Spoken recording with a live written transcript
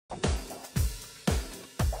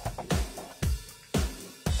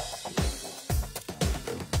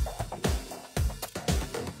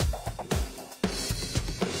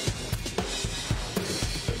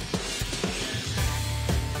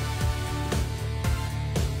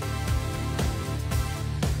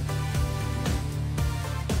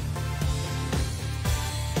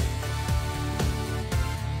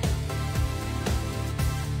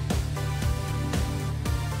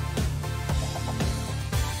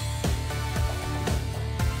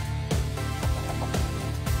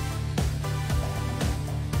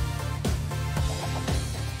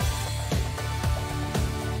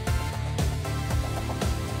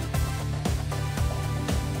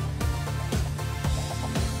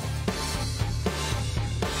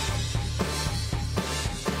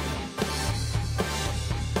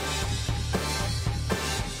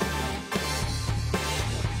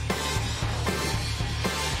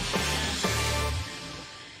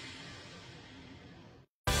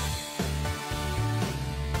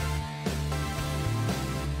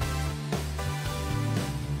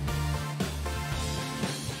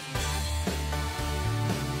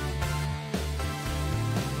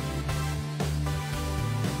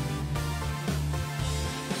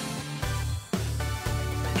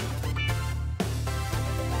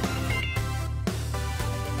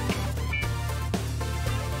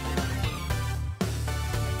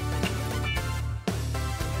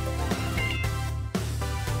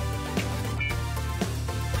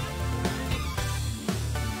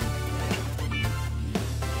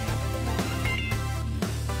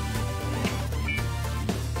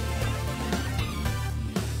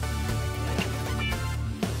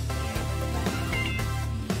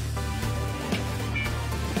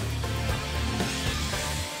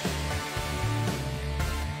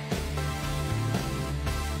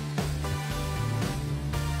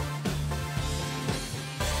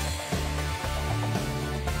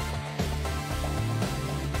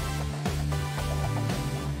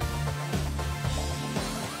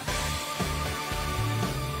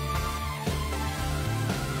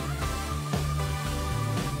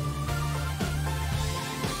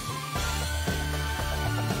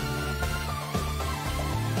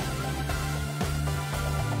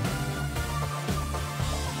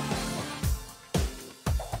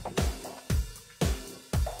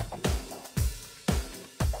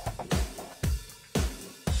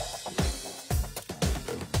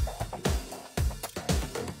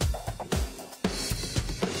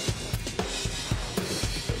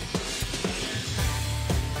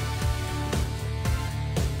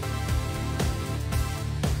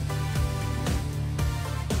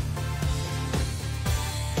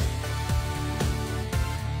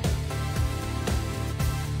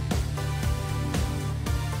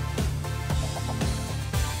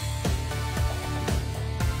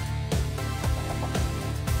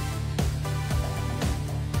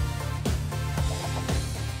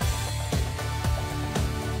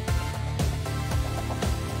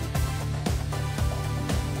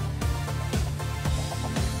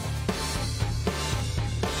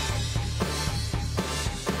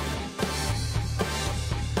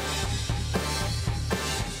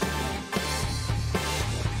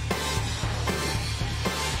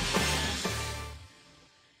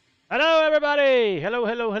Hey, hello,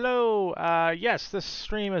 hello, hello. Yes, this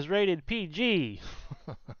stream is rated PG.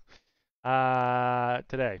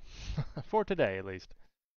 Today. For today, at least.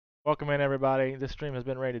 Welcome in, everybody. This stream has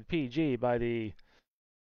been rated PG by the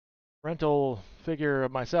rental figure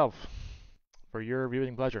of myself for your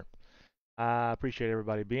viewing pleasure. Appreciate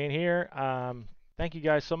everybody being here. Thank you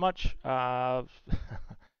guys so much. 88%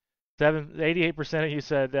 of you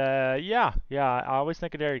said, yeah, I always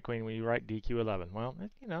think of Dairy Queen when you write DQ11. Well,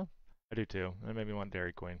 I do too. It made me want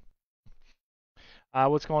Dairy Queen.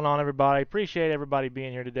 What's going on, everybody? Appreciate everybody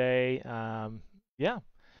being here today. Yeah.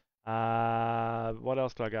 What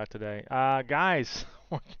else do I got today? Guys,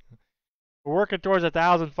 we're working towards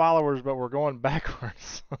 1,000 followers, but we're going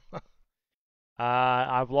backwards.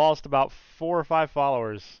 I've lost about 4 or 5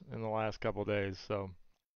 followers in the last couple of days, so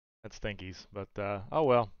that's stinkies. But oh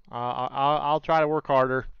well. I'll try to work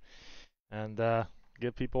harder and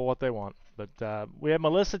give people what they want. But we have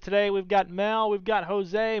Melissa today. We've got Mel. We've got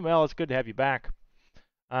Jose. Mel, it's good to have you back.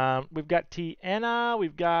 We've got Tiana,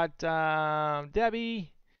 we've got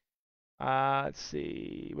Debbie. Let's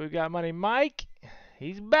see, we've got Money Mike.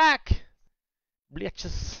 He's back.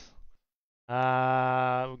 Bitches.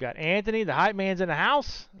 We've got Anthony, the hype man's in the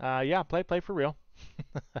house. Yeah, play for real.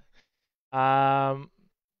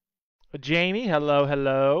 Jamie, hello,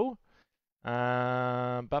 hello.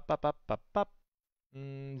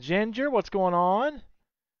 Ginger, what's going on?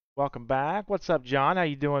 Welcome back. What's up, John? How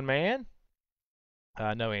you doing, man?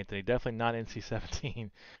 No, Anthony, definitely not NC-17.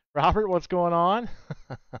 Robert, what's going on?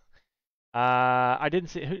 I didn't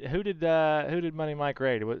see who did Money Mike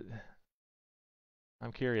raid?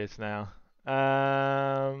 I'm curious now.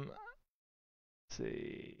 Let's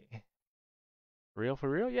see. Real for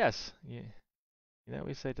real? Yes.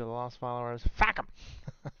 We say to the lost followers, fuck 'em.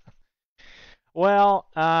 Well,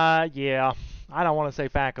 yeah. I don't want to say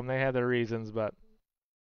fuck 'em. They have their reasons, but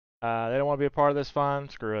they don't want to be a part of this fun.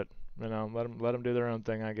 Screw it. Let them do their own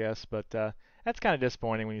thing, I guess. But that's kind of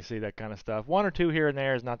disappointing when you see that kind of stuff. 1 or 2 here and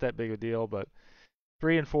there is not that big a deal, but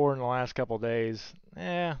 3 and 4 in the last couple of days,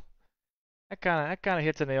 that kind of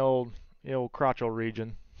hits in the old crotchal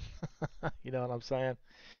region. You know what I'm saying?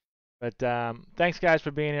 But thanks guys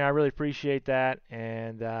for being here. I really appreciate that.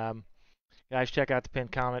 And guys, check out the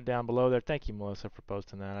pinned comment down below there. Thank you, Melissa, for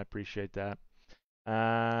posting that. I appreciate that.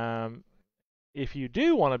 If you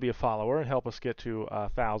do want to be a follower and help us get to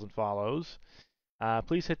 1,000 follows,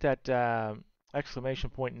 please hit that exclamation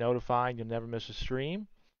point notify, and you'll never miss a stream.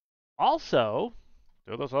 Also,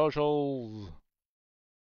 to the socials.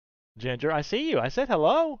 Ginger, I see you. I said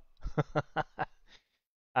hello.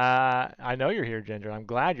 I know you're here, Ginger. I'm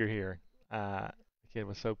glad you're here. The kid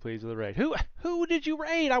was so pleased with the raid. Who did you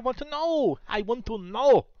raid? I want to know. I want to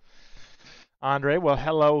know. Andre, well,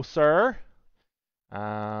 hello, sir.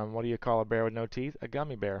 What do you call a bear with no teeth? A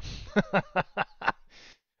gummy bear.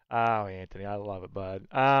 Oh, Anthony, I love it, bud.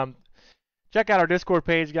 Check out our Discord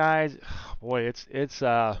page, guys. Boy, it's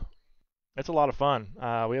a lot of fun.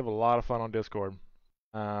 We have a lot of fun on Discord.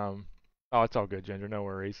 Oh, it's all good, Ginger. No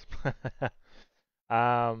worries.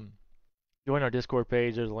 Join our Discord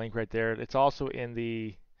page. There's a link right there. It's also in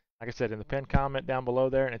the, like I said, in the pinned comment down below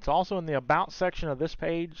there, and it's also in the About section of this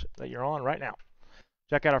page that you're on right now.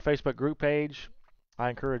 Check out our Facebook group page. I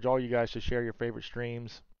encourage all you guys to share your favorite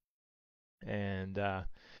streams and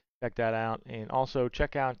check that out. And also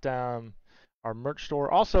check out our merch store.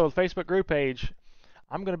 Also, the Facebook group page.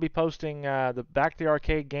 I'm going to be posting the Back to the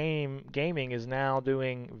Arcade Gaming is now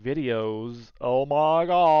doing videos. Oh my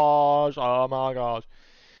gosh! Oh my gosh!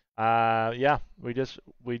 Yeah, we just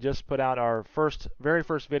put out our very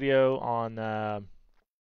first video on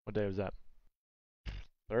what day was that?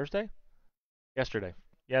 Thursday? Yesterday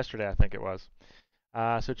I think it was.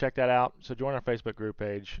 So check that out. So join our Facebook group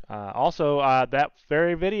page. Also, that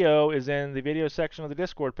very video is in the video section of the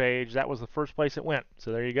Discord page. That was the first place it went.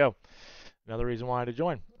 So there you go. Another reason why to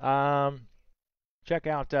join. Check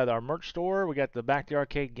out our merch store. We got the Back to the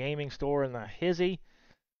Arcade Gaming store and the Hizzy.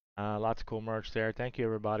 Lots of cool merch there. Thank you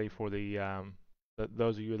everybody for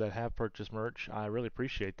those of you that have purchased merch. I really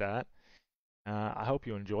appreciate that. I hope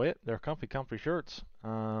you enjoy it. They're comfy shirts.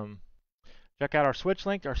 Check out our Switch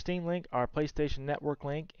link, our Steam link, our PlayStation Network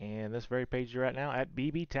link, and this very page you're at now at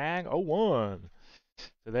BBTag01.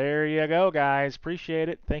 So there you go, guys. Appreciate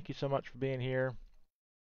it. Thank you so much for being here.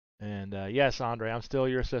 And yes, Andre, I'm still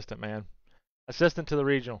your assistant, man. Assistant to the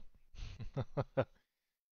regional.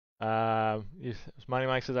 Money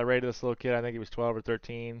Mike says I rated this little kid. I think he was 12 or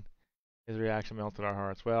 13. His reaction melted our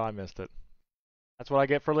hearts. Well, I missed it. That's what I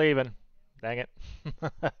get for leaving. Dang it.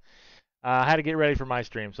 I had to get ready for my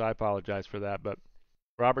stream, so I apologize for that. But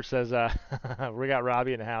Robert says we got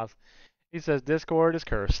Robbie in the house. He says Discord is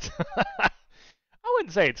cursed.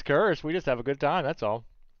 wouldn't say it's cursed. We just have a good time. That's all.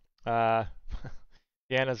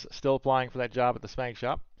 Deanna's still applying for that job at the spank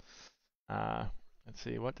shop. Let's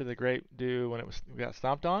see. What did the grape do when we got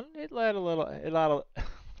stomped on? It let a little.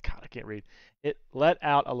 God, I can't read. It let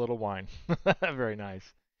out a little wine. Very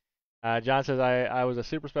nice. John says I was a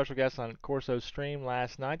super special guest on Corso's stream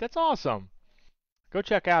last night. That's awesome. Go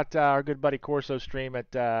check out our good buddy Corso's stream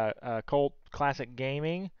at Colt Classic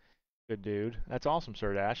Gaming. Good dude. That's awesome,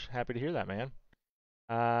 Sir Dash. Happy to hear that, man.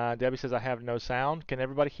 Debbie says I have no sound. Can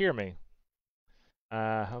everybody hear me?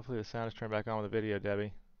 Hopefully the sound is turned back on with the video,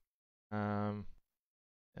 Debbie.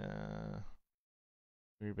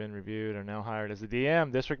 We've been reviewed and now hired as the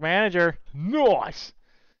DM, district manager. Nice!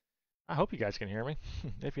 I hope you guys can hear me.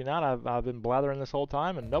 If you're not, I've been blathering this whole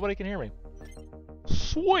time and nobody can hear me.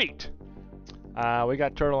 Sweet! We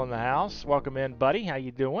got Turtle in the house. Welcome in, buddy. How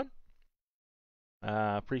you doing?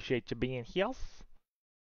 Appreciate you being here.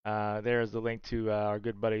 There's the link to our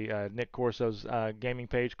good buddy Nick Corso's gaming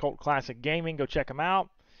page, Colt Classic Gaming. Go check him out.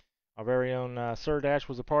 Our very own Sir Dash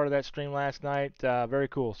was a part of that stream last night. Very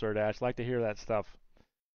cool, Sir Dash. Like to hear that stuff.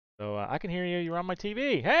 So I can hear you. You're on my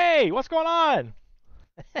TV. Hey, what's going on?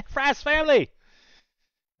 Frass family.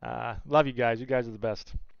 Love you guys. You guys are the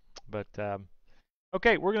best. But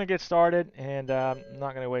okay, we're gonna get started, and I'm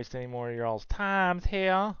not gonna waste any more of your all's time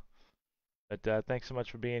here. But thanks so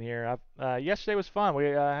much for being here. Yesterday was fun. We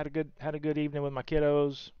had a good evening with my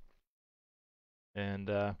kiddos, and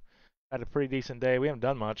had a pretty decent day. We haven't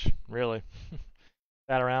done much really.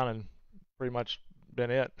 Sat around and pretty much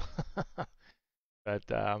been it. But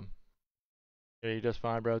yeah, you're just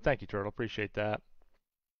fine, bro. Thank you, Turtle. Appreciate that.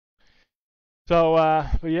 So,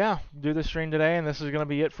 but yeah, do this stream today, and this is going to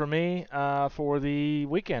be it for me for the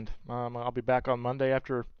weekend. I'll be back on Monday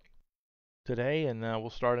after today, and we'll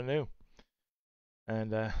start anew.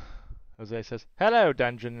 And Jose says, "Hello,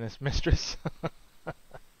 Dungeon Mistress."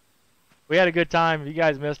 We had a good time. If you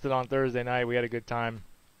guys missed it on Thursday night, we had a good time.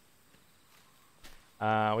 We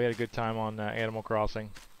had a good time on Animal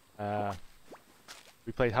Crossing.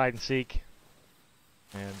 We played hide and seek,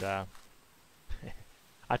 and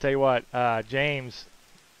I tell you what, James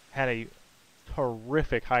had a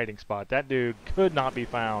terrific hiding spot. That dude could not be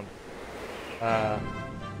found. But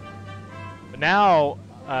now,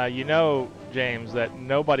 you know, James, that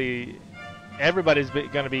everybody's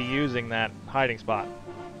going to be using that hiding spot.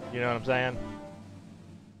 You know what I'm saying?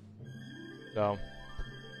 So,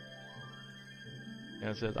 and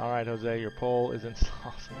it says, "All right, Jose, your poll is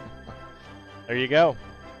installed." There you go.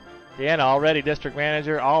 Deanna, already district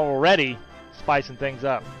manager, already spicing things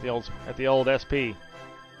up at the old SP,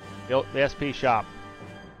 the SP shop.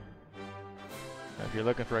 If you're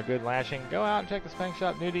looking for a good lashing, go out and check the spank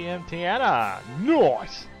shop. New DM Tiana,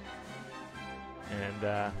 nice.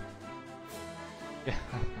 And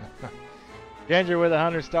Ginger with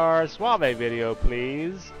 100 stars. Suave video,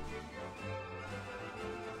 please.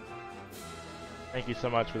 Thank you so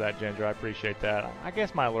much for that, Ginger. I appreciate that. I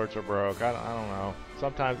guess my alerts are broke. I don't know.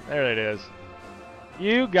 Sometimes there it is.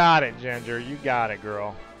 You got it, Ginger. You got it,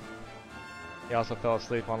 girl. He also fell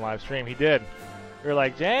asleep on live stream. He did. We were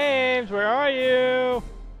like, "James, where are you?"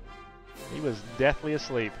 He was deathly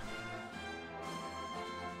asleep.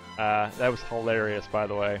 That was hilarious, by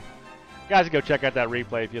the way. You guys go check out that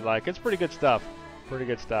replay if you'd like. It's pretty good stuff. Pretty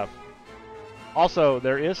good stuff. Also,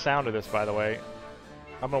 there is sound to this, by the way.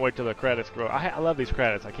 I'm going to wait till the credits grow. I love these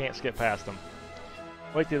credits. I can't skip past them.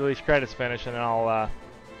 Wait till these credits finish, and then I'll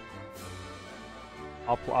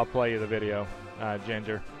play you the video,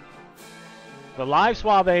 Ginger. The live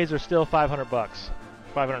Suaves are still $500.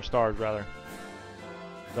 500 stars, rather.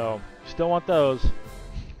 So, you still want those.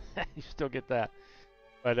 You still get that.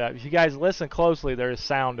 But if you guys listen closely, there is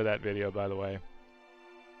sound to that video, by the way.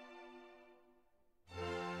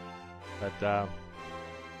 But,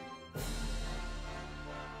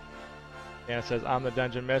 Anna says, "I'm the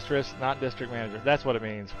dungeon mistress, not district manager." That's what it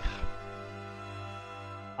means.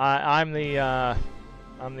 I'm the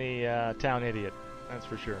town idiot. That's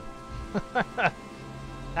for sure.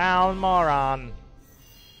 Town moron.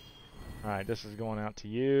 All right, this is going out to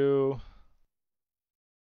you.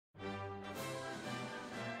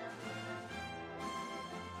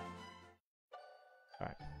 All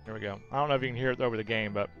right, here we go. I don't know if you can hear it over the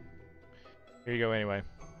game, but here you go anyway.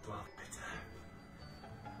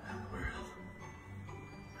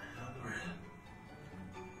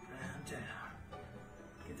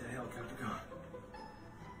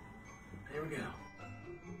 Here we go.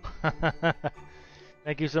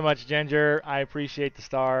 Thank you so much, Ginger. I appreciate the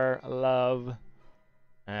star love.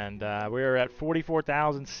 And we're at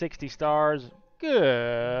 44,060 stars.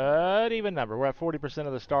 Good even number. We're at 40%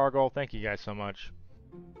 of the star goal. Thank you guys so much.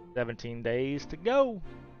 17 days to go.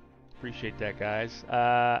 Appreciate that, guys.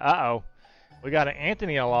 Uh-oh. We got an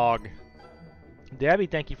Anthony log. Debbie,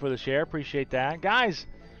 thank you for the share. Appreciate that. Guys,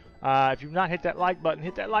 if you've not hit that like button,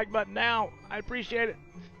 hit that like button now. I appreciate it.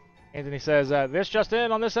 Anthony says, this just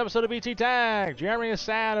in on this episode of BT Tag. Jeremy is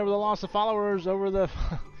sad over the loss of followers over the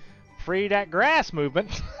Free That Grass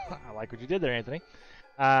movement. I like what you did there, Anthony.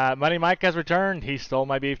 Money Mike has returned. He stole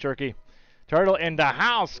my beef jerky. Turtle in the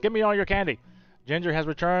house. Give me all your candy. Ginger has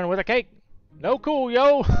returned with a cake. No cool,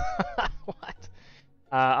 yo. What?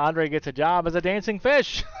 Andre gets a job as a dancing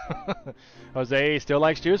fish. Jose still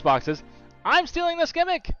likes juice boxes. I'm stealing this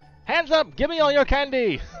gimmick. Hands up. Give me all your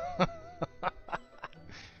candy.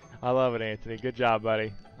 I love it, Anthony. Good job,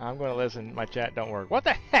 buddy. I'm going to listen. My chat don't work. What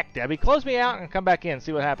the heck, Debbie? Close me out and come back in.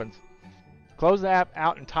 See what happens. Close the app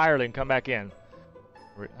out entirely and come back in.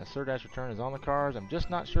 A Sir Dash return is on the cards. I'm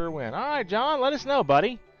just not sure when. All right, John. Let us know,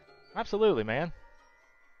 buddy. Absolutely, man.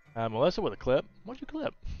 Melissa with a clip. What's your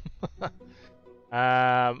clip?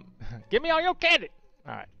 Give me all your candy.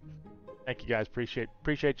 All right. Thank you, guys.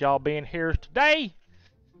 Appreciate y'all being here today.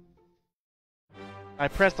 I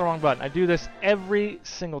pressed the wrong button. I do this every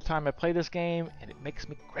single time I play this game, and it makes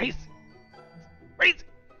me crazy. Crazy.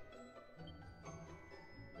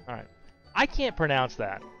 All right. I can't pronounce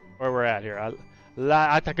that. Where we're at here.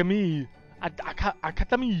 La Atacami.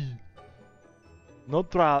 Acatami.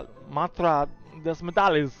 Notre Matra des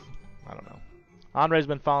Medales. I don't know. Andre's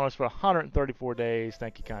been following us for 134 days.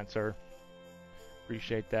 Thank you, kind sir.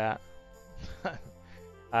 Appreciate that.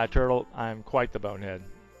 Turtle, I'm quite the bonehead.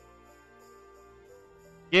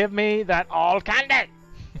 Give me that all candy!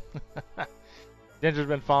 Ginger's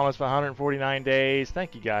been following us for 149 days.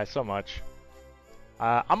 Thank you guys so much.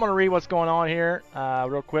 I'm going to read what's going on here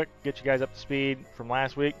real quick. Get you guys up to speed from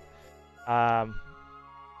last week. Deanna's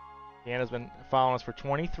been following us for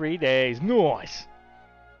 23 days. Nice!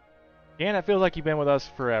 Deanna, it feels like you've been with us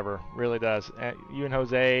forever. Really does. You and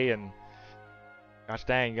Jose and... Gosh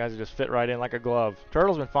dang, you guys just fit right in like a glove.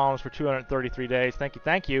 Turtle's been following us for 233 days. Thank you,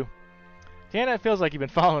 thank you. Deanna, it feels like you've been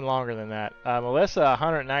following longer than that. Melissa,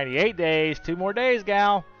 198 days. 2 more days,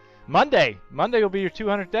 gal. Monday will be your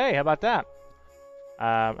 200th day. How about that?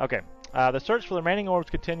 Okay. The search for the remaining orbs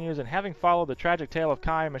continues, and having followed the tragic tale of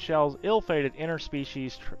Kai and Michelle's ill-fated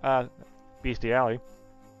interspecies bestiality,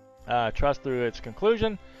 trust through its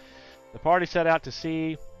conclusion, the party set out to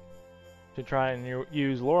sea to try and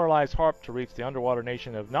use Lorelei's harp to reach the underwater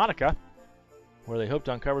nation of Nautica, where they hope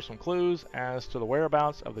to uncover some clues as to the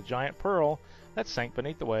whereabouts of the giant pearl that sank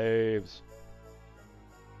beneath the waves.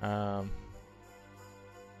 Harp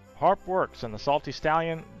works, and the Salty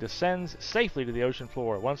Stallion descends safely to the ocean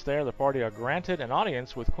floor. Once there, the party are granted an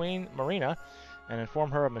audience with Queen Marina and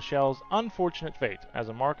inform her of Michelle's unfortunate fate. As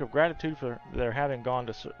a mark of gratitude for their having gone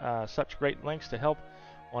to such great lengths to help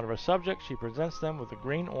one of her subjects, she presents them with a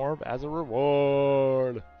green orb as a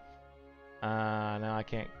reward. Now I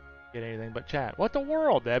can't get anything but chat. What the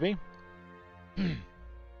world, Debbie?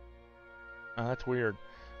 That's weird.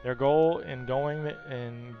 Their goal in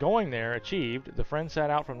going there achieved, the friends set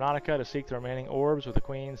out from Nautica to seek the remaining orbs with the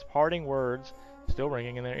Queen's parting words still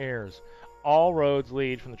ringing in their ears. All roads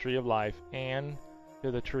lead from the Tree of Life and to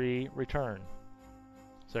the tree return.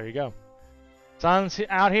 So there you go. Sun's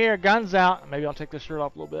out here, guns out. Maybe I'll take this shirt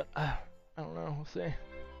off a little bit. I don't know. We'll see.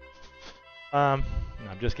 No,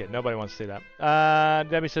 I'm just kidding. Nobody wants to see that.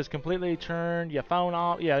 Debbie says, completely turned your phone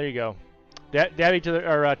off. Yeah, there you go. Debbie to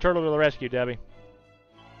the, or Turtle to the rescue, Debbie.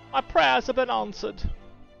 My prayers have been answered.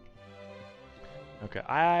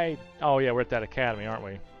 Okay, oh yeah, we're at that academy, aren't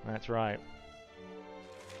we? That's right.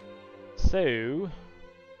 So,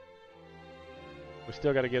 we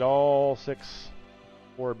still got to get all 6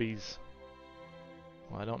 Orbeez.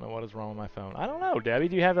 Well, I don't know what is wrong with my phone. I don't know, Debbie.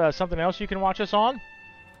 Do you have something else you can watch us on?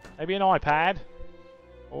 Maybe an iPad?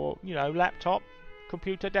 Or, you know, laptop,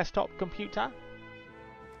 computer, desktop computer?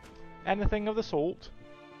 Anything of the sort?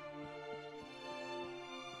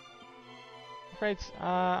 I'm afraid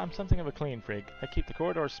I'm something of a clean freak. I keep the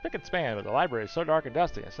corridors spick and span, but the library is so dark and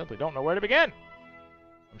dusty, I simply don't know where to begin.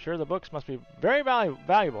 I'm sure the books must be very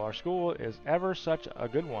valuable. Our school is ever such a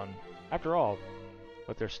good one, after all.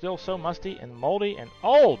 But they're still so musty and moldy and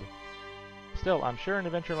old. Still, I'm sure an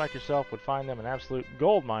adventurer like yourself would find them an absolute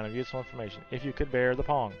gold mine of useful information, if you could bear the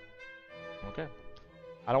Pong. Okay.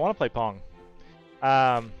 I don't want to play Pong.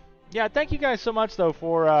 Yeah, thank you guys so much, though,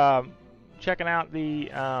 for checking out the...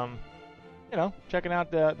 checking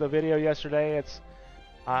out the video yesterday.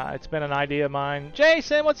 It's been an idea of mine.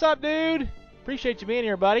 Jason, what's up, dude? Appreciate you being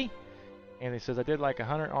here, buddy. And he says, I did like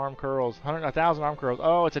 1,000 arm curls.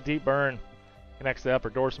 Oh, it's a deep burn. Connects the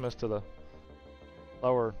upper dorsimus to the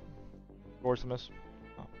lower dorsimus.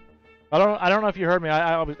 Oh, I don't know if you heard me.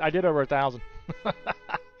 I did over 1,000.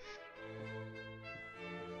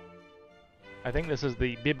 I think this is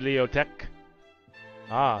the bibliothèque.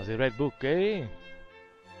 Ah, the red book, eh?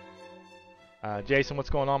 Jason, what's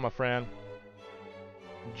going on, my friend?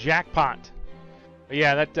 Jackpot. But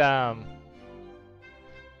yeah, that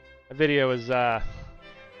video is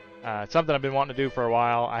something I've been wanting to do for a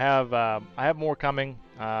while. I have more coming.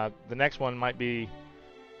 The next one might be.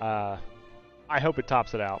 I hope it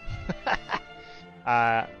tops it out.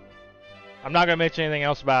 I'm not gonna mention anything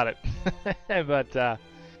else about it, but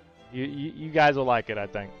you guys will like it, I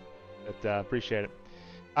think. But appreciate it.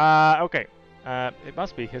 Okay, it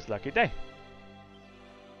must be his lucky day.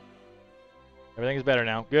 Everything is better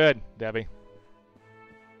now. Good, Debbie.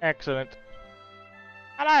 Excellent.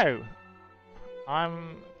 Hello.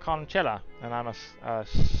 I'm Conchella, and I'm a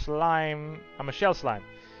slime. I'm a shell slime.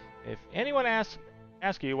 If anyone asks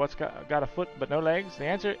you what's got a foot but no legs, the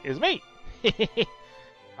answer is me.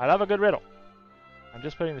 I love a good riddle. I'm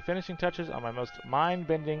just putting the finishing touches on my most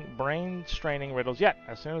mind-bending, brain-straining riddles yet.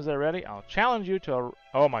 As soon as they're ready, I'll challenge you to a,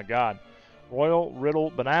 oh my god, Royal Riddle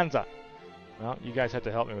Bonanza. Well, you guys have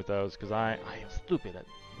to help me with those, because I am stupid at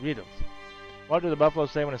riddles. What did the buffalo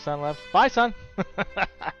say when his son left? Bye, son!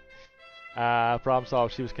 Problem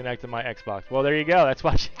solved. She was connected to my Xbox. Well, there you go. That's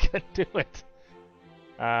why she couldn't do it.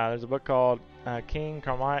 There's a book called King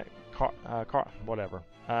whatever.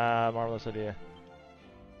 Marvelous idea.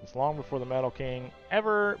 It's long before the Metal King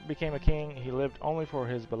ever became a king. He lived only for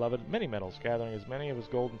his beloved mini-metals, gathering as many of his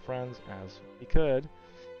golden friends as he could.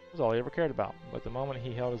 Was all he ever cared about. But the moment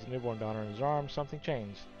he held his newborn daughter in his arms, something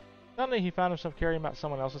changed. Suddenly, he found himself caring about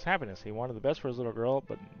someone else's happiness. He wanted the best for his little girl,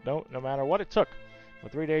 but no matter what it took. For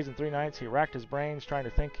 3 days and 3 nights, he racked his brains trying to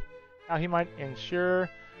think how he might ensure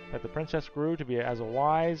that the princess grew to be as a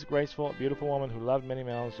wise, graceful, beautiful woman who loved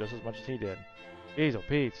mini-metals just as much as he did. Jeez, oh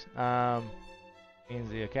Pete. Means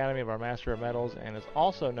the Academy of our Master of Metals, and is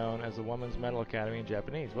also known as the Women's Metal Academy in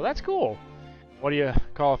Japanese. Well, that's cool. What do you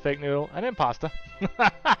call a fake noodle? An impasta.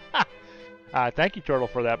 Thank you, Turtle,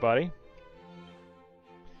 for that, buddy.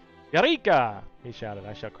 Eureka! He shouted.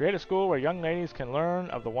 I shall create a school where young ladies can learn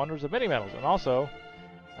of the wonders of mini-metals, and also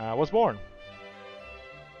was born.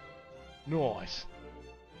 Nice.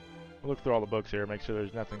 We'll look through all the books here, make sure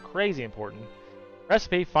there's nothing crazy important.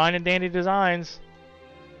 Recipe, fine and dandy designs.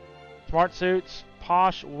 Smart suits,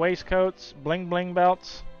 posh waistcoats, bling bling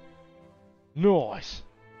belts. Nice.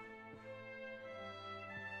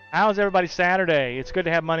 How's everybody Saturday? It's good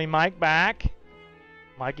to have Money Mike back.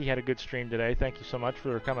 Mikey had a good stream today. Thank you so much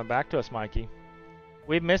for coming back to us, Mikey.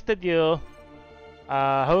 We missed it, you.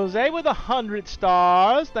 Jose with 100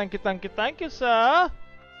 stars. Thank you, sir.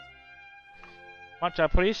 Much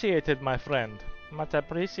appreciated, my friend. Much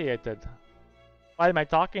appreciated. Why am I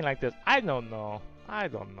talking like this? I don't know.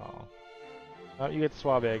 Oh, you get the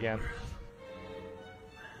Suave again.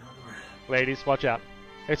 Ladies, watch out.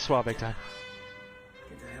 It's Suave time.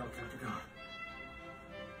 Get the helicopter going.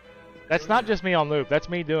 That's not just me on loop. That's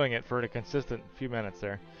me doing it for a consistent few minutes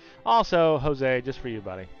there. Also, Jose, just for you,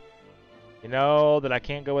 buddy. You know that I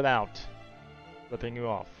can't go without flipping you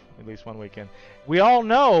off at least one weekend. We all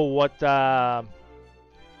know what the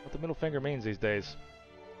middle finger means these days.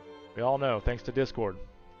 We all know, thanks to Discord.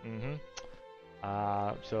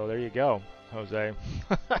 So there you go, Jose.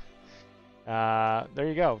 There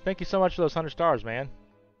you go. Thank you so much for those 100 stars, man.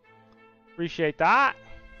 Appreciate that.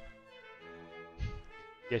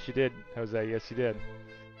 Yes, you did, Jose. Yes, you did.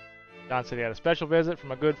 John said he had a special visit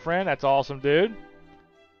from a good friend. That's awesome, dude.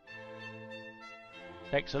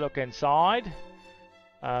 Takes a look inside.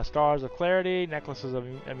 Stars of clarity, necklaces of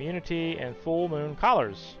immunity, and full moon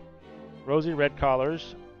collars. Rosy red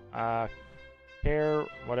collars. Hair,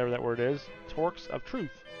 whatever that word is. Torques of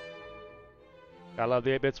truth. I love the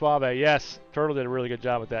 8-bit Suave. Yes, Turtle did a really good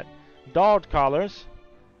job with that. Dogged collars.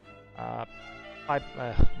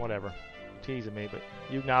 Whatever. Teasing me, but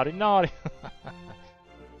you naughty.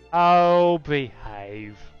 Oh,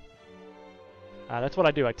 behave. That's what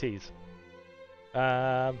I do. I tease.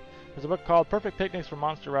 There's a book called Perfect Picnics for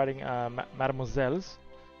Monster Riding Mademoiselles.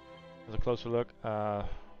 There's a closer look. Alright,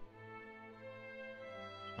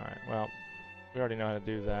 well, we already know how to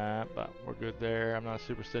do that, but we're good there. I'm not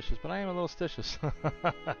superstitious, but I am a little stitious.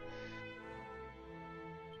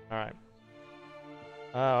 Alright.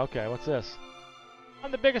 Okay, what's this?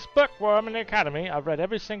 I'm the biggest bookworm in the academy. I've read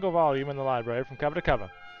every single volume in the library from cover to cover.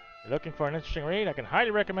 If you're looking for an interesting read, I can highly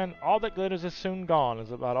recommend All That Glitters Is Soon Gone. It's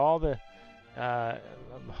about all the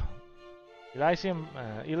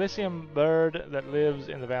Elysium bird that lives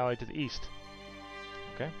in the valley to the east.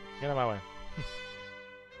 Okay, get out of my way.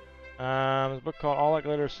 There's a book called All That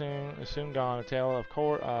Glitters Is Soon Gone, a tale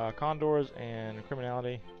of condors and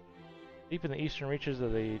criminality. Deep in the eastern reaches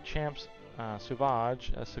of the Champs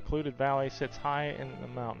Sauvage, a secluded valley sits high in the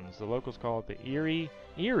mountains. The locals call it the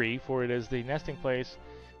Eerie, for it is the nesting place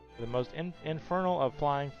for the most infernal of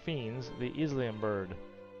flying fiends, the Islian bird.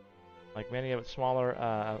 Like many of its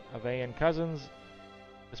smaller avian cousins,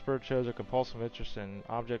 this bird shows a compulsive interest in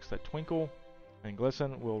objects that twinkle and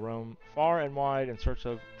glisten, will roam far and wide in search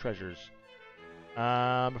of treasures.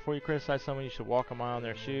 Before you criticize someone, you should walk a mile in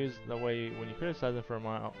their shoes. That way, when you criticize them for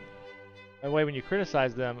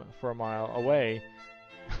a mile away,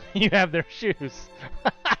 you have their shoes.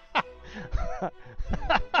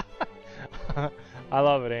 I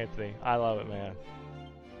love it, Anthony. I love it, man.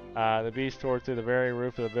 The beast tore through the very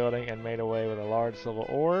roof of the building and made away with a large silver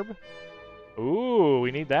orb. Ooh, we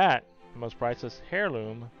need that. The most priceless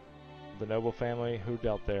heirloom of the noble family who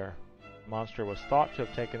dealt there. The monster was thought to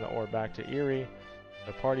have taken the orb back to Eerie.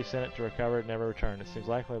 The party sent it to recover it, never returned. It seems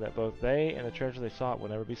likely that both they and the treasure they sought will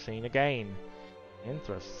never be seen again.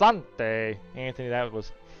 Interessante. Anthony, that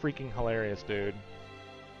was freaking hilarious, dude.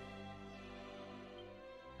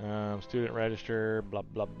 Student register, blah,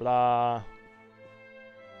 blah, blah.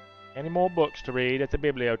 Any more books to read at the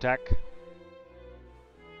bibliothèque?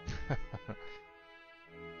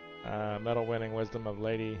 Medal winning wisdom of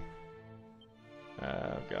Lady.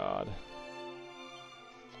 Oh, God.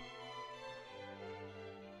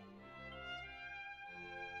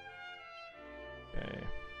 Okay.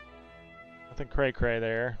 Nothing cray-cray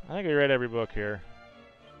there. I think we read every book here.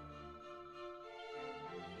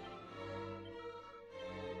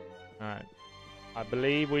 Alright. I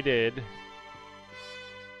believe we did.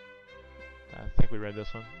 I think we read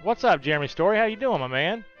this one. What's up, Jeremy Story? How you doing, my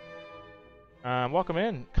man? Welcome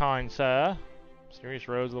in, kind sir. Mysterious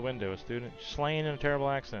rose of the window. A student slain in a terrible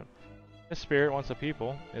accident. This spirit, once a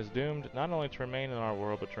pupil, is doomed not only to remain in our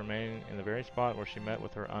world, but to remain in the very spot where she met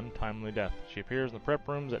with her untimely death. She appears in the prep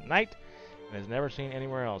rooms at night and is never seen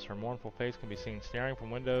anywhere else. Her mournful face can be seen staring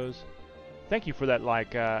from windows. Thank you for that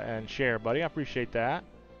like and share, buddy. I appreciate that.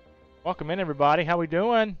 Welcome in, everybody. How we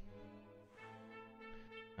doing?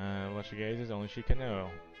 What she gazes, only she can know.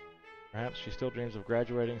 Perhaps she still dreams of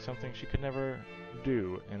graduating, something she could never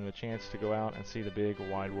do, and the chance to go out and see the big,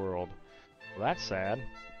 wide world. Well, that's sad.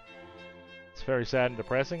 It's very sad and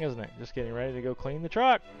depressing, isn't it? Just getting ready to go clean the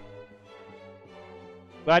truck.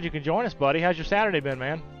 Glad you can join us, buddy. How's your Saturday been,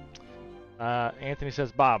 man? Anthony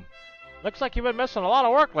says, Bob, looks like you've been missing a lot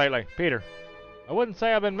of work lately. Peter, I wouldn't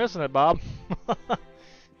say I've been missing it, Bob.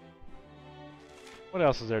 What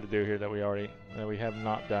else is there to do here that we have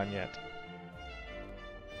not done yet?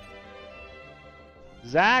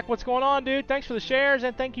 Zach, what's going on, dude? Thanks for the shares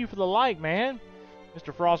and thank you for the like, man.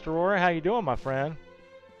 Mr. Frost Aurora, how you doing, my friend?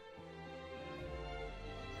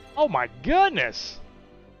 Oh my goodness!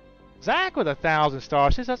 Zach with 1,000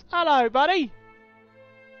 stars. He says, hello, buddy.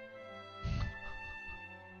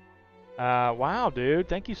 Wow, dude.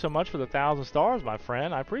 Thank you so much for the 1,000 stars, my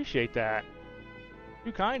friend. I appreciate that.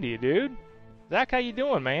 Too kind of you, dude. Zach, how you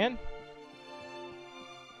doing, man?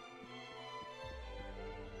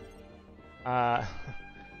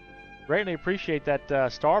 Greatly appreciate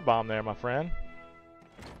that star bomb there, my friend.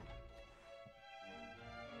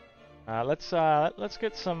 Let's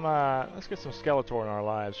get some Skeletor in our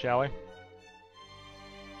lives, shall we?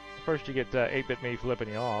 First, you get 8-bit me flipping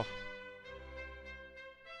you off.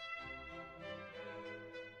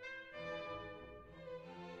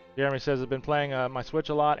 Jeremy says, I've been playing my Switch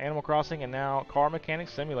a lot, Animal Crossing, and now Car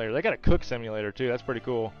Mechanics Simulator. They got a cook simulator, too. That's pretty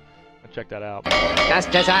cool. I'll check that out.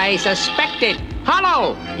 Just as I suspected.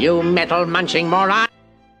 Hello, you metal-munching moron.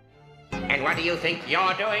 And what do you think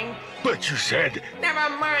you're doing? But you said... Never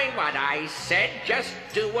mind what I said. Just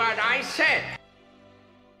do what I said.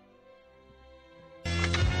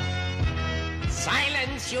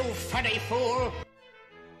 Silence, you furry fool.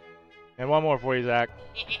 And one more for you, Zach.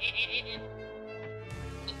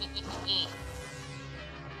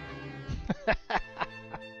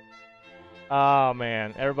 Oh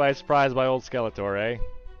man, everybody's surprised by old Skeletor, eh?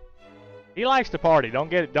 He likes to party.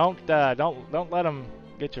 Don't let him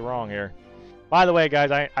get you wrong here. By the way,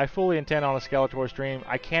 guys, I fully intend on a Skeletor stream.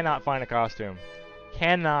 I cannot find a costume.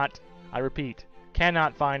 I repeat,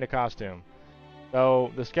 cannot find a costume.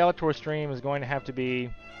 So the Skeletor stream is going to have to be,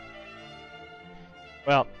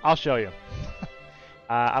 well, I'll show you.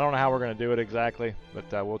 I don't know how we're going to do it exactly,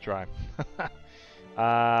 but we'll try.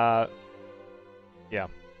 Yeah.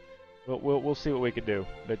 We'll see what we can do,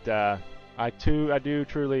 but I do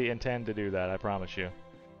truly intend to do that. I promise you.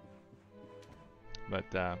 But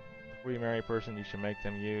before you marry a person, you should make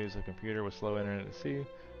them use a computer with slow internet to see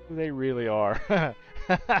Who they really are.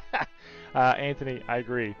 Anthony, I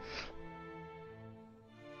agree.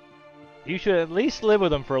 You should at least live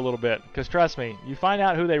with them for a little bit, because trust me, you find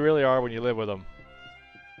out who they really are when you live with them.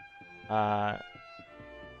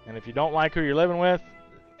 And if you don't like who you're living with,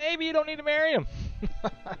 maybe you don't need to marry them.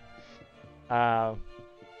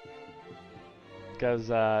 Because,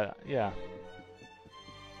 yeah.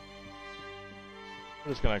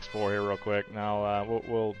 We're just going to explore here real quick. Now,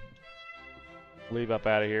 we'll leave up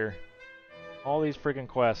out of here. All these freaking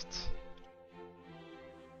quests.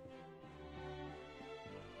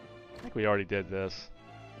 I think we already did this.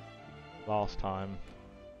 Lost time.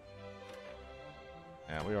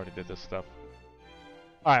 Yeah, we already did this stuff.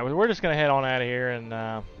 Alright, well, we're just going to head on out of here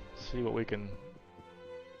and see what we can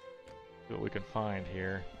find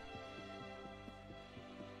here.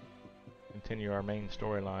 Continue our main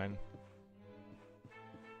storyline.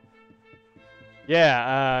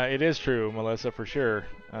 Yeah, it is true, Melissa, for sure.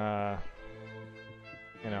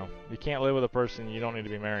 You know, you can't live with a person, you don't need to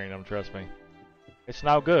be marrying them, trust me. It's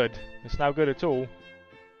no good. It's no good at all.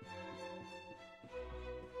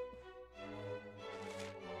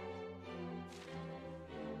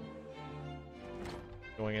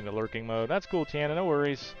 Going into lurking mode. That's cool, Tiana, no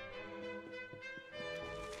worries.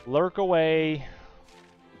 Lurk away.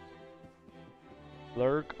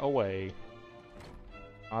 Lurk away.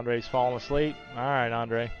 Andre's falling asleep. Alright,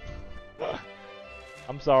 Andre.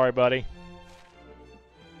 I'm sorry, buddy.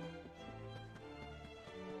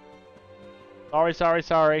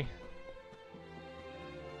 Sorry.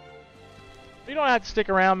 You don't have to stick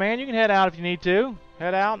around, man. You can head out if you need to.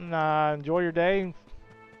 Head out and enjoy your day.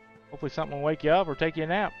 Hopefully something will wake you up or take you a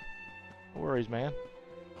nap. No worries, man.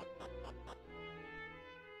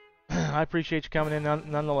 I appreciate you coming in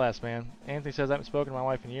nonetheless, man. Anthony says I haven't spoken to my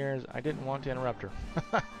wife in years. I didn't want to interrupt her.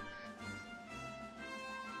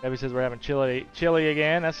 Debbie says we're having chili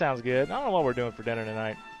again. That sounds good. I don't know what we're doing for dinner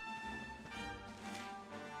tonight.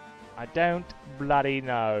 I don't bloody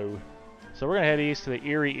know. So we're going to head east to the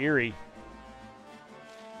Erie.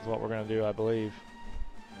 Is what we're going to do, I believe.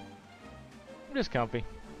 I'm just comfy.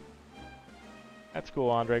 That's cool,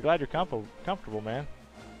 Andre. Glad you're comfortable, man.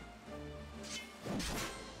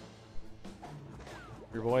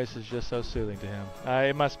 Your voice is just so soothing to him.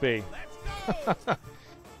 It must be.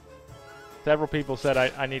 Several people said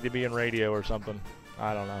I need to be in radio or something.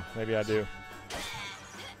 I don't know. Maybe I do.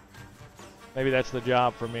 Maybe that's the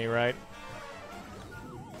job for me, right?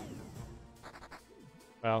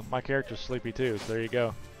 Well, my character's sleepy too, so there you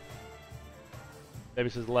go. Maybe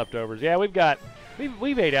this is leftovers. Yeah, we've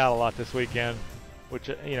ate out a lot this weekend, which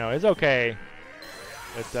you know is okay.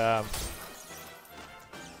 But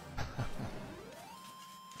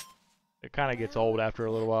it kind of gets old after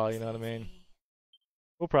a little while. You know what I mean?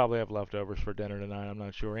 We'll probably have leftovers for dinner tonight. I'm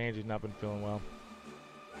not sure. Angie's not been feeling well.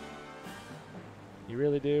 You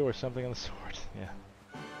really do, or something of the sort. Yeah.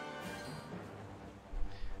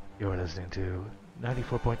 You're listening to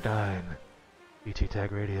 94.9 BT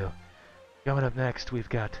Tag Radio. Coming up next, we've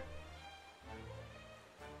got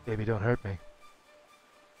Baby Don't Hurt Me.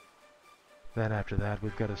 Then after that,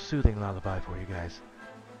 we've got a soothing lullaby for you guys.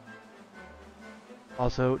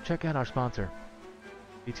 Also, check out our sponsor,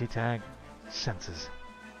 BT Tag Senses.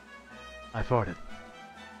 I farted.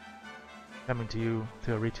 Coming to you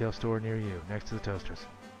to a retail store near you, next to the toasters.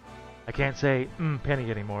 I can't say penny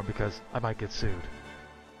anymore because I might get sued.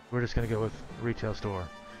 We're just going to go with retail store.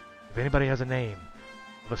 If anybody has a name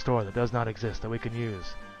of a store that does not exist that we can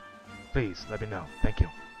use, please let me know. Thank you.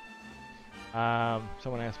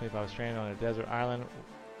 Someone asked me if I was stranded on a desert island,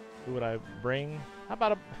 who would I bring?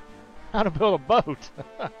 How to build a boat?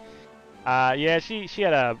 Yeah, she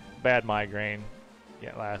had a bad migraine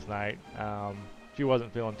last night. She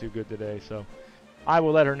wasn't feeling too good today, so I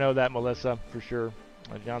will let her know that, Melissa, for sure.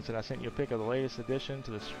 John said I sent you a pic of the latest addition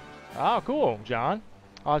to this. Oh, cool, John.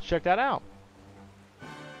 I'll have to check that out.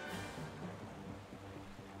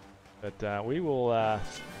 But we will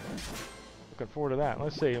looking forward to that.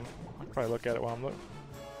 Let's see. I'll probably look at it while I'm looking.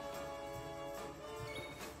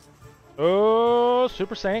 Oh,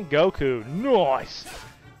 Super Saiyan Goku, nice.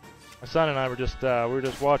 My son and I were just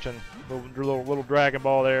watching little Dragon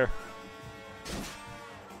Ball there.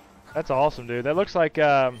 That's awesome, dude. That looks like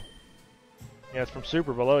yeah, it's from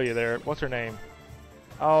Super below you there. What's her name?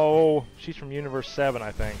 Oh, she's from Universe 7,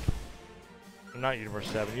 I think. Not Universe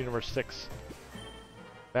 7, Universe 6.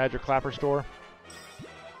 Badger Clapper Store.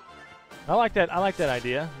 I like that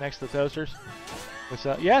idea next to the toasters.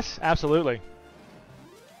 Yes, absolutely.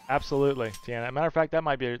 Absolutely, Tiana. Matter of fact, that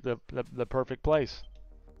might be the perfect place.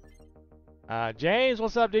 James,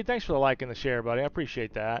 what's up, dude? Thanks for the like and the share, buddy. I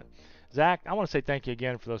appreciate that. Zach, I want to say thank you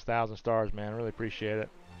again for those 1,000 stars, man. I really appreciate it.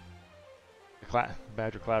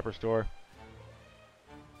 Badger Clapper store.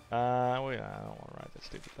 I don't want to write that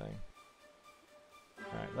stupid thing.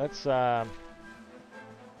 Alright, let's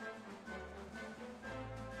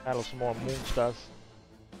battle some more Moonstas.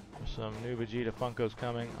 There's some new Vegeta Funkos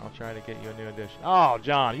coming. I'll try to get you a new edition. Oh,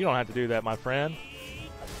 John, you don't have to do that, my friend.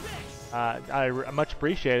 I much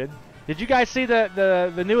appreciated. Did you guys see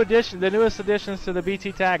the new edition, the newest additions to the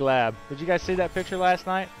BT Tag Lab? Did you guys see that picture last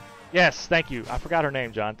night? Yes, thank you. I forgot her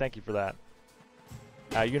name, John. Thank you for that.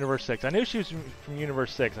 Universe 6. I knew she was from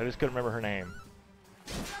Universe 6. I just couldn't remember her name.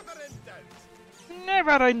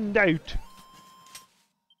 Never in doubt.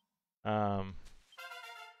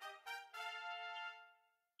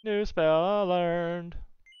 New spell learned.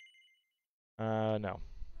 No.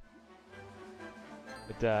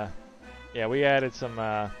 But, yeah, we added some,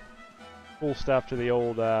 cool stuff to the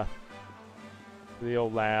old lab.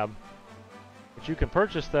 But you can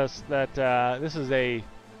purchase this, this is a,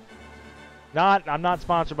 I'm not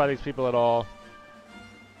sponsored by these people at all.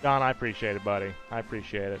 John, I appreciate it, buddy. I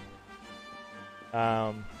appreciate it.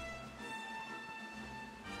 But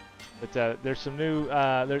there's some new,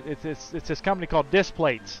 it's this company called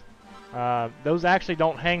Displates. Those actually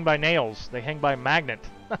don't hang by nails. They hang by magnet.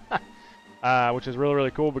 Which is really,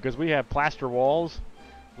 really cool because we have plaster walls.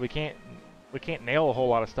 We can't nail a whole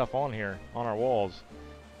lot of stuff on here, on our walls.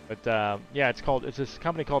 But yeah, it's this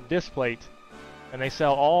company called Displate. And they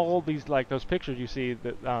sell all these, like those pictures you see,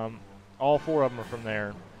 that all 4 of them are from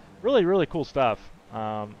there. Really, really cool stuff.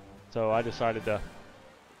 So I decided to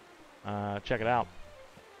check it out.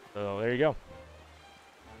 So there you go.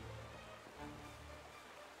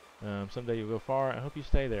 Someday you'll go far. I hope you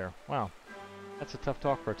stay there. Wow, that's a tough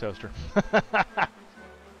talk for a toaster.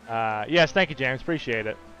 Yes, thank you, James. Appreciate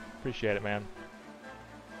it. Appreciate it, man.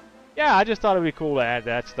 Yeah, I just thought it'd be cool to add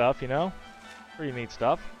that stuff, you know? Pretty neat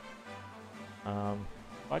stuff.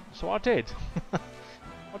 So I did.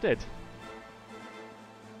 I did.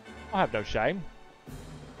 I'll have no shame.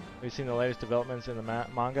 Have you seen the latest developments in the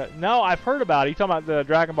manga? No, I've heard about it. You talking about the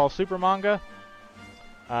Dragon Ball Super manga?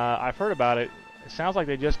 I've heard about it. It sounds like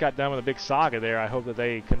they just got done with a big saga there. I hope that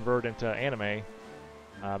they convert into anime.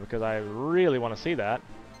 Because I really want to see that.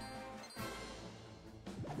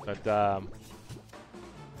 But,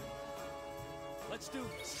 Let's do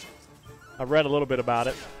this. I've read a little bit about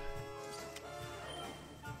it.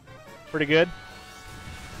 Pretty good.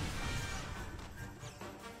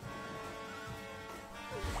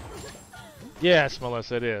 Yes,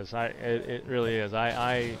 Melissa, it is. It really is.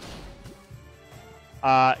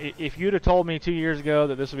 If you'd have told me 2 years ago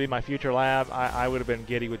that this would be my future lab, I would have been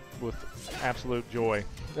giddy with absolute joy.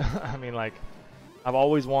 I mean, like, I've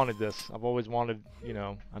always wanted this. I've always wanted, you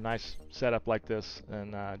know, a nice setup like this,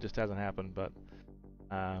 and it just hasn't happened. But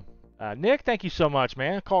Nick, thank you so much,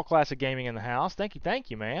 man. Call Classic Gaming in the house. Thank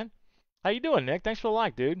you, man. How you doing, Nick? Thanks for the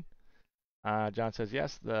like, dude. John says,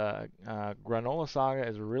 yes, the Granola Saga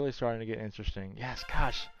is really starting to get interesting. Yes,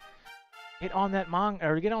 gosh. Get on that manga,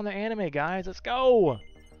 or get on the anime, guys. Let's go.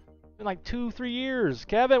 It's been like 2-3 years.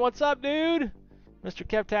 Kevin, what's up, dude? Mr.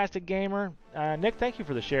 Kevtastic Gamer. Nick, thank you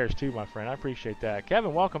for the shares, too, my friend. I appreciate that.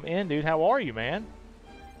 Kevin, welcome in, dude. How are you, man?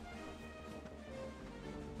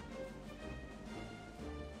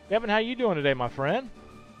 Kevin, how you doing today, my friend?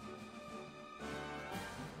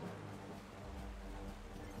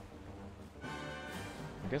 I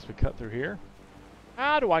guess we cut through here.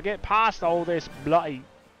 How do I get past all this bloody...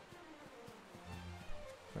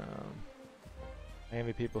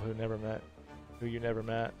 envy people who never met,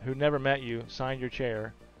 who never met you, signed your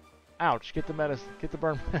chair. Ouch! Get the medicine, get the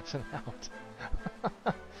burn medicine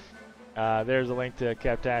out. There's a link to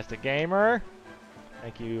Captastic Gamer.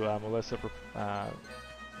 Thank you, Melissa, for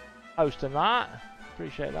hosting that.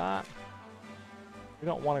 Appreciate that. We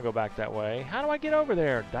don't want to go back that way. How do I get over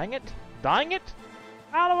there? Dang it! Dang it!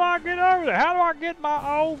 How do I get over there? How do I get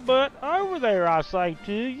my old butt over there? I say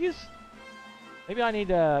to you. Maybe I need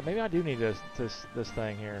maybe I do need this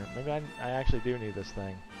thing here. Maybe I actually do need this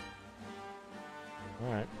thing.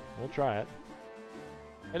 All right, we'll try it.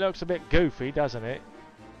 It looks a bit goofy, doesn't it?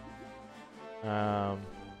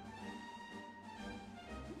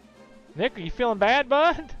 Nick, are you feeling bad,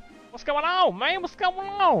 bud? What's going on, man? What's going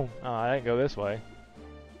on? Oh, I didn't go this way.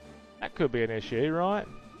 That could be an issue, right?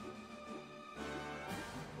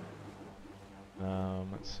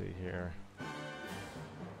 Let's see here.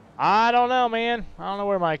 I don't know, man. I don't know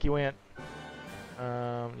where Mikey went.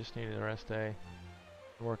 Just needed a rest day.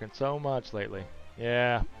 Been working so much lately.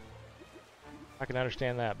 Yeah. I can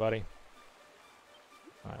understand that, buddy.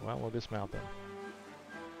 Alright, well, we'll dismount then.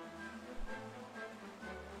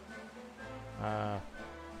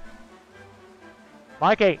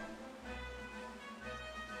 Mikey!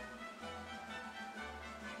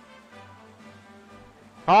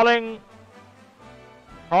 Calling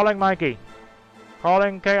Mikey.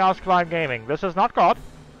 Calling Chaos Climb Gaming. This is not God.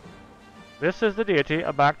 This is the deity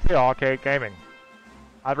of Back to the Arcade Gaming.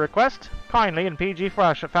 I request kindly in PG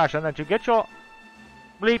fashion that you get your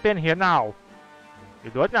bleep in here now.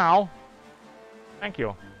 You do it now. Thank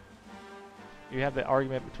you. You have the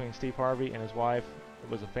argument between Steve Harvey and his wife. It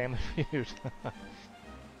was a family feud.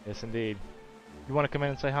 Yes, indeed. You want to come in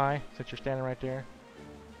and say hi since you're standing right there?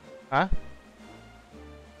 Huh?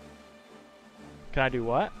 Can I do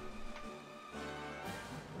what?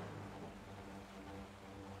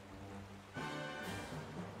 I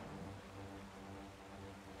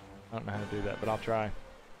don't know how to do that, but I'll try.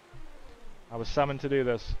 I was summoned to do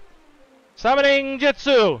this. Summoning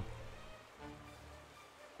Jitsu!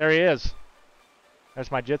 There he is.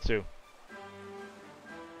 There's my Jitsu.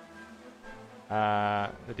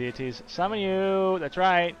 The deities summon you. That's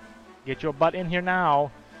right. Get your butt in here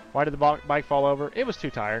now. Why did the bike fall over? It was too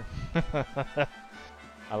tired.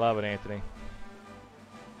 I love it, Anthony.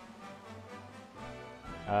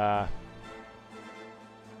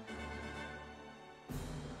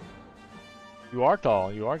 You are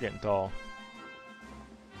tall. You are getting tall.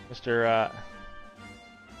 Mr.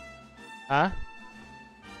 Huh?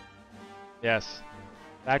 Yes.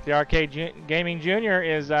 Back to the Arcade Gaming Junior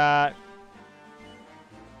is,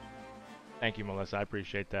 Thank you, Melissa. I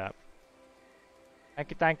appreciate that. Thank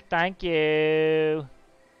you, thank you, thank you.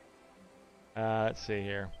 Let's see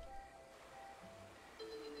here.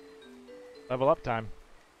 Level up time.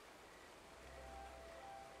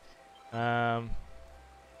 High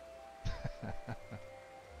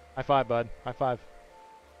five, bud. High five.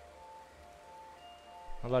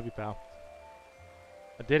 I love you, pal.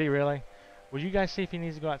 Did he really? Will you guys see if he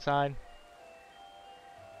needs to go outside?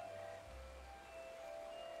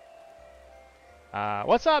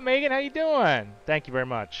 What's up, Megan? How you doing? Thank you very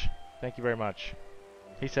much. Thank you very much.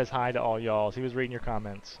 He says hi to all y'all. He was reading your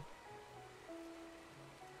comments.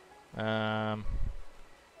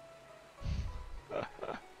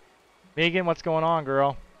 Megan, what's going on,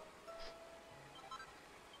 girl?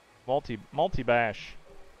 Multi bash.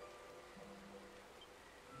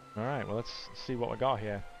 All right, well, let's see what we got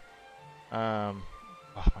here. Oh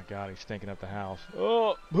my God, he's stinking up the house.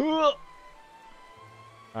 Oh,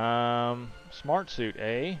 smart suit,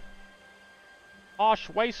 eh? Posh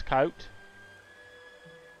waistcoat.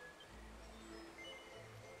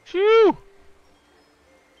 Shoo!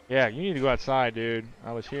 Yeah, you need to go outside, dude.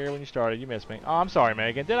 I was here when you started. You missed me. Oh, I'm sorry,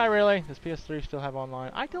 Megan. Did I really? Does PS3 still have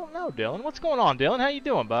online? I don't know, Dylan. What's going on, Dylan? How you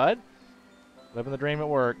doing, bud? Living the dream at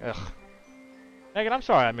work. Ugh. Megan, I'm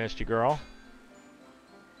sorry I missed you, girl.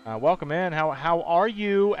 Welcome in. How are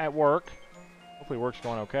you at work? Hopefully work's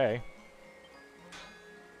going okay.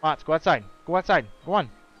 Let's go outside. Go outside. Go on.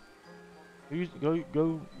 Go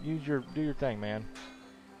use do your thing, man.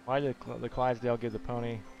 Why did the Clydesdale give the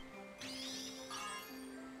pony?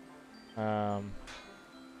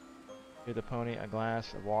 Give the pony a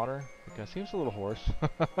glass of water because he was a little hoarse.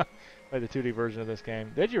 Played the 2D version of this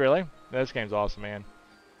game. Did you really? This game's awesome, man.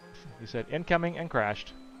 He said incoming and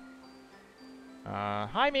crashed.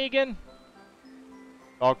 Hi, Megan.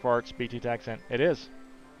 Dog farts, BT tag sent. It is.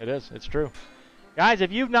 It is. It's true. Guys,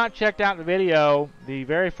 if you've not checked out the video, the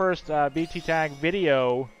very first BT tag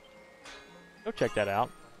video, go check that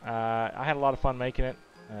out. I had a lot of fun making it.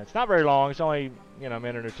 It's not very long. It's only, a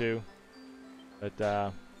minute or two.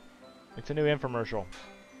 But it's a new infomercial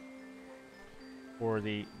for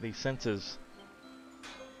the senses.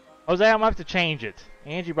 Jose, I'm going to have to change it.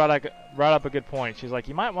 Angie brought up a good point. She's like,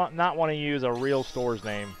 you might not want to use a real store's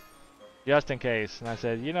name, just in case. And I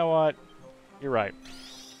said, you know what? You're right.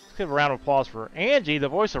 Let's give a round of applause for Angie, the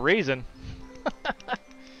voice of reason.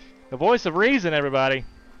 The voice of reason, everybody.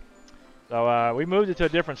 So we moved it to a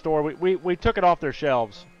different store. We took it off their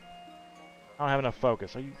shelves. I don't have enough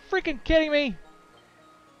focus. Are you freaking kidding me?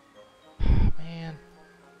 Man.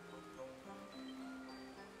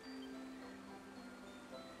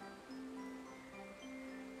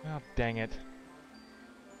 Oh, dang it.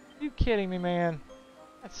 Are you kidding me, man?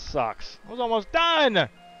 That sucks. I was almost done!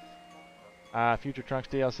 Future Trunks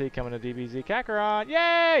DLC coming to DBZ Kakarot.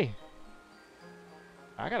 Yay!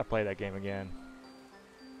 I gotta play that game again.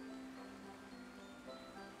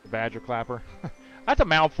 The Badger Clapper. That's a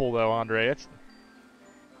mouthful, though, Andre. It's...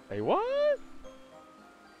 Say what?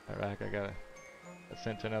 Alright, I gotta... That's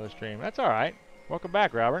sent to another stream. That's alright. Welcome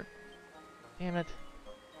back, Robert. Damn it.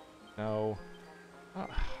 No.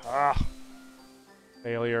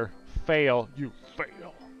 Failure. Fail. You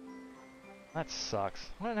fail. That sucks.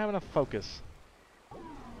 I didn't have enough focus.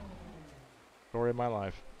 Story of my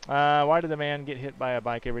life. Why did the man get hit by a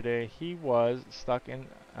bike every day? He was stuck in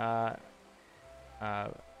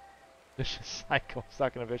Vicious cycle.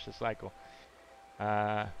 Stuck in a vicious cycle.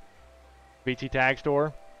 BT tag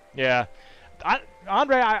store. Yeah.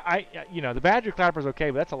 Andre, you know, the Badger Clapper's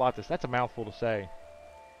okay, but that's a lot. That's a mouthful to say.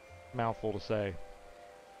 Mouthful to say.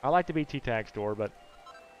 I like the BT tag store, but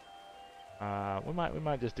we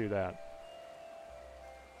might just do that.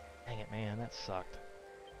 Dang it, man, that sucked.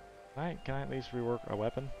 Can I at least rework a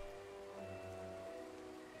weapon?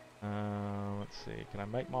 Let's see. Can I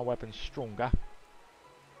make my weapon stronger?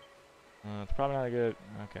 It's probably not a good.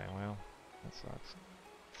 Okay, well, that sucks.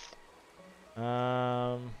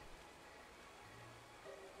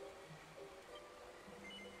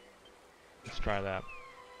 Let's try that.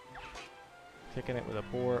 Kicking it with a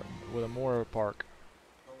Moore Park.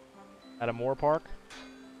 At a Moore Park?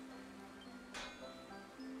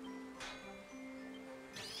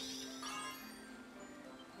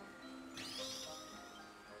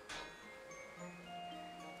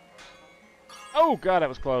 Oh god, that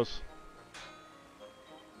was close.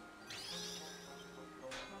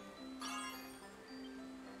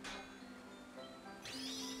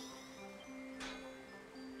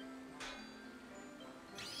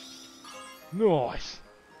 Nice.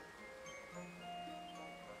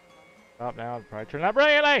 Stop now. I'd probably turn that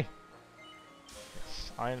brilliantly.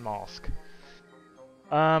 Yes, Iron Mask.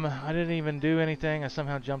 I didn't even do anything. I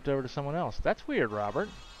somehow jumped over to someone else. That's weird, Robert.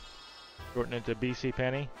 Shorten it to BC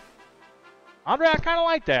Penny. Andre, I kind of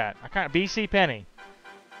like that. I kind of BC Penny.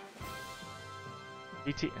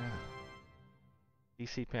 BC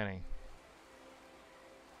Penny.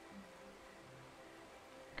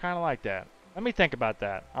 Kind of like that. Let me think about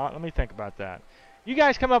that. Let me think about that. You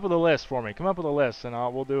guys come up with a list for me. Come up with a list, and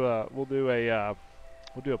we'll do a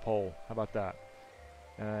poll. How about that?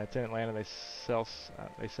 It's in Atlanta. They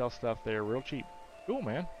sell stuff there real cheap. Cool,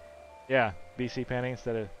 man. Yeah, BC Penny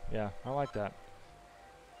instead of I like that.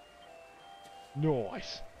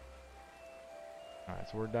 Nice. All right,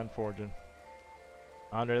 so we're done foraging.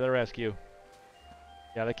 Andre to the rescue.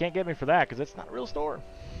 Yeah, they can't get me for that because it's not a real store.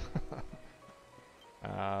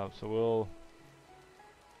 So we'll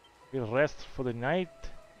rest for the night,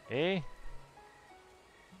 eh?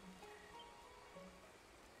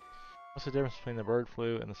 What's the difference between the bird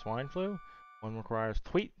flu and the swine flu? One requires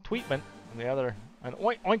treatment, and the other an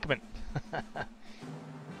ointment.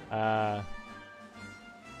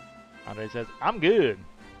 Andre says, I'm good.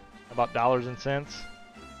 About dollars and cents.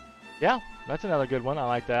 Yeah, that's another good one. I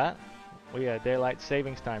like that. We had daylight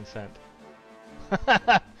savings time sent.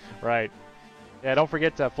 Right. Yeah, don't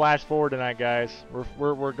forget to flash forward tonight, guys.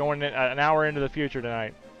 We're going an hour into the future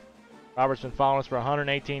tonight. Robert's been following us for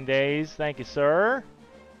 118 days. Thank you, sir.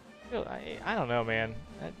 I don't know, man.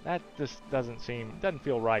 That just doesn't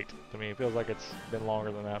feel right to me. It feels like it's been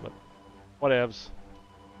longer than that, but whatevs.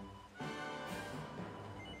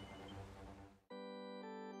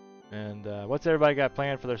 And what's everybody got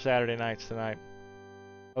planned for their Saturday nights tonight?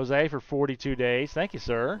 Jose for 42 days. Thank you,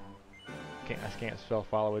 sir. I can't spell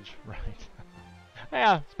followage right.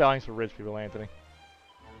 Yeah, spelling's for rich people, Anthony.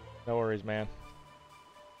 No worries, man.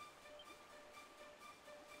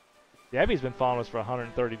 Debbie's been following us for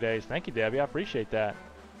 130 days. Thank you, Debbie. I appreciate that.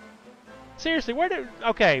 Seriously, where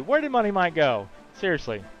did Money Mike go?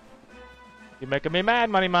 Seriously. You're making me mad,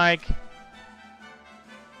 Money Mike.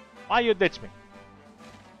 Why you ditch me?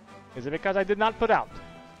 Is it because I did not put out?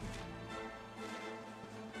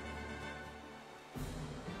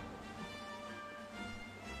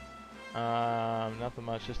 Nothing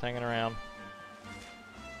much, just hanging around.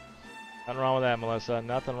 Nothing wrong with that, Melissa.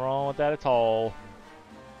 Nothing wrong with that at all.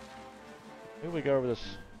 Maybe we go over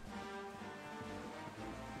this.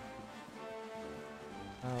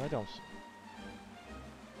 Oh, they don't.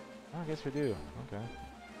 Oh, I guess we do. Okay.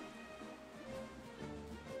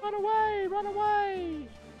 Run away! Run away!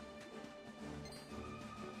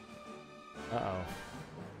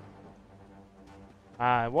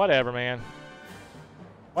 Uh-oh. Whatever, man.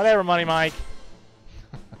 Whatever, Money Mike.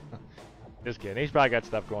 Just kidding. He's probably got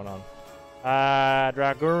stuff going on.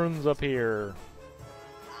 Dragoons up here.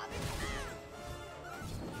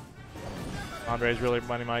 Andre's really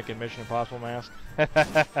Money Mike in Mission Impossible mask.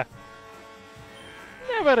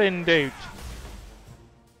 Never in doubt.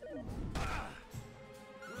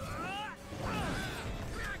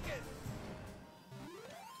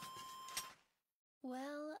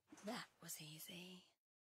 Well, that was easy.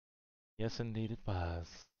 Yes, indeed it was.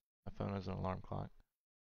 My phone has an alarm clock.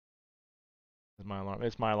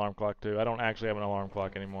 It's my alarm clock too. I don't actually have an alarm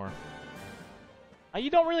clock anymore. You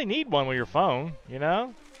don't really need one with your phone, you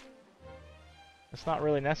know? It's not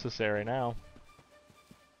really necessary now.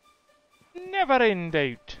 Never in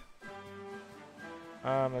doubt.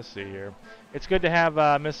 Let's see here. It's good to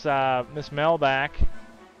have Miss Mel back.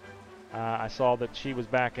 I saw that she was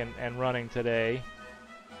back and running today,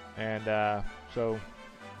 and so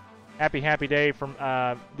happy day from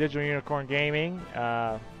Digital Unicorn Gaming.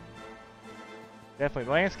 Definitely,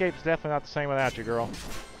 the landscape's definitely not the same without you, girl.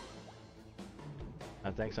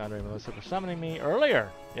 Thanks, Andre and Melissa, for summoning me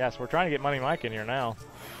earlier. Yes, we're trying to get Money Mike in here now.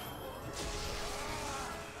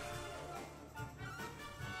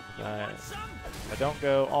 If I don't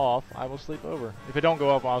go off, I will sleep over. If it don't go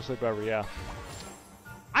off, I'll sleep over, yeah.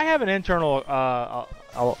 I have an internal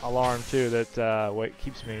alarm, too, that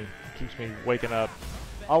keeps me waking up.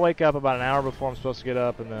 I'll wake up about an hour before I'm supposed to get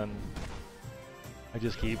up, and then I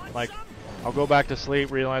just keep, like, I'll go back to sleep,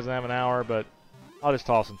 realize I have an hour, but I'll just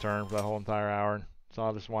toss and turn for that whole entire hour. So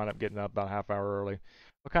I'll just wind up getting up about a half hour early.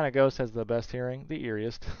 What kind of ghost has the best hearing? The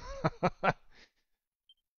eeriest.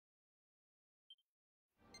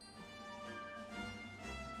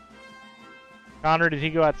 Connor, did he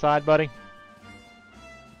go outside, buddy?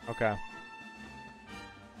 Okay.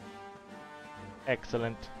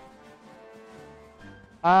 Excellent.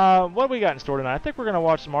 What do we got in store tonight? I think we're gonna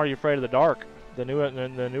watch some Are You Afraid of the Dark, the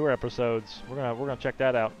newer episodes. We're gonna check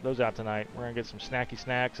that out. Those out tonight. We're gonna get some snacky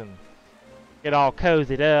snacks and get all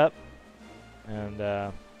cozied up. And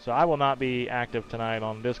so I will not be active tonight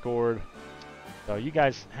on Discord. So you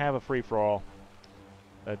guys have a free for all.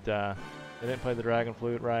 But they didn't play the dragon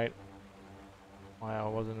flute right. Why I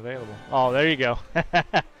wasn't available. Oh, there you go.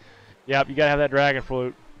 Yep, you gotta have that dragon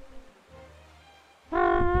flute.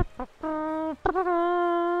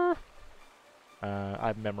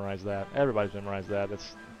 I've memorized that. Everybody's memorized that.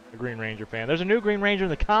 That's a Green Ranger fan. There's a new Green Ranger in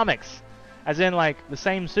the comics, as in like the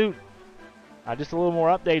same suit, just a little more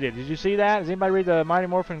updated. Did you see that? Does anybody read the Mighty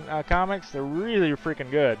Morphin comics? They're really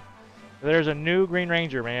freaking good. There's a new Green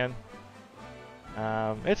Ranger, man.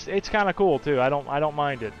 It's kind of cool too. I don't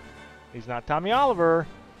mind it. He's not Tommy Oliver,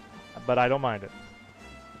 but I don't mind it.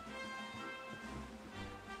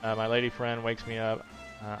 My lady friend wakes me up.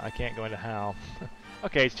 I can't go into how.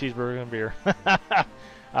 Okay, it's cheeseburger and beer.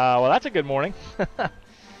 Well, that's a good morning.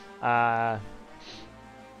 Aw,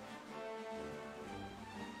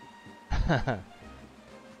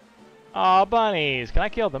 bunnies. Can I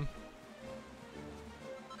kill them?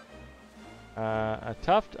 A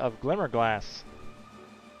tuft of glimmerglass.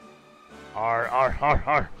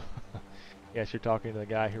 Arr. Yes, you're talking to the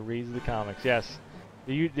guy who reads the comics. Yes.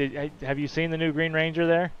 Have you seen the new Green Ranger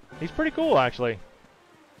there? He's pretty cool, actually.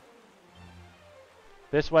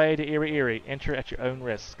 This way to Erie Erie. Enter at your own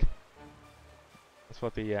risk. That's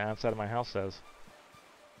what the outside of my house says.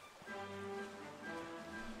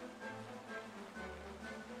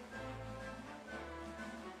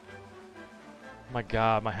 My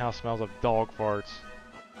God, my house smells of dog farts.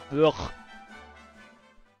 Ugh.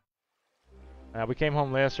 We came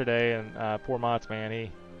home yesterday, and poor Mott's, man,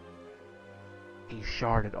 he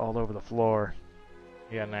sharded all over the floor.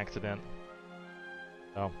 He had an accident.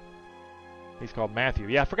 So he's called Matthew.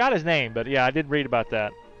 Yeah, I forgot his name, but yeah, I did read about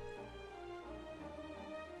that.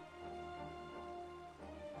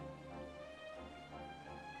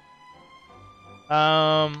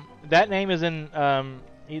 That name is in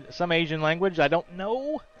some Asian language. I don't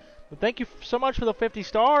know. But thank you so much for the 50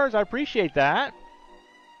 stars. I appreciate that.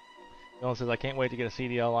 Dylan says, I can't wait to get a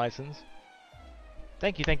CDL license.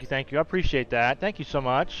 Thank you. I appreciate that. Thank you so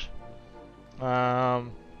much.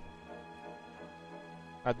 Domo.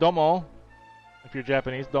 If you're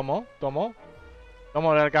Japanese, domo. Domo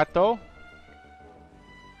arigato.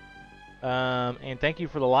 And thank you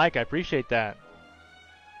for the like. I appreciate that.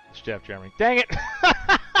 It's Jeff Jeremy. Dang it!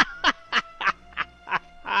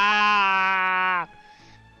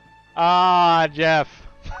 Jeff.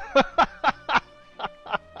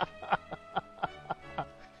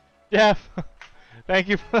 Jeff, thank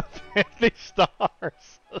you for the 50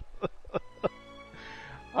 stars.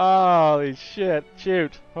 Holy shit.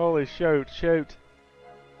 Shoot. Holy shoot.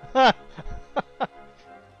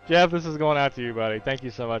 Jeff, this is going out to you, buddy. Thank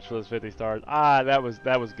you so much for those 50 stars. That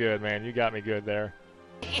was good, man. You got me good there.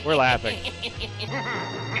 We're laughing.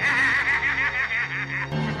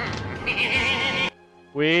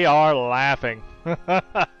 We are laughing.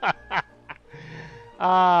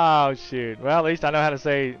 Oh shoot. Well, at least I know how to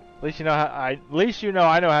say. At least you know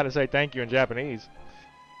I know how to say thank you in Japanese.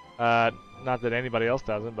 Not that anybody else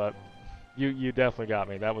doesn't, but you definitely got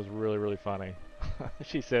me. That was really funny.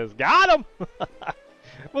 She says, "Got him."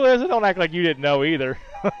 Melissa, don't act like you didn't know either.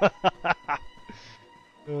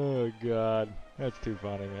 Oh God, that's too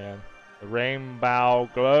funny, man. The rainbow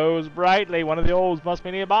glows brightly. One of the olds must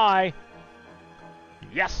be nearby.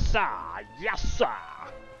 Yes, sir. Yes, sir.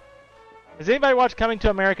 Has anybody watched Coming to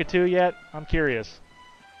America 2 yet? I'm curious.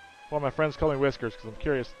 One of my friends call me Whiskers because I'm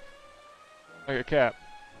curious. Like a cat.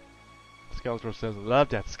 Skeletor says, love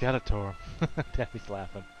that Skeletor. Debbie's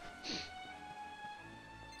laughing.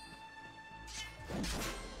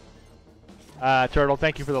 Turtle,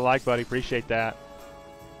 thank you for the like, buddy. Appreciate that.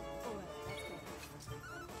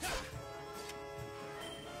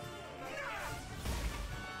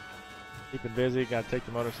 Keeping busy. Got to take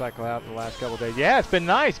the motorcycle out in the last couple of days. Yeah, it's been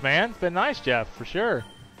nice, man. It's been nice, Jeff, for sure.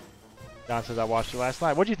 John says I watched it last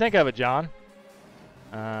night. What'd you think of it, John?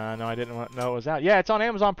 No, I didn't know it was out. Yeah, it's on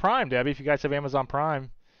Amazon Prime, Debbie. If you guys have Amazon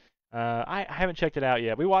Prime, I haven't checked it out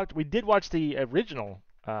yet. We did watch the original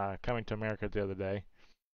Coming to America the other day,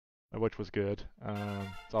 which was good.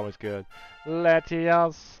 It's always good. Let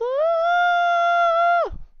your soul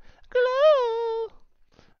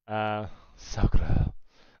glow. So glow.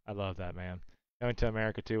 I love that, man. Coming to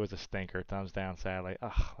America 2 was a stinker. Thumbs down, sadly.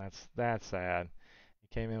 Oh, that's sad. He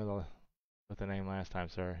came in with the name last time,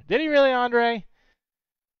 sir. Did he really, Andre?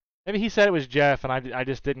 Maybe he said it was Jeff, and I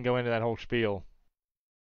just didn't go into that whole spiel.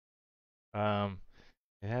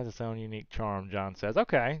 It has its own unique charm, John says.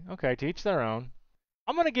 Okay, to each their own.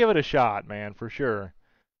 I'm gonna give it a shot, man, for sure.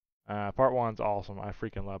 Part 1's awesome. I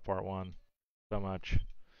freaking love Part 1 so much.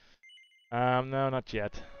 No, not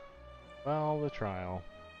yet. Well, the trial.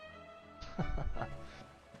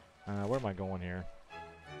 Where am I going here?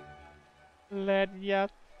 Let ya.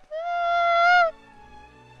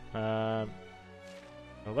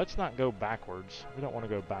 No, let's not go backwards. We don't want to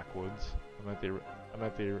go backwards. I'm at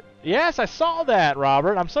the. Yes, I saw that,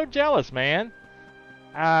 Robert. I'm so jealous, man.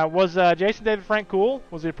 Was Jason David Frank cool?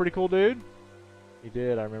 Was he a pretty cool dude? He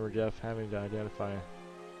did. I remember Jeff having to identify.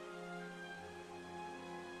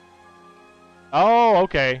 Oh,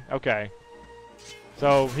 okay.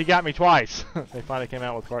 So he got me twice. They finally came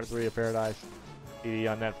out with Part 3 of Paradise PD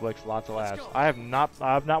on Netflix. Lots of laughs. I have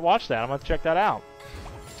not watched that. I'm gonna check that out.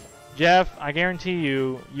 Jeff, I guarantee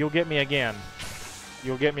you'll get me again.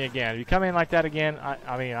 You'll get me again. If you come in like that again,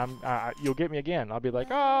 you'll get me again. I'll be like,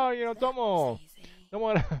 oh, don't want.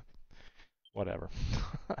 Whatever.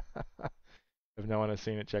 If no one has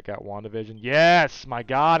seen it, check out WandaVision. Yes, my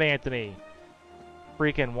God, Anthony.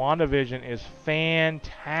 Freaking WandaVision is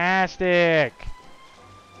fantastic.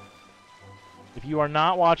 If you are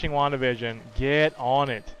not watching WandaVision, get on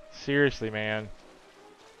it. Seriously, man.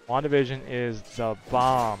 WandaVision is the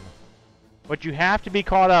bomb. But you have to be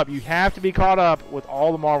caught up. You have to be caught up with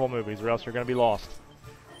all the Marvel movies, or else you're going to be lost.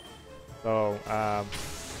 So,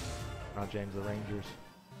 not James the Rangers.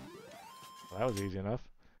 Well, that was easy enough.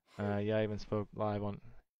 Yeah, I even spoke live on.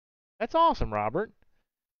 That's awesome, Robert.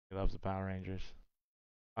 He loves the Power Rangers.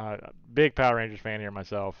 Big Power Rangers fan here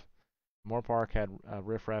myself. Moore Park had a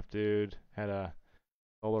riffraff dude, had a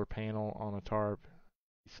solar panel on a tarp.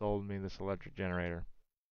 He sold me this electric generator.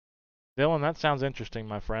 Dylan, that sounds interesting,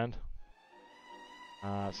 my friend.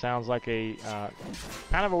 Sounds like a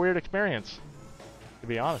kind of a weird experience, to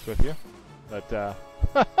be honest with you. But,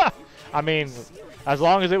 I mean, as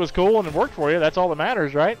long as it was cool and it worked for you, that's all that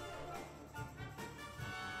matters, right?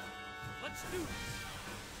 Let's do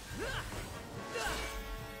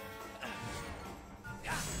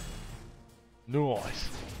Nice.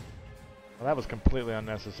 Well, that was completely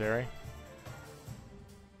unnecessary.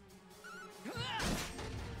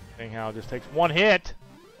 Seeing how it just takes one hit.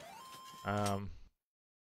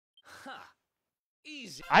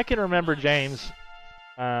 easy. I can remember James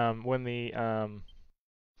when the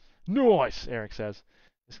nice, Eric says.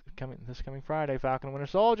 This coming Friday, Falcon and Winter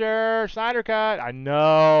Soldier, Snyder Cut. I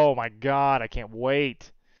know, my God, I can't wait.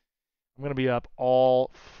 I'm gonna be up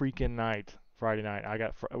all freaking night, Friday night.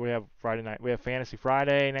 We have Friday night. We have Fantasy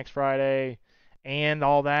Friday next Friday, and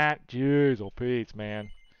all that. Jeez, oh Pete's, man.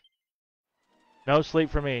 No sleep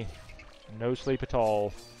for me. No sleep at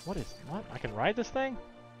all. What? I can ride this thing?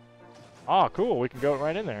 Oh, cool. We can go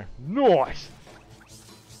right in there. Nice.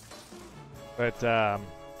 But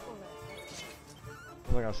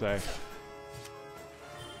what was I gonna say?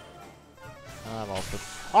 I've also.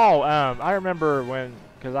 Oh, I remember when,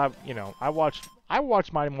 because I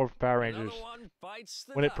watched Mighty Morphin Power Rangers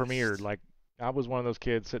when it premiered. Like, I was one of those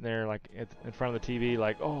kids sitting there, like, in front of the TV,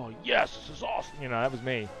 like, oh yes, this is awesome. That was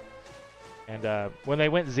me. And when they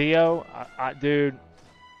went Zeo, dude,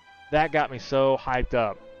 that got me so hyped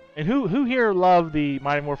up. And who here loved the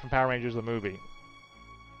Mighty Morphin Power Rangers the movie?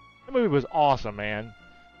 The movie was awesome, man.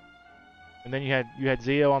 And then you had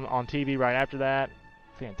Zeo on TV right after that.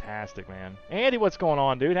 Fantastic, man. Andy, what's going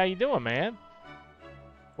on, dude? How you doing, man?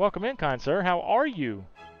 Welcome in, kind sir. How are you?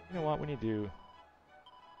 You know what? We need to.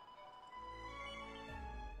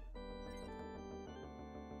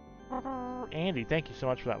 Andy, thank you so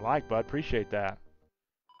much for that like, bud. Appreciate that.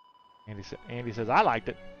 Andy says I liked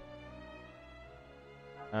it.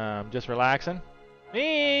 Just relaxing.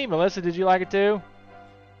 Me, Melissa, did you like it too?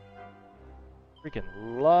 Freaking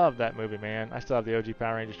love that movie, man. I still have the OG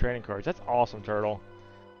Power Rangers trading cards. That's awesome, Turtle.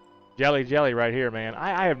 Jelly right here, man.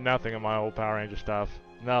 I have nothing in my old Power Ranger stuff.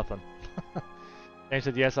 Nothing. James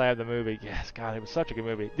said, yes, I have the movie. Yes, God, it was such a good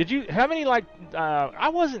movie. Did you have any, like, I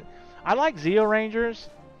like Zeo Rangers.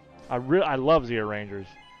 I love Zeo Rangers.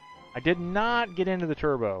 I did not get into the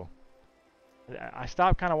Turbo. I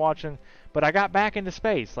stopped kind of watching, but I got back into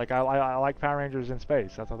space. Like, I like Power Rangers in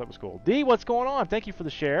space. I thought that was cool. D, what's going on? Thank you for the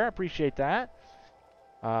share. I appreciate that.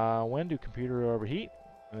 When do computers overheat?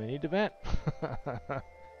 They need to vent.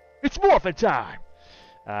 It's morphin' time!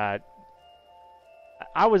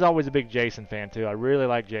 I was always a big Jason fan, too. I really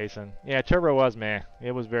like Jason. Yeah, Turbo was meh.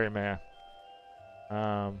 It was very meh.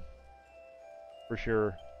 For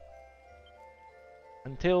sure.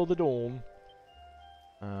 Until the dawn.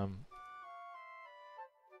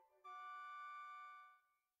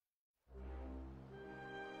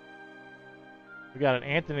 We got an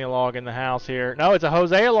Anthony log in the house here. No, it's a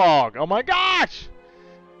Jose log. Oh my gosh!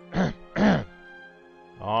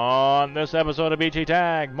 On this episode of BG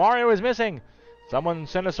Tag, Mario is missing. Someone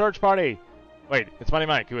sent a search party. Wait, it's Money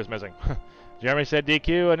Mike who is missing. Jeremy said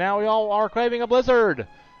DQ, and now we all are craving a blizzard.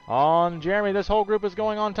 On Jeremy, this whole group is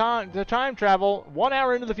going on time travel 1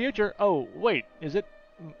 hour into the future. Oh, wait, is it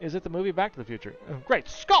the movie Back to the Future? Great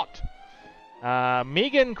Scott!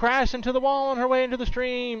 Megan crashed into the wall on her way into the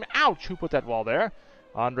stream. Ouch! Who put that wall there?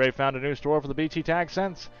 Andre found a new store for the BT Tag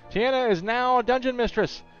Sense. Tiana is now a dungeon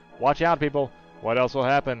mistress. Watch out, people. What else will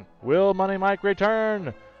happen? Will Money Mike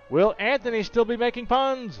return? Will Anthony still be making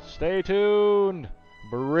puns? Stay tuned.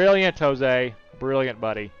 Brilliant, Jose. Brilliant,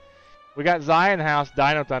 buddy. We got Zion House.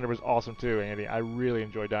 Dino Thunder was awesome, too, Andy. I really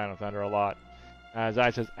enjoy Dino Thunder a lot. Zai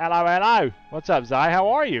says, hello, hello. What's up, Zai? How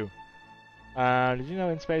are you? Did you know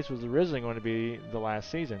In Space was originally going to be the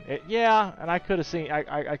last season? Yeah, and I could have seen.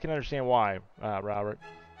 I can understand why, Robert.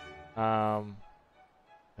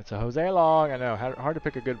 It's a Jose log. I know. Hard to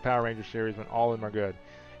pick a good Power Ranger series when all of them are good.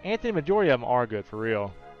 Anthony, majority of them are good for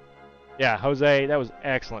real. Yeah, Jose, that was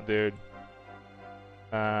excellent, dude.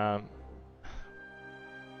 Man,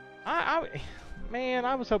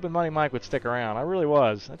 I was hoping Money Mike would stick around. I really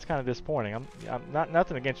was. That's kind of disappointing. I'm not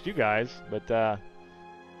nothing against you guys, but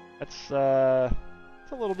it's a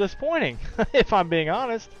little disappointing if I'm being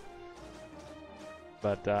honest.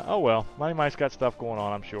 But oh well, Money Mike's got stuff going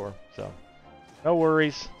on, I'm sure. So no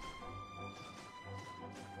worries.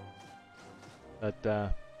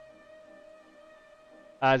 But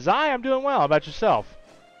Zai, I'm doing well. How about yourself?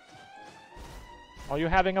 Are you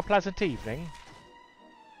having a pleasant evening?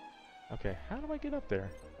 Okay, how do I get up there?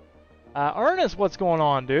 Ernest, what's going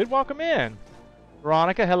on, dude? Welcome in.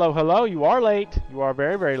 Veronica, hello, hello. You are late. You are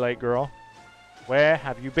very, very late, girl. Where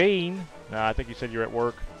have you been? No, I think you said you're at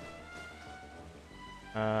work.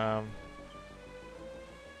 Oh,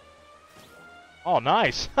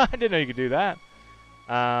 nice. I didn't know you could do that.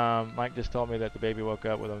 Mike just told me that the baby woke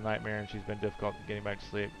up with a nightmare and she's been difficult getting back to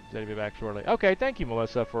sleep. Said he'd be back shortly. Okay, thank you,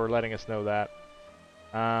 Melissa, for letting us know that.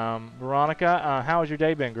 Veronica, how has your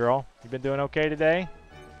day been, girl? You been doing okay today?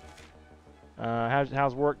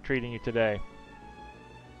 How's work treating you today?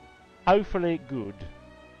 Hopefully good.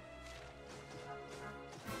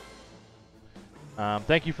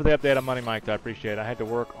 Thank you for the update on Money Mike. I appreciate it. I had to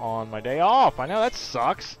work on my day off. I know that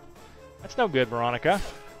sucks. That's no good, Veronica.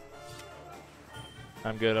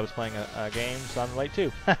 I'm good. I was playing a game, so I'm late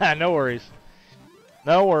too. No worries.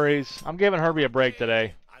 No worries. I'm giving Herbie a break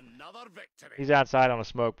today. He's outside on a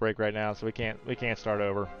smoke break right now, so we can't start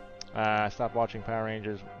over. I stopped watching Power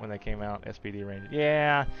Rangers when they came out. SPD Rangers.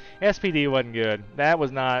 Yeah, SPD wasn't good. That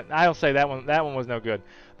was not. I'll say that one was no good.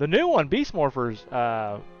 The new one, Beast Morphers,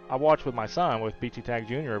 I watched with my son, with BT Tag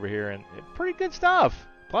Jr. over here, and pretty good stuff.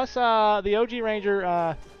 Plus, the OG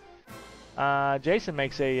Ranger, Jason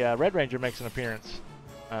makes a Red Ranger makes an appearance.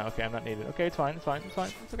 Okay, I'm not needed. Okay, it's fine. It's fine. It's fine.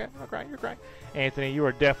 It's okay. I'm not crying. You're crying. Anthony, you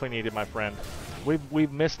are definitely needed, my friend.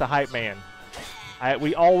 We've missed the hype man.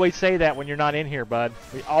 We always say that when you're not in here, bud.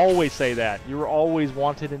 We always say that. You were always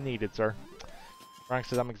wanted and needed, sir. Frank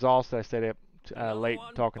says, I'm exhausted. I stayed up late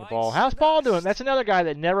talking to Paul. How's Paul doing? That's another guy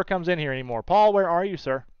that never comes in here anymore. Paul, where are you,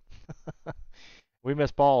 sir? We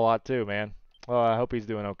miss Paul a lot, too, man. Well, I hope he's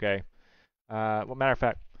doing okay. Well, matter of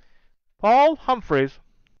fact, Paul Humphreys,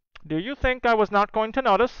 do you think I was not going to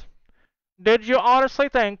notice? Did you honestly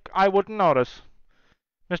think I wouldn't notice?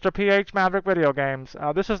 Mr. PH Maverick Video Games,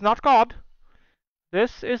 this is not God.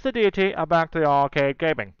 This is the deity of Back to the Arcade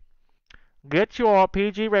Gaming. Get your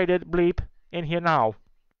PG-rated bleep in here now.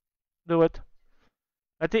 Do it.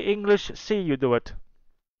 Let the English see you do it.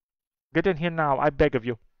 Get in here now, I beg of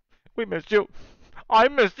you. We missed you. I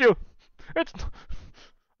missed you.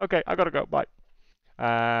 Okay, I gotta go. Bye.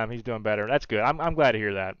 He's doing better. That's good. I'm glad to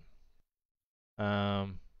hear that.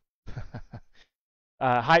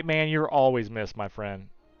 Hype man, you're always missed, my friend.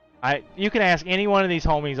 You can ask any one of these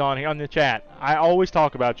homies on here on the chat. I always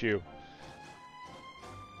talk about you.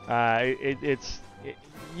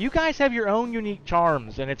 You guys have your own unique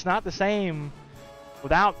charms, and it's not the same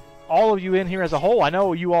without all of you in here as a whole. I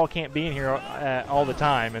know you all can't be in here all the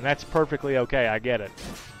time, and that's perfectly okay. I get it.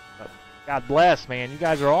 But God bless, man. You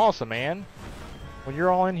guys are awesome, man. When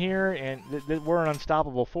you're all in here, and we're an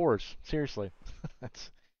unstoppable force. Seriously,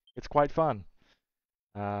 it's quite fun.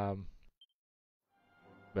 I'm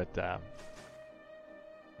the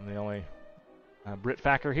only Brit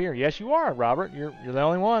Facker here. Yes, you are, Robert. You're the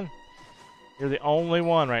only one. You're the only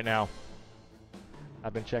one right now.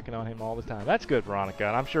 I've been checking on him all the time. That's good, Veronica,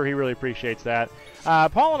 and I'm sure he really appreciates that.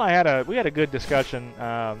 Paul and I had a good discussion,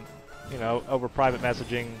 over private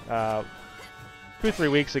messaging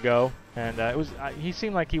 2-3 weeks ago, and he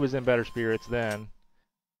seemed like he was in better spirits then.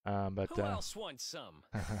 Who else wants some?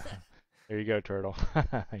 There you go, Turtle.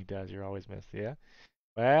 He does. You're always missed. Yeah.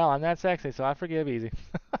 Well, I'm not sexy, so I forgive easy.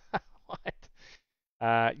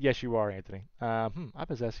 What? Yes, you are, Anthony. I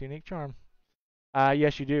possess a unique charm.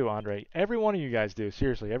 Yes, you do, Andre. Every one of you guys do.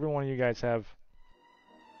 Seriously, every one of you guys have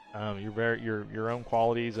your own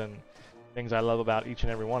qualities and things I love about each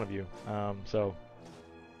and every one of you. So,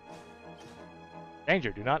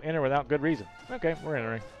 danger. Do not enter without good reason. Okay, we're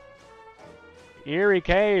entering. Eerie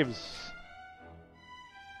Caves.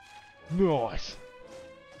 Nice.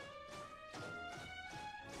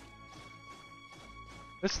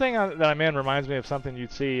 This thing that I'm in reminds me of something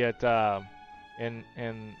you'd see at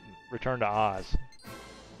in Return to Oz.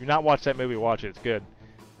 If you've not watched that movie, watch it. It's good.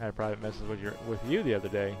 I had a private message with you the other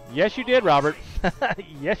day. Yes, you did, Robert.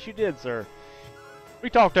 Yes, you did, sir. We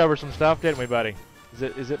talked over some stuff, didn't we, buddy?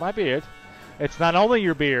 Is it my beard? It's not only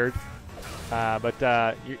your beard,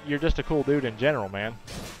 but you're just a cool dude in general, man.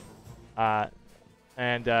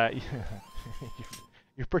 And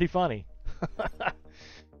you're pretty funny.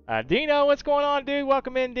 Dino, what's going on, dude?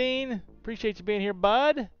 Welcome in, Dean. Appreciate you being here,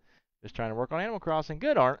 bud. Just trying to work on Animal Crossing.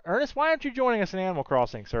 Good, Ernest. Why aren't you joining us in Animal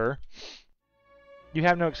Crossing, sir? You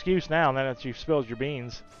have no excuse now that you've spilled your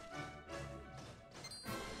beans.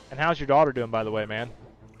 And how's your daughter doing, by the way, man?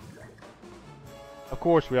 Of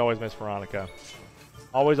course, we always miss Veronica.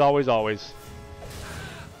 Always, always, always.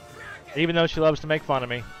 Even though she loves to make fun of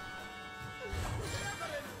me.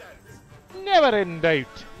 Never in doubt.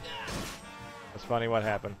 That's funny what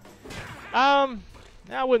happened.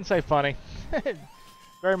 I wouldn't say funny.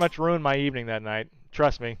 Very much ruined my evening that night.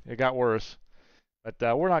 Trust me, it got worse. But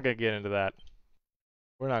we're not going to get into that.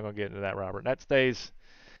 We're not going to get into that, Robert. That stays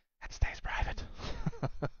private.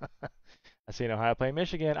 I seen Ohio play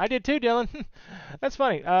Michigan. I did too, Dylan. That's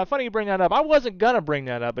funny. Funny you bring that up. I wasn't going to bring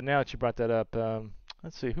that up, but now that you brought that up,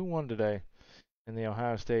 let's see, who won today in the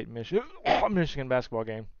Ohio State Michigan basketball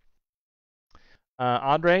game?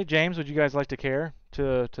 Andre, James, would you guys like to care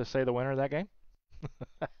to say the winner of that game?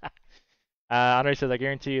 Andre says, I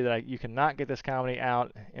guarantee you that you cannot get this comedy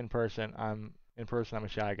out in person. I'm a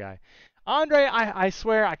shy guy. Andre, I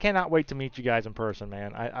swear I cannot wait to meet you guys in person,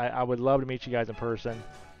 man. I would love to meet you guys in person.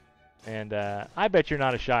 And I bet you're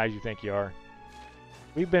not as shy as you think you are.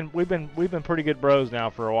 We've been pretty good bros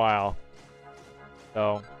now for a while.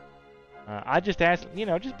 So I just ask,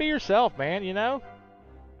 just be yourself, man, I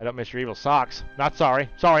don't miss your evil socks. Not sorry.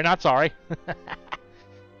 Sorry, not sorry.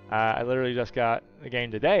 I literally just got the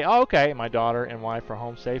game today. Oh, okay. My daughter and wife are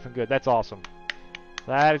home safe and good. That's awesome.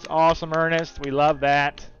 That is awesome, Ernest. We love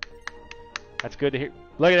that. That's good to hear.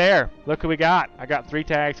 Look at there. Look who we got. I got 3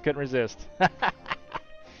 tags. Couldn't resist.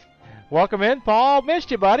 Welcome in, Paul. Missed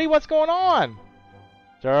you, buddy. What's going on?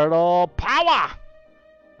 Turtle power.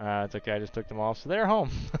 It's okay. I just took them off, so they're home.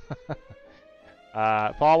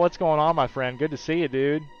 Paul, what's going on, my friend? Good to see you,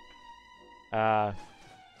 dude.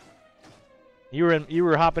 You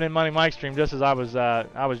were hopping in Money Mike's stream just as I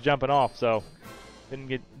was jumping off, so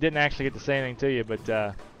didn't actually get to say anything to you,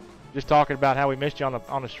 but just talking about how we missed you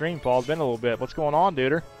on the stream, Paul. It's been a little bit. What's going on,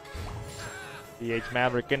 duder? DH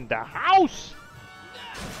Maverick in the house.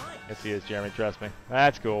 Yes, he is, Jeremy. Trust me.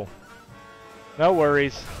 That's cool. No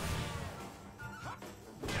worries.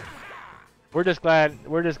 We're just glad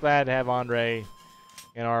to have Andre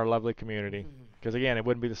in our lovely community, because again, it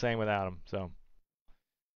wouldn't be the same without him. So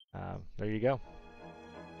there you go.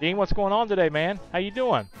 Dean, what's going on today, man? How you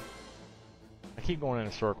doing? I keep going in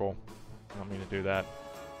a circle. I don't mean to do that.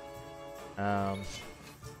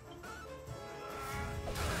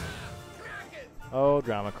 Oh,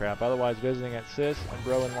 drama crap. Otherwise visiting at sis and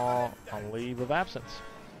bro-in-law on leave of absence.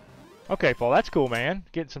 Okay, Paul, that's cool, man.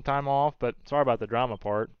 Getting some time off, but sorry about the drama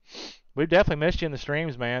part. We've definitely missed you in the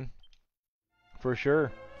streams, man. For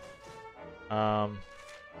sure.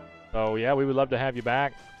 So yeah, we would love to have you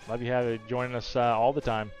back. Love you have you joining us all the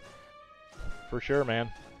time. For sure,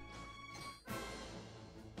 man.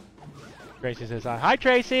 Tracy says hi. Hi,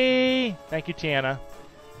 Tracy. Thank you, Tiana.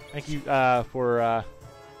 Thank you for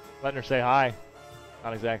letting her say hi.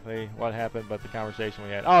 Not exactly what happened, but the conversation we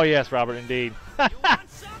had. Oh yes, Robert, indeed.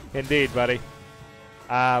 Indeed, buddy.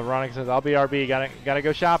 Veronica says I'll be RB. Gotta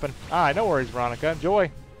go shopping. All right, no worries, Veronica. Enjoy.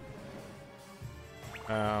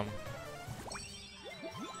 Yeah,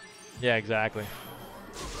 exactly.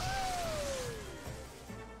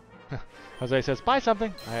 Jose says, buy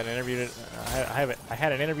something. I had an interview. I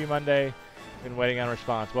had an interview Monday. Been waiting on a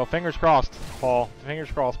response. Well, fingers crossed, Paul. Fingers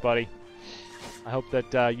crossed, buddy. I hope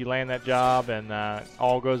that you land that job and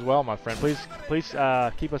all goes well, my friend. Please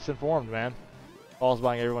keep us informed, man. Paul's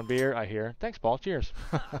buying everyone beer, I hear. Thanks, Paul. Cheers.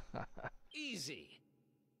 Easy.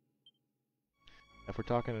 If we're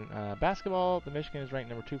talking basketball, the Michigan is ranked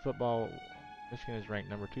number 2 football. Michigan is ranked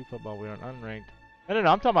number 2 football. We are unranked. No,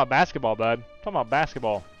 I'm talking about basketball, bud. I'm talking about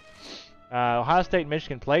basketball. Ohio State and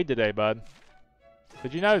Michigan played today, bud.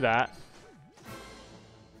 Did you know that?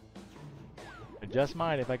 I just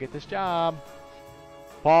might if I get this job.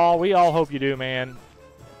 Paul, we all hope you do, man.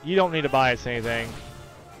 You don't need to buy us anything.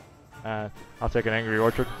 I'll take an Angry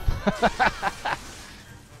Orchard.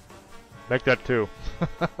 Make that 2.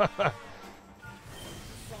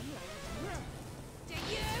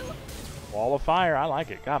 Wall of fire, I like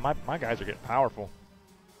it. God, my guys are getting powerful.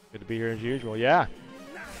 Good to be here as usual. Yeah.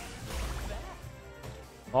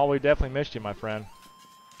 Paul, we definitely missed you, my friend.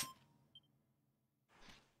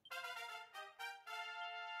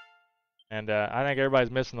 And I think everybody's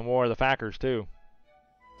missing the War of the Fackers, too.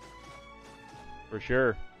 For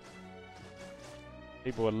sure.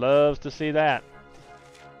 People would love to see that.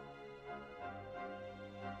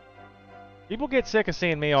 People get sick of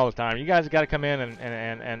seeing me all the time. You guys got to come in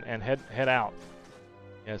and head out.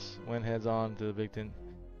 Yes, win heads on to the Big Ten.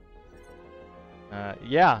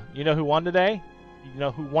 Yeah, you know who won today? You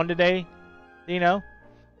know who won today? Dino?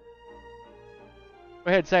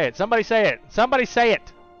 Go ahead, say it. Somebody say it. Somebody say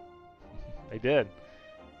it. They did.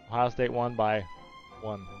 Ohio State won by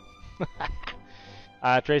 1.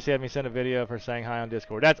 Tracy had me send a video of her saying hi on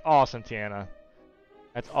Discord. That's awesome, Tiana.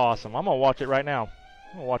 That's awesome. I'm going to watch it right now.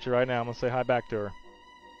 I'm going to watch it right now. I'm going to say hi back to her.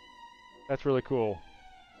 That's really cool.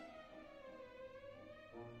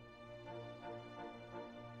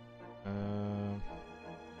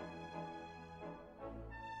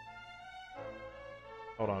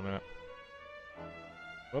 Hold on a minute.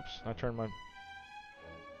 Whoops, I turned my...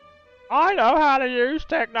 I know how to use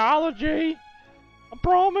technology. I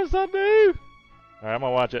promise I do. Alright, I'm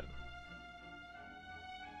going to watch it.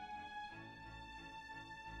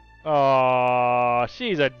 Oh,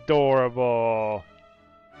 she's adorable.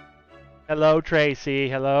 Hello, Tracy.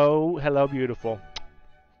 Hello, beautiful.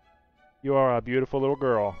 You are a beautiful little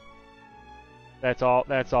girl. That's all.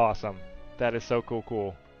 That's awesome. That is so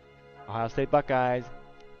cool. Ohio State Buckeyes.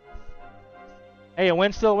 Hey, a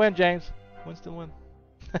win still a win, James. Win still a win.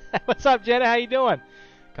 What's up, Jenna? How you doing?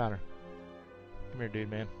 Connor. Come here,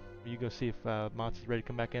 dude, man. Will you go see if Mott's is ready to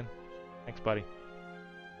come back in? Thanks, buddy.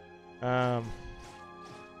 A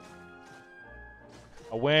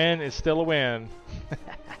win is still a win.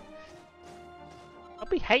 Don't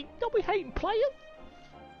be hating players.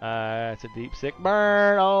 It's a deep sick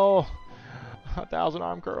burn. Oh, 1,000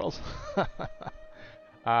 arm curls.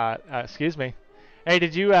 Excuse me. Hey,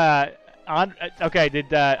 did you okay, did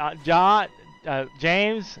John,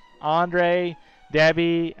 James, Andre,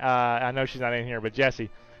 Debbie, I know she's not in here, but Jesse,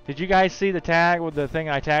 did you guys see the tag with the thing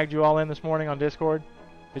I tagged you all in this morning on Discord?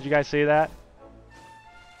 Did you guys see that?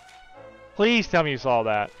 Please tell me you saw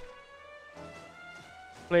that.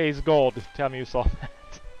 Please, Gold, tell me you saw that.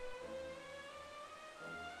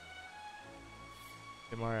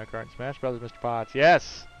 Mario Kart and Smash Brothers, Mr. Potts.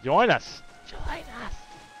 Yes, join us. Join us.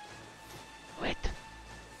 Wait.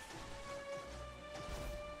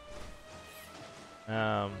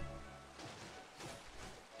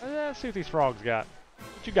 Let's see what these frogs got.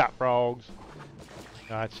 What you got, frogs?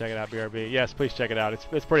 Check it out, BRB. Yes, please check it out.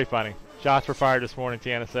 It's pretty funny. Shots were fired this morning,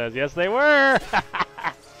 Tiana says. Yes, they were!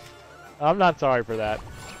 I'm not sorry for that.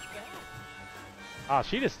 Oh,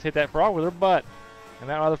 she just hit that frog with her butt. And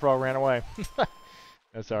that other frog ran away.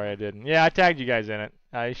 No, sorry, I didn't. Yeah, I tagged you guys in it.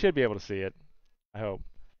 You should be able to see it. I hope.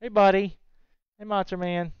 Hey, buddy. Hey, Monster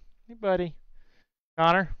Man. Hey, buddy.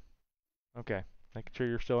 Connor? Okay. Making sure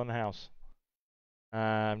you're still in the house.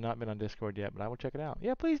 I've not been on Discord yet, but I will check it out.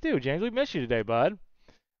 Yeah, please do, James. We missed you today, bud.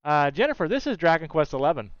 Jennifer, this is Dragon Quest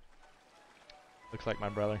XI. Looks like my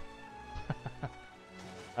brother.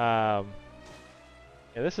 Yeah,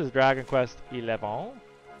 this is Dragon Quest 11,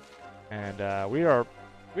 and we are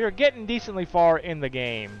getting decently far in the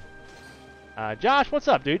game. Josh, what's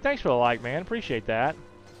up, dude? Thanks for the like, man. Appreciate that.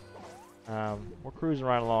 We're cruising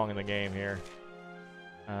right along in the game here.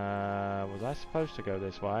 Was I supposed to go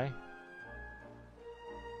this way?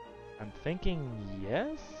 I'm thinking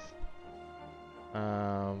yes.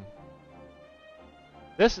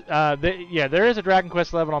 Yeah, there is a Dragon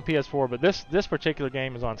Quest 11 on PS4, but this particular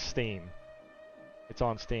game is on Steam. It's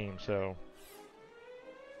on Steam, so.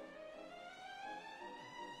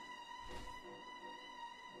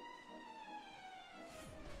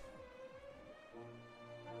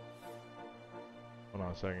 Hold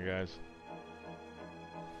on a second, guys.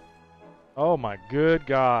 Oh my good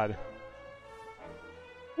God.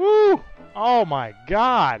 Woo! Oh my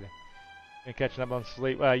God. And catching up on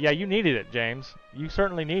sleep. Yeah, you needed it, James. You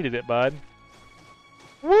certainly needed it, bud.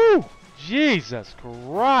 Woo! Jesus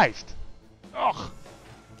Christ. Ugh.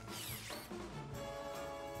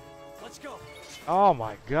 Let's go. Oh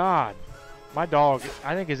my God. My dog,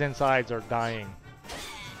 I think his insides are dying.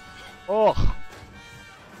 Ugh.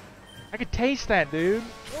 I could taste that, dude.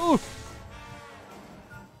 Ooh.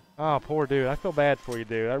 Oh, poor dude. I feel bad for you,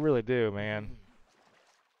 dude. I really do, man.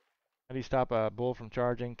 How do you stop a bull from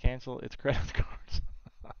charging? Cancel its credit cards.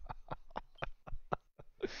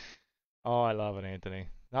 Oh, I love it, Anthony.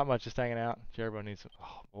 Not much, just hanging out. Jerbo needs some.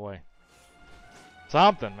 Oh, boy.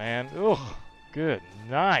 Something, man. Ugh. Good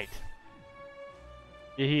night.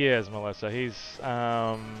 Yeah, he is, Melissa. He's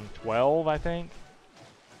 12, I think.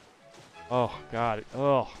 Oh, God.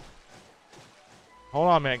 Ugh. Hold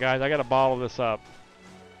on a minute, guys. I got to bottle this up.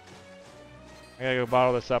 I got to go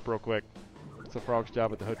bottle this up real quick. It's a frog's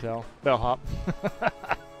job at the hotel. Bellhop.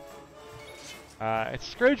 It's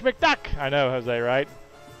Scrooge McDuck. I know, Jose, right?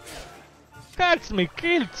 Catch me,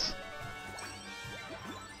 kids.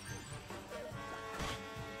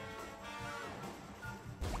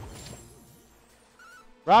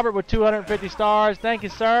 Robert with 250 stars. Thank you,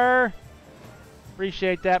 sir.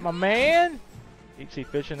 Appreciate that, my man. Deep sea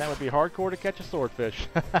fishing. That would be hardcore to catch a swordfish.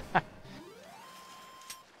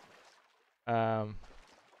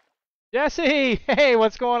 Jessie! Hey,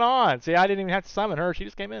 what's going on? See, I didn't even have to summon her. She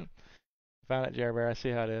just came in. Found it, Jerry Bear. I see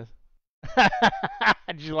how it is.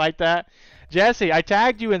 Did you like that? Jessie, I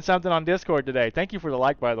tagged you in something on Discord today. Thank you for the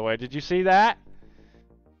like, by the way. Did you see that?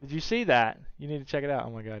 Did you see that? You need to check it out.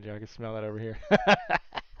 Oh my God, Joe, I can smell that over here.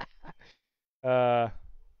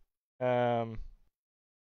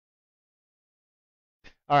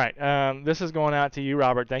 All right, this is going out to you,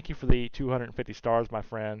 Robert. Thank you for the 250 stars, my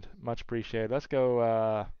friend. Much appreciated. Let's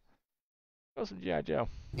go, go some G.I. Joe.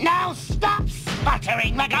 Now stop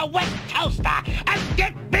sputtering like a wet toaster and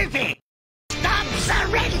get busy! Stop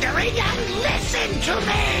surrendering and listen to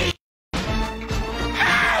me!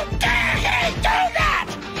 How dare he do that?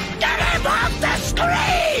 Get him off the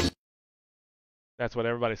screen! That's what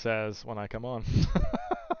everybody says when I come on.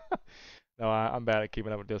 No, I'm bad at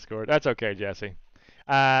keeping up with Discord. That's okay, Jesse.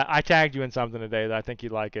 I tagged you in something today that I think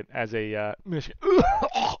you'd like it as a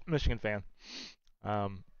Michigan fan.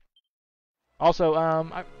 Also,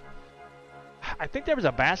 I think there was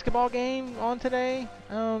a basketball game on today,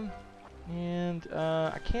 and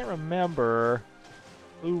I can't remember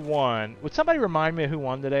who won. Would somebody remind me who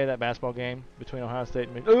won today, that basketball game between Ohio State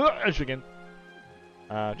and Michigan?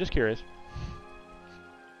 Just curious.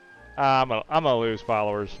 I'm gonna lose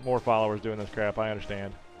followers, more followers doing this crap. I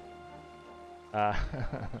understand.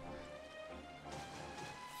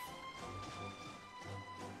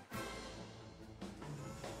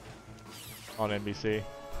 On NBC.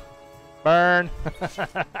 Burn!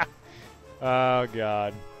 Oh,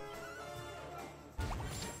 God.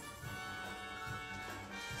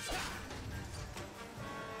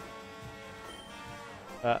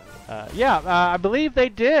 Yeah, I believe they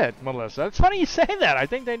did, Melissa. It's funny you say that. I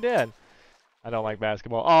think they did. I don't like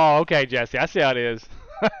basketball. Oh, okay, Jesse. I see how it is.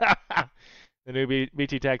 The new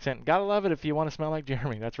BT tag sent. Gotta love it if you want to smell like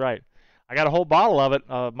Jeremy. That's right. I got a whole bottle of it,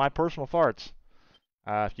 my personal farts.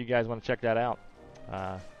 If you guys want to check that out.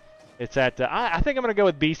 It's at, I think I'm going to go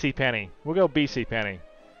with BC Penny. We'll go BC Penny.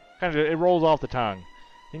 Kind of, it rolls off the tongue.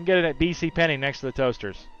 You can get it at BC Penny next to the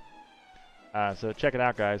toasters. So check it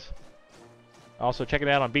out, guys. Also, check it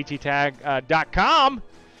out on bttag.com.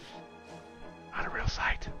 Not a real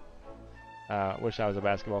site. Wish I was a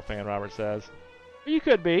basketball fan, Robert says. But you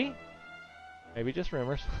could be. Maybe just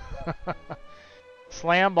rumors.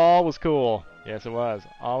 Slam ball was cool. Yes, it was.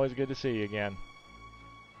 Always good to see you again.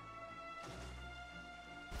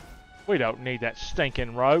 We don't need that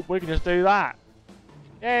stinking rope. We can just do that.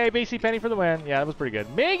 Yay, BC Penny for the win. Yeah, that was pretty good.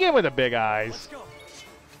 Megan with the big eyes. Let's go.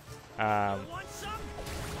 Want some?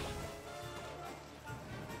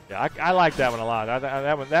 Yeah, I like that one a lot.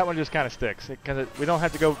 That one just kind of sticks because we don't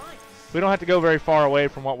have to go. We don't have to go very far away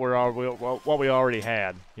from what we already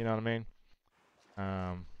had. You know what I mean?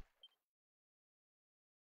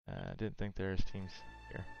 Didn't think there's teams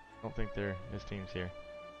here. Don't think there is teams here.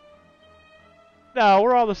 No,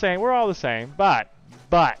 we're all the same. We're all the same. But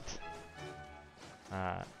wait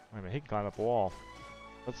a minute. He can climb up a wall.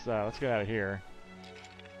 Let's get out of here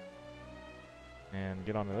and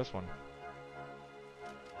get onto this one.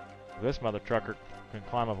 This mother trucker can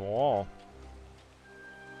climb up a wall.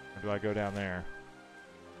 Or do I go down there?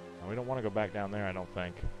 No, we don't want to go back down there, I don't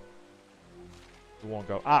think. We won't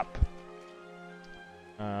go up.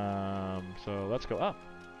 So let's go up.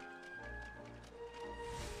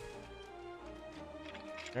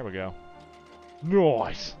 There we go.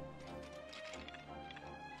 Nice!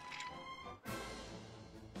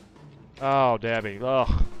 Oh, Debbie.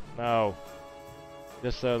 Ugh. No.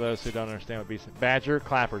 Just so those who don't understand what BC... Badger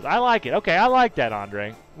clappers. I like it. Okay, I like that,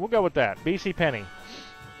 Andre. We'll go with that. BC Penny.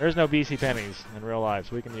 There's no BC Pennies in real life,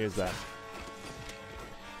 so we can use that.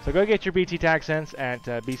 So go get your BT tag cents at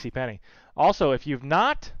BC Penny. Also, if you've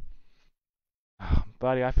not... Oh,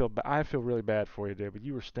 buddy, I feel really bad for you, dude, but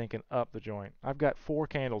you were stinking up the joint. I've got 4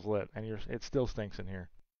 candles lit, and it still stinks in here.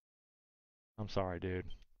 I'm sorry, dude.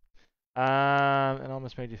 It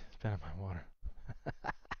almost made you spit out my water.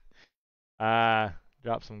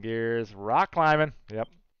 Drop some gears. Rock climbing. Yep.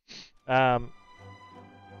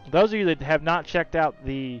 Those of you that have not checked out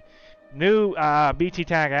the new BT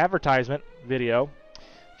Tag advertisement video,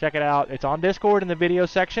 check it out. It's on Discord in the video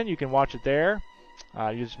section. You can watch it there.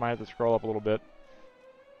 You just might have to scroll up a little bit.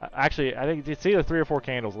 Actually, I think it's either 3 or 4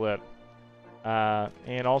 candles lit.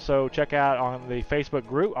 And also check out on the Facebook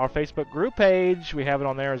group, our Facebook group page. We have it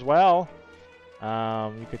on there as well.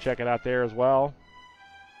 You can check it out there as well.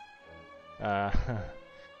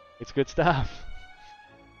 It's good stuff.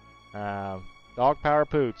 Dog power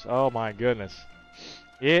poots. Oh my goodness.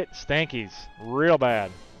 It stankies. Real bad.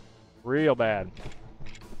 Real bad.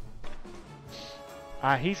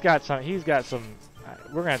 He's got some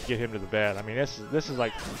we're gonna have to get him to the bed. I mean, this is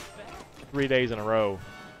like 3 days in a row.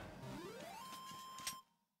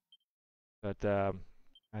 But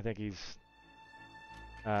I think he's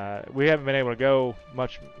we haven't been able to go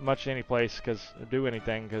much any place do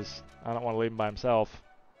anything because I don't want to leave him by himself.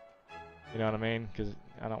 You know what I mean? Because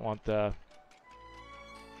I don't want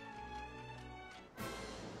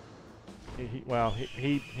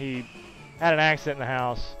he had an accident in the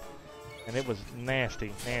house and it was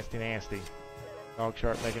nasty. Dog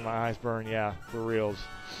shark making my eyes burn. Yeah, for reals.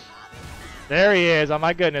 There he is. Oh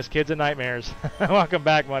my goodness, kids and nightmares. Welcome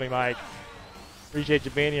back, Money Mike. Appreciate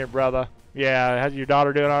you being here, brother. Yeah, how's your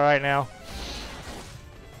daughter doing all right now?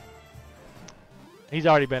 He's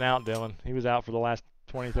already been out, Dylan. He was out for the last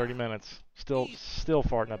 20-30 minutes. Still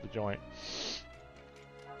farting up the joint.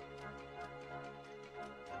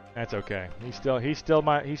 That's okay. He's still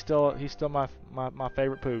my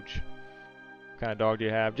favorite pooch. What kind of dog do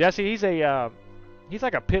you have? Jesse, he's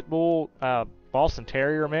like a pit bull Boston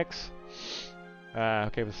Terrier mix.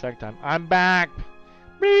 Okay, for the second time. I'm back.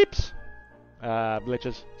 Beeps.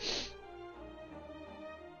 Glitches.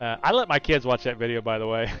 I let my kids watch that video, by the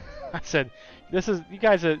way. I said, this is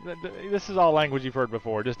all language you've heard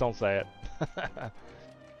before. Just don't say it.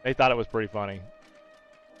 They thought it was pretty funny.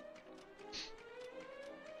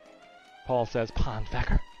 Paul says,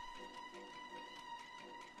 Pondfecker.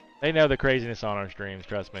 They know the craziness on our streams,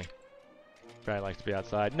 trust me. Guy likes to be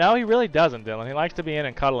outside. No, he really doesn't, Dylan. He likes to be in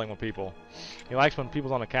and cuddling with people. He likes when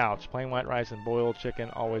people's on the couch. Plain white rice and boiled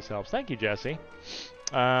chicken always helps. Thank you, Jesse.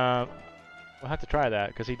 We'll have to try that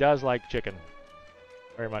because he does like chicken.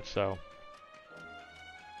 Very much so.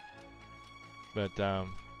 But,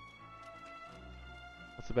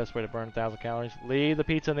 what's the best way to burn 1,000 calories? Leave the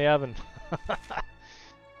pizza in the oven.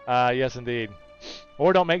 Yes, indeed.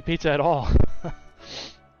 Or don't make pizza at all.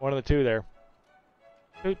 One of the two there.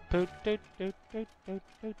 Toot, toot, toot, toot, toot, toot,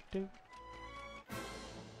 toot, toot.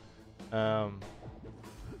 Yeah,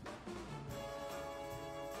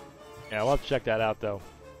 we'll have to check that out, though.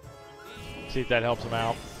 See if that helps him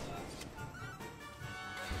out.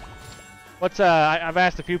 What's I've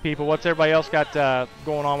asked a few people, what's everybody else got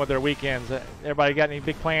going on with their weekends? Everybody got any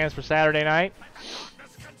big plans for Saturday night?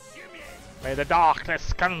 May the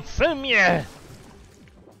darkness consume you!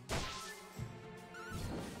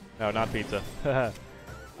 No, not pizza.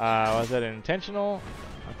 Was that intentional?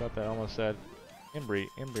 I thought that almost said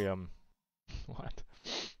embryum. What?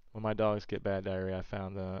 when my dogs get bad diarrhea, I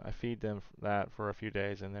found I feed them that for a few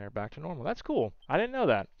days and they're back to normal. That's cool. I didn't know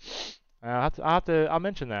that. I'll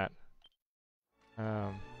mention that.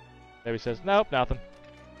 Debbie says, nope, nothing.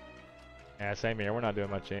 Yeah, same here. We're not doing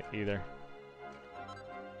much either.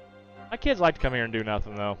 My kids like to come here and do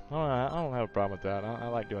nothing, though. I don't have a problem with that. I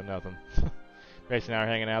like doing nothing. Tracy and I are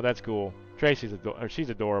hanging out. That's cool. She's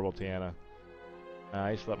adorable, Tiana.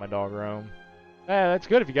 I used to let my dog roam. That's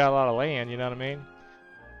good if you got a lot of land, you know what I mean?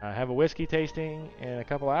 Have a whiskey tasting in a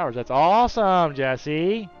couple hours. That's awesome,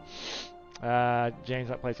 Jesse. James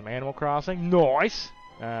might play some Animal Crossing. Nice.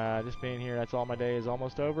 Just being here, that's all my day is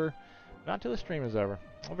almost over. Not till the stream is over.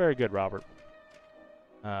 Well, very good, Robert.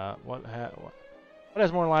 What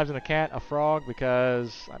has more lives than a cat? A frog,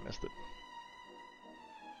 because I missed it.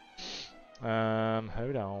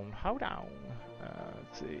 Hold on.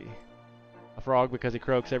 Let's see. A frog because he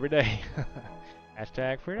croaks every day.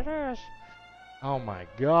 Hashtag free to nurse. Oh my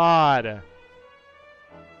god.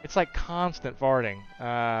 It's like constant farting.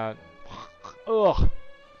 Ugh.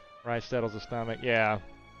 Rice settles the stomach. Yeah.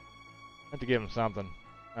 Have to give him something.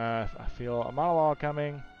 I feel a monologue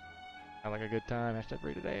coming. Sound like a good time. Hashtag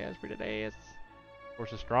free today. Free today. Of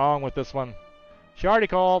course, is strong with this one. She already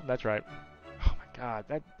called. That's right. Oh my god.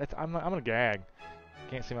 I'm gonna gag.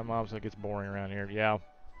 Can't see my mom, so it gets boring around here. Yeah.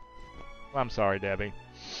 Well, I'm sorry, Debbie.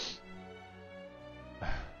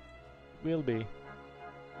 Will be. You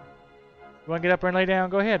want to get up there and lay down?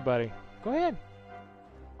 Go ahead, buddy. Go ahead.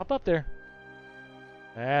 Hop up there.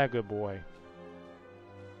 Ah, good boy.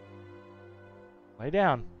 Lay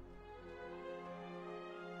down.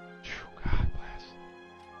 God bless.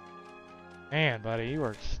 Man, buddy,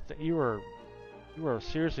 you were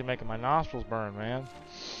seriously making my nostrils burn, man.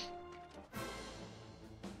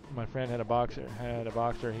 My friend had a boxer.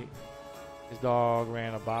 His dog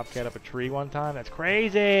ran a bobcat up a tree one time. That's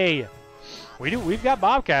crazy. We've got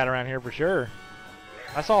bobcat around here for sure.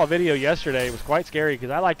 I saw a video yesterday. It was quite scary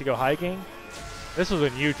because I like to go hiking. This was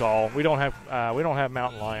in Utah. We don't have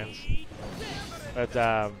mountain lions.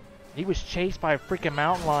 But he was chased by a freaking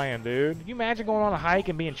mountain lion, dude. Can you imagine going on a hike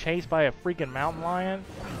and being chased by a freaking mountain lion?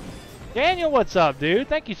 Daniel, what's up, dude?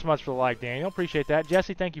 Thank you so much for the like, Daniel. Appreciate that.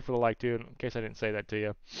 Jesse, thank you for the like, too, in case I didn't say that to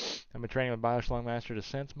you. I've been training with Bioslung Master to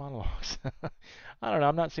sense monologues. I don't know.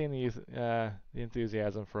 I'm not seeing the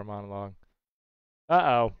enthusiasm for a monologue.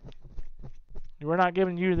 Uh-oh. We're not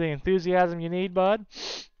giving you the enthusiasm you need, bud?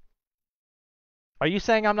 Are you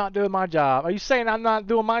saying I'm not doing my job? Are you saying I'm not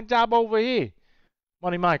doing my job over here?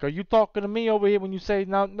 Money Mike, are you talking to me over here when you say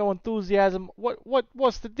no enthusiasm?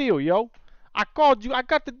 What's the deal, yo? I called you. I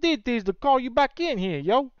got the details to call you back in here,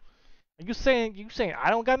 yo. Are you saying I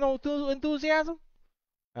don't got no enthusiasm?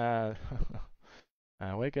 Wake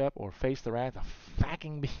up or face the wrath of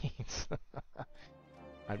fucking beans.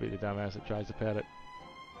 I'd be the dumbass that tries to pet it.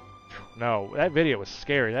 No, that video was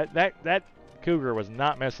scary. That cougar was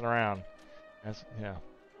not messing around. Yeah.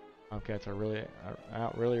 Bobcats are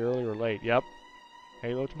out really early or late. Yep.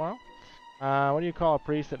 Halo tomorrow. What do you call a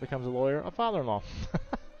priest that becomes a lawyer? A father-in-law.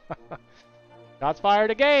 Shots fired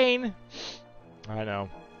again. I know.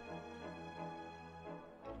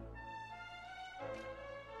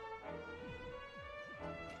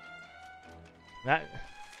 I'm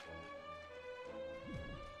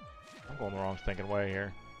going the wrong stinking way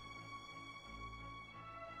here.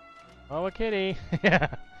 Oh, a kitty. Yeah.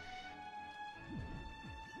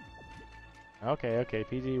 Okay.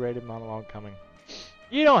 PG rated monologue coming.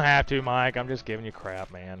 You don't have to, Mike. I'm just giving you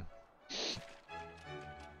crap, man.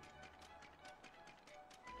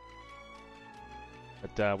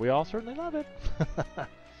 But we all certainly love it.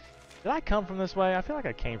 Did I come from this way? I feel like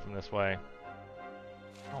I came from this way.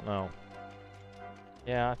 I don't know.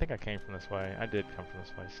 Yeah, I think I came from this way. I did come from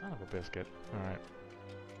this way. Son of a biscuit. Alright.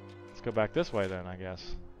 Let's go back this way then, I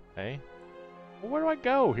guess. Hey? Well, where do I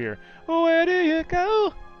go here? Where do you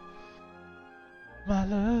go? My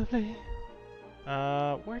lovely.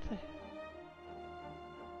 Where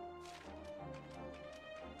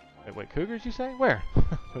the... Wait, cougars you say? Where?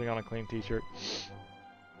 Putting on a clean t-shirt.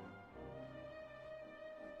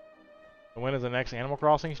 When is the next Animal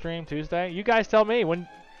Crossing stream? Tuesday? You guys tell me. When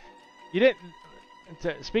you didn't...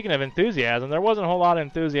 Speaking of enthusiasm, there wasn't a whole lot of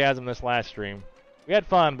enthusiasm this last stream. We had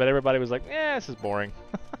fun, but everybody was like, this is boring.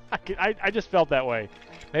 I just felt that way.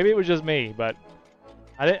 Maybe it was just me, but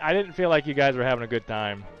I didn't feel like you guys were having a good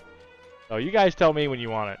time. So you guys tell me when you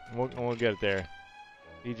want it, and we'll get it there.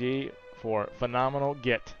 PG for phenomenal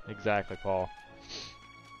get. Exactly, Paul.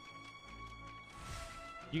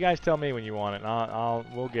 You guys tell me when you want it, and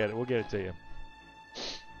we'll get it. We'll get it to you.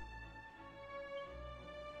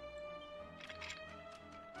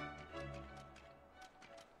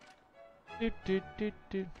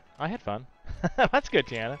 I had fun. That's good,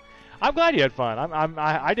 Tiana. I'm glad you had fun.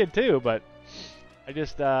 I did too, but I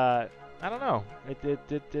just I don't know.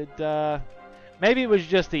 Maybe it was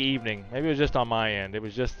just the evening. Maybe it was just on my end. It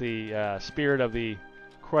was just the spirit of the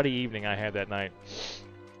cruddy evening I had that night.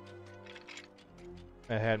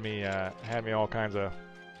 It had me all kinds of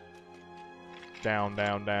down.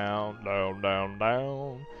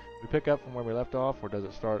 We pick up from where we left off, or does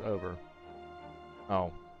it start over?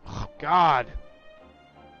 Oh God.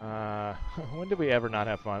 When did we ever not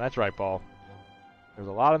have fun? That's right, Paul. There was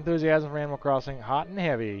a lot of enthusiasm for Animal Crossing. Hot and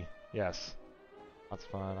heavy. Yes. Lots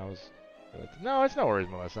of fun. No, it's no worries,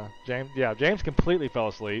 Melissa. James completely fell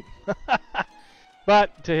asleep.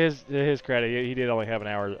 But to his credit, he did only have an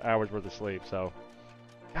hour's worth of sleep, so.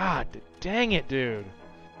 God dang it, dude.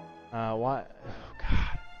 Why? Oh,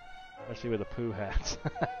 God. Especially with the poo hats.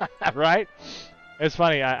 Right? It's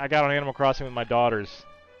funny. I got on Animal Crossing with my daughters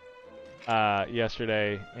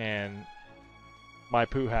yesterday, and my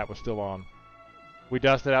poo hat was still on. We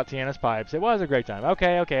dusted out Tiana's pipes. It was a great time.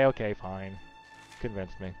 Okay, fine.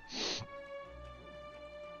 Convinced me.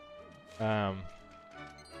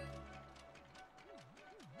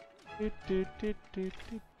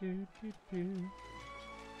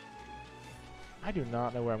 I do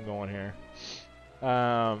not know where I'm going here.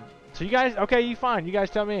 So you guys, okay, you fine. You guys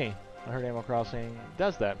tell me. I heard Animal Crossing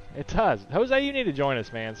does that. It does. Jose, you need to join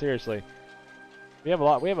us, man. Seriously. We have a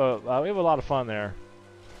lot. We have a lot of fun there.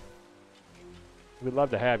 We'd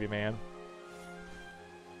love to have you, man.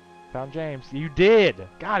 Found James. You did.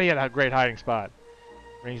 God, he had a great hiding spot.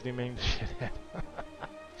 Rings do mean shithead.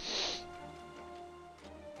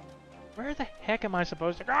 Where the heck am I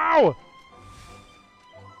supposed to go?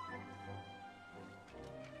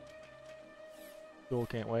 Cool,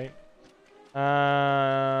 can't wait.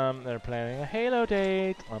 They're planning a Halo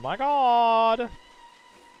date. Oh my God.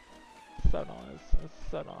 So nice.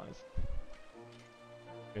 It's so nice.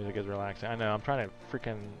 Music is relaxing. I know. I'm trying to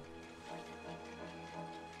freaking.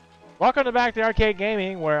 Welcome to Back to Arcade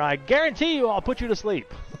Gaming, where I guarantee you I'll put you to sleep.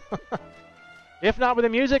 If not with the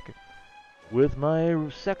music, with my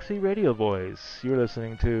sexy radio voice. You're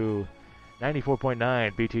listening to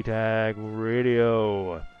 94.9 BT Tag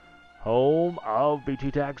Radio, home of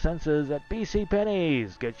BT Tag Senses at BC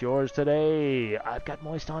Pennies. Get yours today. I've got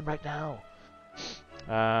Moist on right now.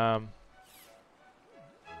 Yeah,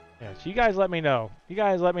 so you guys let me know. You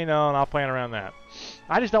guys let me know, and I'll plan around that.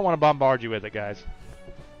 I just don't want to bombard you with it, guys.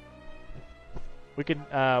 We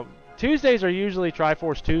can. Tuesdays are usually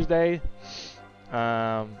Triforce Tuesday.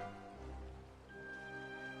 But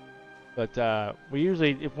we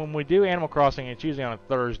usually, when we do Animal Crossing, it's usually on a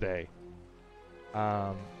Thursday.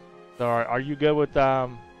 So are you good with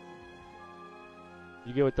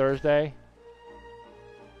you good with Thursday?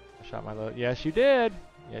 I shot my load. Yes, you did.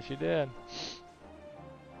 Yes, you did.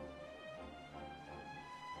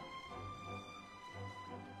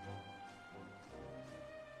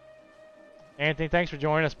 Anthony, thanks for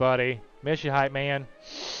joining us, buddy. Miss you, hype man.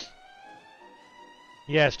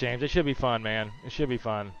 Yes, James, it should be fun, man. It should be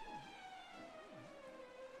fun.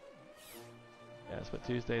 Yes, but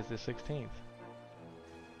Tuesday's the 16th.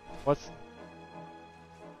 I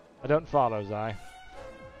don't follow, Zai.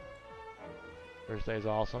 Thursday's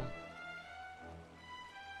awesome.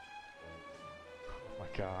 Oh my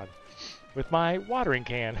God. With my watering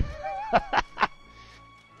can.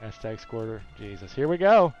 Hashtag squirter. Jesus. Here we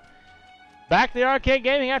go. Back to the Arcade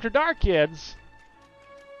Gaming After Dark, kids.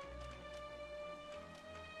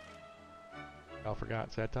 I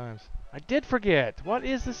forgot. Sad times. I did forget. What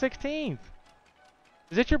is the 16th?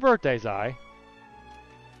 Is it your birthday, Zai?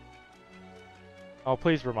 Oh,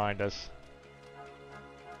 please remind us.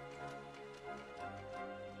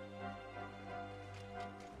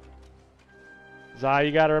 Zai,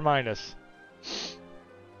 you gotta remind us.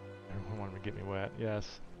 Everyone wanted to get me wet.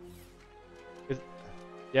 Yes.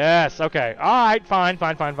 Yes, okay. Alright, fine.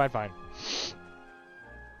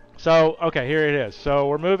 So, okay, here it is. So,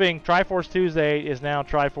 we're moving. Triforce Tuesday is now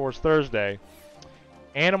Triforce Thursday.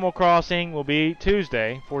 Animal Crossing will be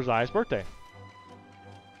Tuesday for Zai's birthday.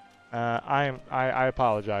 I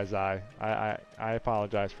apologize, Zai. I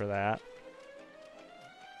apologize for that.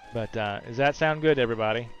 But, does that sound good,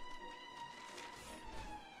 everybody?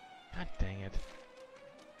 God dang it.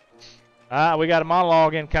 We got a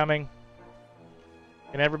monologue incoming.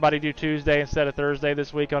 Can everybody do Tuesday instead of Thursday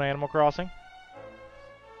this week on Animal Crossing?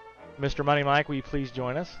 Mr. Money Mike, will you please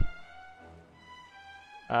join us?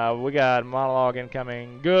 We got a monologue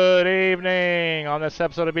incoming. Good evening on this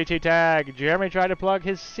episode of BT Tag. Jeremy tried to plug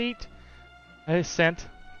his seat. His scent.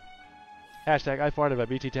 Hashtag I farted by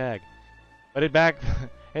BT Tag. But it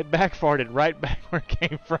backfarted right back where it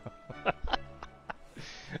came from.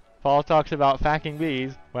 Paul talks about facking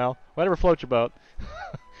bees. Well, whatever floats your boat.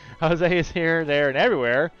 Jose is here, there, and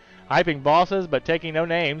everywhere, hyping bosses but taking no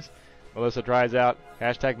names. Melissa tries out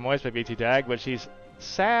hashtag moist by BT Tag, but she's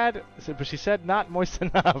sad. But she said not moist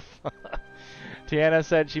enough. Tiana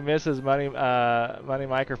said she misses Money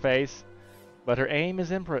Mike her face, but her aim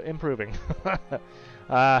is improving.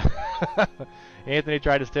 Anthony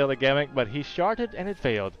tried to steal the gimmick, but he sharted and it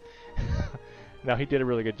failed. No, he did a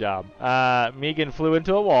really good job. Megan flew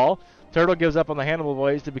into a wall. Turtle gives up on the Hannibal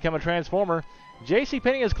boys to become a transformer. JC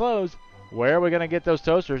Penney is closed. Where are we going to get those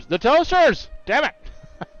toasters? The toasters! Damn it!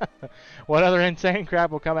 What other insane crap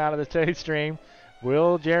will come out of this today's stream?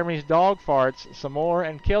 Will Jeremy's dog farts some more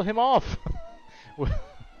and kill him off?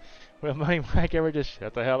 Will Money Mike ever just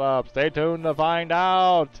shut the hell up? Stay tuned to find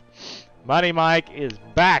out. Money Mike is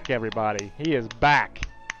back, everybody. He is back.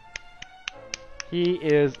 He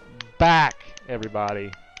is back,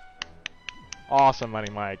 everybody. Awesome,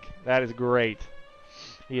 Money Mike. That is great.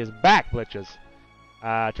 He is back, Blitches.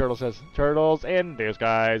 Turtle says, turtles in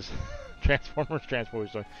disguise. Transformers.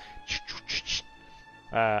 Guys,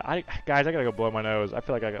 I gotta go blow my nose. I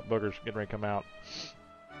feel like I got boogers getting ready to come out.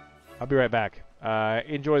 I'll be right back.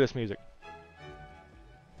 Enjoy this music.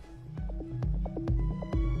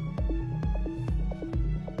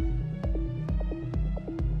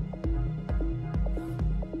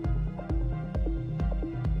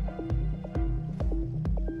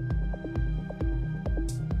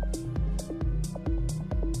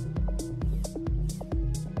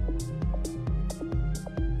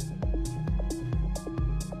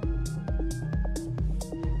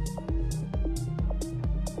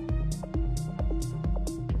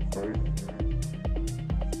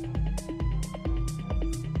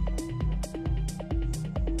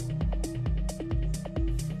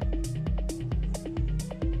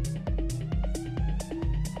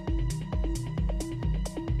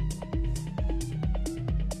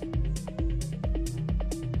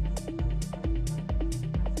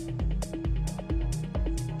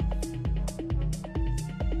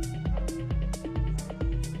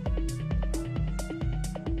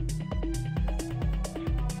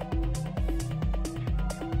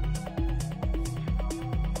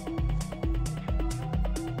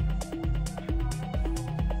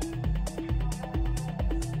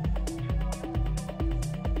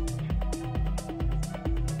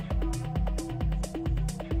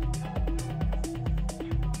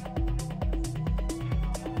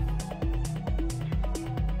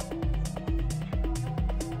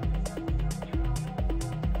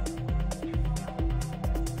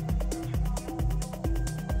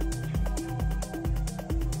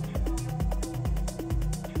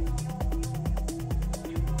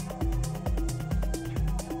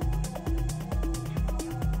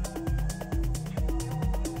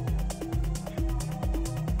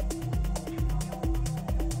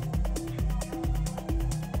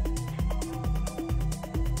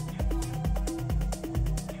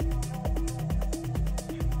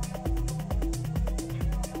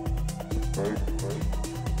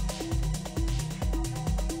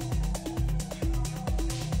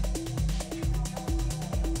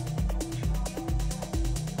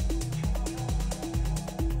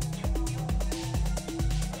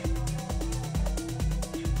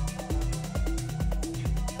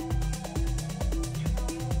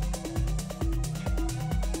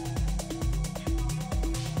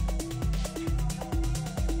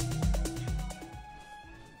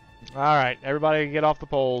 All right, everybody get off the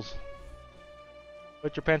poles.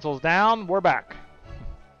 Put your pencils down. We're back.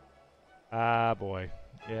 Ah, boy.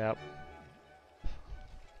 Yep.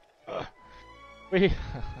 Oh my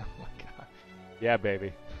God. Yeah,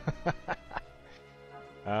 baby.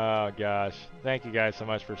 Oh, gosh. Thank you guys so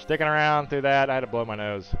much for sticking around through that. I had to blow my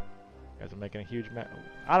nose. You guys are making a huge mess.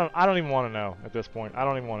 I don't even want to know at this point. I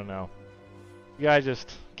don't even want to know. You guys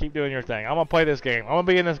just keep doing your thing. I'm going to play this game. I'm going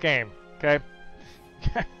to be in this game. Okay?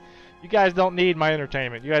 You guys don't need my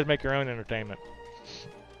entertainment. You guys make your own entertainment.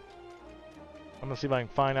 I'm going to see if I can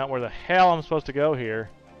find out where the hell I'm supposed to go here.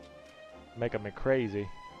 Making me crazy.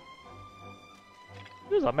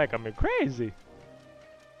 This is making me crazy.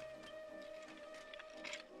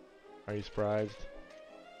 Are you surprised?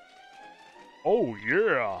 Oh,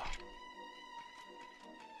 yeah.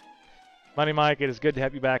 Money Mike, it is good to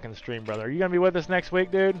have you back in the stream, brother. Are you going to be with us next week,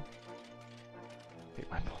 dude? Beat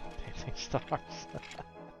my dancing stars.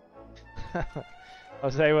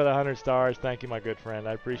 Jose with 100 stars. Thank you, my good friend.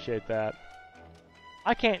 I appreciate that.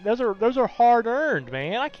 I can't. Those are hard earned,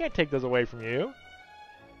 man. I can't take those away from you.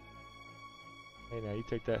 Hey, now you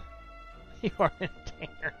take that. You are an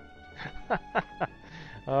entertainer.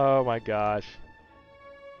 Oh my gosh.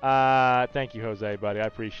 Thank you, Jose, buddy. I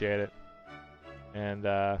appreciate it. And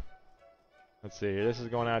let's see here. This is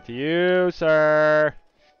going out to you, sir.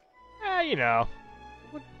 You know.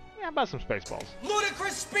 How about some Spaceballs?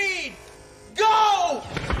 Ludicrous speed! Go!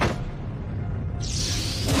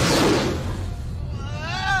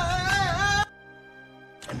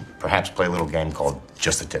 Perhaps play a little game called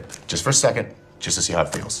Just a Tip. Just for a second, just to see how it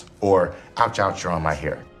feels. Or, ouch, ouch, you're on my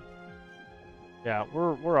hair. Yeah,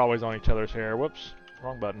 we're always on each other's hair. Whoops,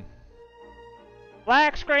 wrong button.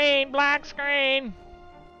 Black screen, black screen.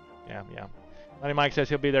 Yeah. Money Mike says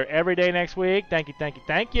he'll be there every day next week. Thank you, thank you,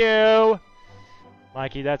 thank you.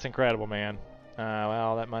 Mikey, that's incredible, man.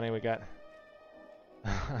 Well, that money we got.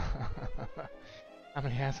 How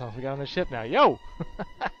many assholes we got on the ship now? Yo!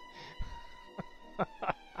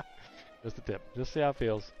 Just a tip. Just see how it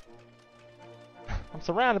feels. I'm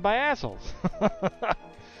surrounded by assholes.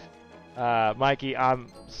 Mikey, I'm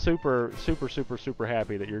super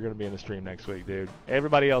happy that you're going to be in the stream next week, dude.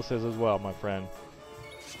 Everybody else is as well, my friend.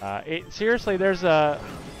 Seriously, there's a...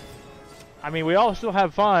 I mean, we all still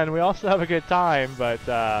have fun. We all still have a good time, but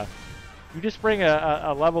you just bring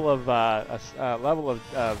a level of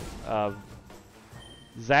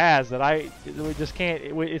zazz that we just can't.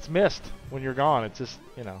 It's missed when you're gone. It's just,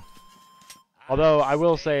 you know. Although I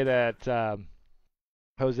will say that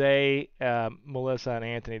Jose, Melissa, and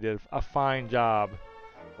Anthony did a fine job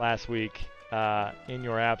last week in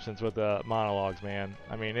your absence with the monologues, man.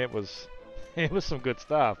 I mean, it was some good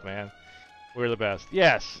stuff, man. We're the best.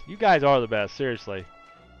 Yes, you guys are the best, seriously.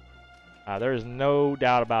 There is no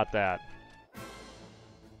doubt about that.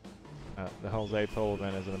 The Jose Pole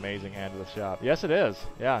event is an amazing add to the shop. Yes, it is.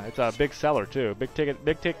 Yeah, it's a big seller, too. Big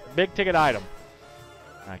ticket item.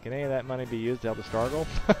 Can any of that money be used to help the Stargle?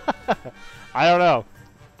 I don't know.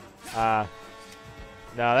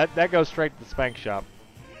 No, that goes straight to the Spank shop.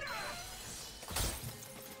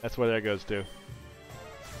 That's where that goes to.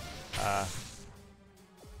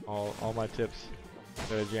 All my tips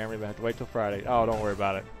go to Jeremy, but I have to wait till Friday. Oh, don't worry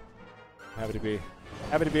about it. Happy to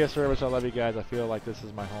be a service. I love you guys. I feel like this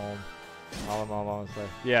is my home. All in all, say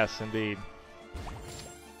yes, indeed.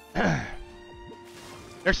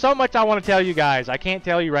 There's so much I want to tell you guys. I can't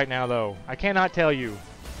tell you right now, though. I cannot tell you.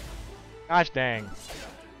 Gosh dang.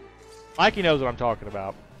 Mikey knows what I'm talking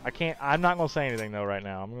about. I'm not gonna say anything though right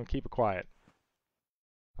now. I'm gonna keep it quiet.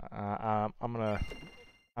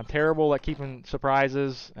 I'm terrible at keeping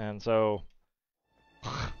surprises, and so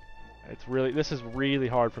this is really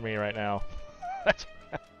hard for me right now.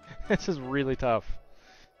 This is really tough.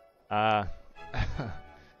 But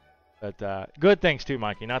good things too,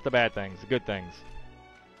 Mikey. Not the bad things. The good things.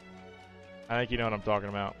 I think you know what I'm talking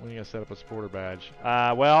about. When are you gonna set up a supporter badge?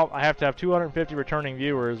 Well, I have to have 250 returning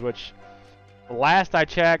viewers, which the last I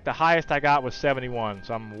checked, the highest I got was 71.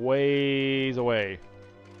 So I'm ways away.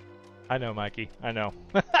 I know, Mikey. I know.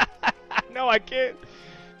 No, I can't.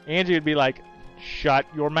 Angie would be like, "Shut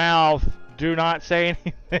your mouth. Do not say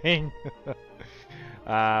anything."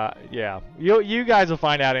 Yeah. You guys will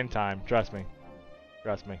find out in time. Trust me.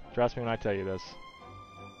 Trust me. Trust me when I tell you this.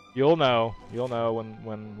 You'll know. You'll know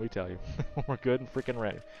when we tell you. We're good and freaking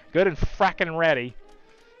ready. Good and fracking ready.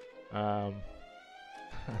 But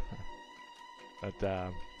yeah.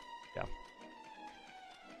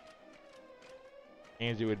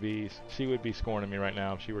 Angie would be scorning me right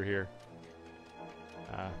now if she were here.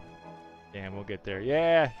 Damn, we'll get there.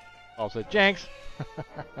 Yeah. Also, Jenks.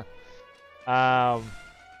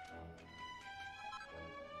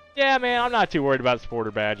 Yeah, man, I'm not too worried about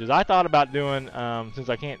supporter badges. I thought about doing, since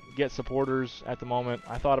I can't get supporters at the moment,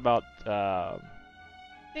 I thought about, damn,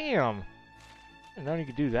 I didn't know you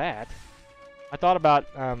could do that. I thought about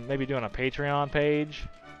maybe doing a Patreon page,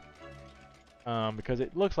 because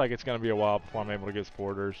it looks like it's going to be a while before I'm able to get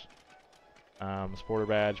supporter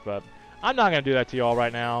badge, but I'm not going to do that to y'all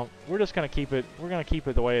right now. We're just going to keep it,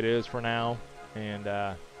 the way it is for now,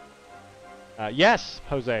 and, yes,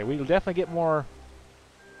 Jose, we will definitely get more.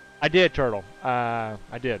 I did, Turtle. I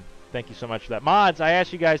did. Thank you so much for that. Mods, I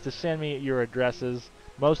asked you guys to send me your addresses.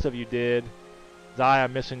 Most of you did. Zai,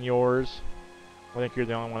 I'm missing yours. I think you're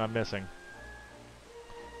the only one I'm missing.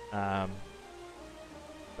 Yep.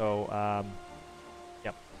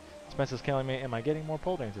 Spencer's killing me. Am I getting more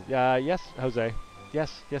pole dances? Yes, Jose.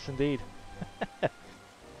 Yes, indeed.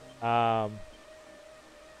 So,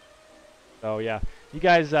 yeah. You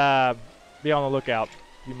guys be on the lookout.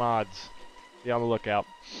 You mods. Be on the lookout.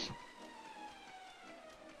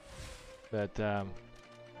 But,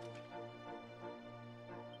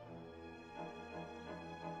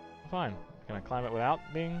 fine. Can I climb it without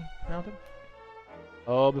being mounted?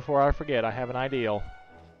 Oh, before I forget, I have an ideal.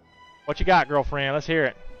 What you got, girlfriend? Let's hear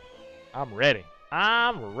it. I'm ready.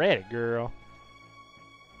 I'm ready, girl.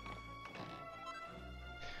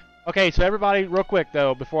 Okay, so everybody, real quick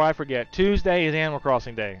though, before I forget, Tuesday is Animal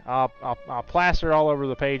Crossing Day. I'll plaster it all over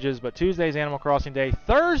the pages, but Tuesday is Animal Crossing Day.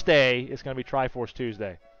 Thursday is going to be Triforce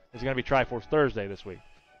Tuesday. It's going to be Triforce Thursday this week.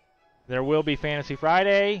 There will be Fantasy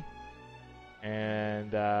Friday,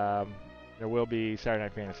 and there will be Saturday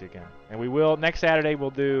Night Fantasy again. And we will, next Saturday,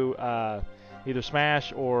 we'll do either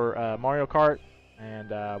Smash or Mario Kart, and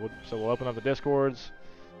so we'll open up the Discords,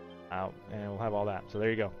 and we'll have all that. So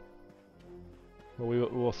there you go.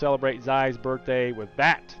 We'll celebrate Zai's birthday with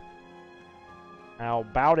that. How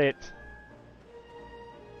about it?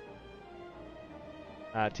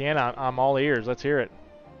 Tiana, I'm all ears. Let's hear it.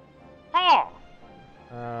 Oh!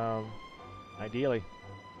 Ideally.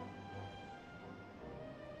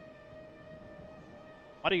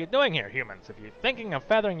 What are you doing here, humans? If you're thinking of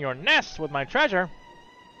feathering your nests with my treasure,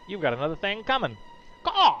 you've got another thing coming.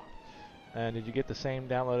 Caw! And did you get the same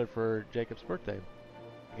downloaded for Jacob's birthday?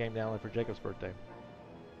 The game downloaded for Jacob's birthday.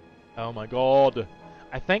 Oh my god.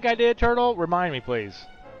 I think I did, Turtle. Remind me, please.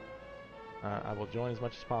 I will join as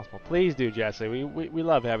much as possible. Please do, Jesse. We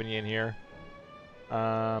love having you in here.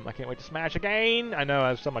 I can't wait to smash again. I know, I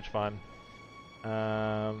have so much fun.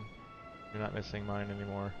 You're not missing mine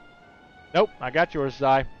anymore. Nope, I got yours,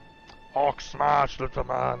 Zai. Hawk smash, little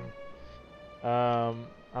man.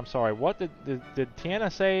 I'm sorry. What did Tiana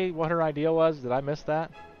say? What her idea was? Did I miss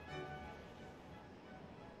that?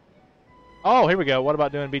 Oh, here we go. What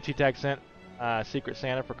about doing Beachy Tag Sent Secret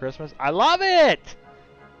Santa for Christmas? I love it!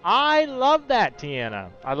 I love that, Tiana.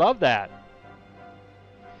 I love that.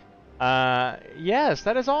 Yes,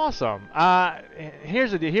 that is awesome.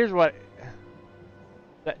 Here's what...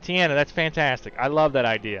 Tiana, that's fantastic. I love that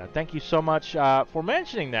idea. Thank you so much for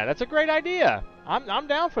mentioning that. That's a great idea. I'm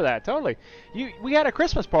down for that, totally. We had a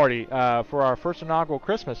Christmas party for our first inaugural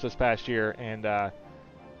Christmas this past year, and...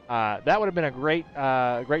 that would have been a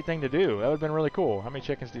great thing to do. That would have been really cool. How many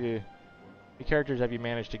chickens characters have you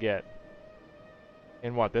managed to get?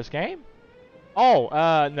 In what, this game? Oh,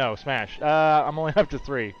 no, Smash. I'm only up to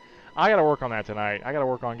 3. I gotta work on that tonight. I gotta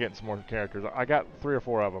work on getting some more characters. I got 3 or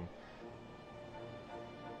 4 of them.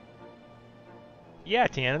 Yeah,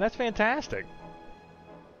 Tiana, that's fantastic.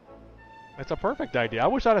 That's a perfect idea. I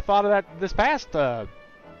wish I'd have thought of that this past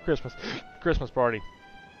Christmas party.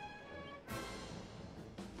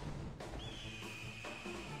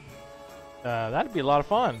 That'd be a lot of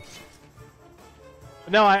fun.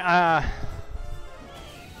 No,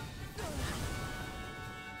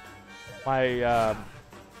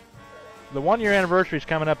 the 1-year anniversary is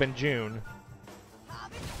coming up in June.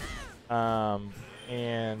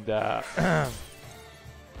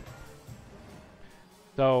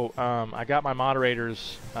 So I got my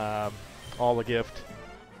moderators all a gift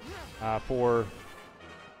for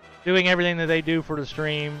doing everything that they do for the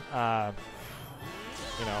stream. You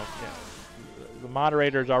know, the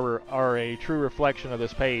moderators are a true reflection of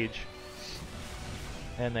this page,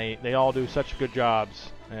 and they all do such good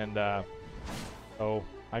jobs. And so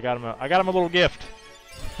I got them a little gift.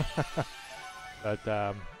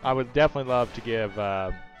 But I would definitely love to give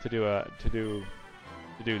to do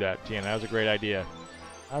that, Tiana. That was a great idea.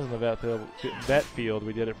 I was in the vet field.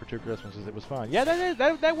 We did it for 2 Christmases. It was fun. Yeah,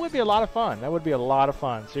 that would be a lot of fun. That would be a lot of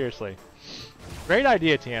fun. Seriously, great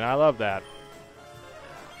idea, Tiana. I love that.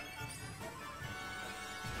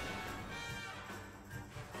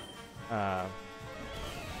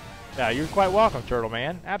 Yeah, you're quite welcome, Turtle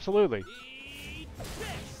Man. Absolutely.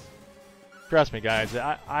 Trust me, guys.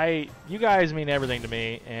 You guys mean everything to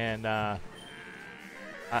me, and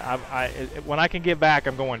when I can give back,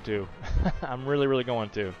 I'm going to. I'm really, really going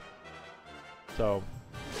to. So,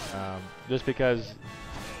 just because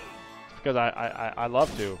I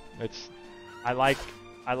love to. I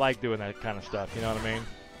like doing that kind of stuff. You know what I mean?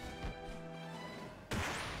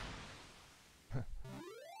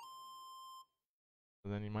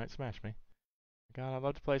 Then you might smash me. God, I'd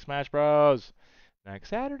love to play Smash Bros. Next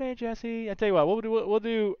Saturday, Jesse. I tell you what,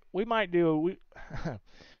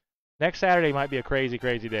 next Saturday might be a crazy,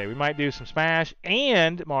 crazy day. We might do some Smash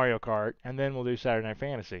and Mario Kart, and then we'll do Saturday Night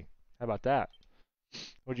Fantasy. How about that?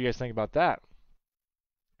 What do you guys think about that?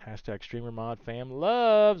 Hashtag StreamerModFam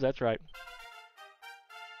loves. That's right.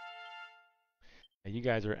 Yeah, you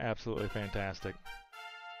guys are absolutely fantastic.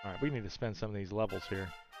 All right, we need to spend some of these levels here.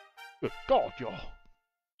 Good God, y'all.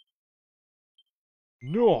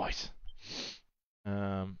 Nice.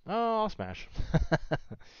 Oh, I'll smash.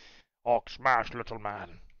 I'll smash, little man.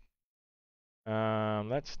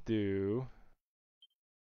 Let's do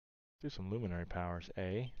some luminary powers.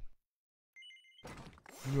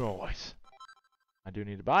 Nice. I do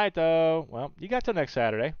need to buy it though. Well, you got till next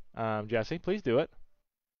Saturday. Jesse, please do it.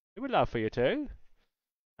 We would love for you to.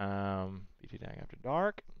 BT Tag After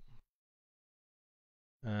Dark.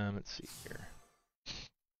 Let's see here.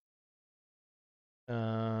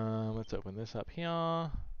 Let's open this up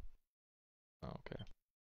here. Okay.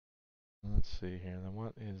 Let's see here. Then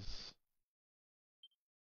what is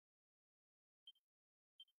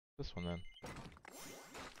this one then?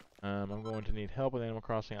 I'm going to need help with Animal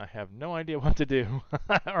Crossing. I have no idea what to do.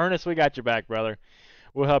 Ernest, we got your back, brother.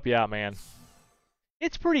 We'll help you out, man.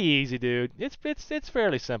 It's pretty easy, dude. It's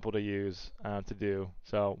fairly simple to use, to do.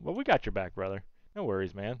 So, well, we got your back, brother. No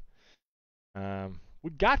worries, man.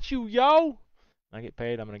 We got you, yo. When I get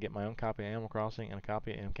paid, I'm gonna get my own copy of Animal Crossing and a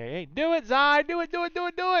copy of MK8. Do it, Zai. Do it. Do it. Do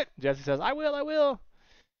it. Do it. Jesse says, I will. I will.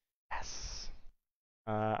 Yes.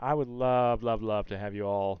 I would love, love, love to have you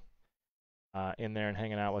all in there and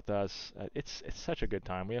hanging out with us. It's such a good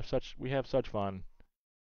time. We have such fun.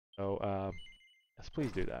 So yes,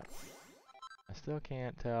 please do that. I still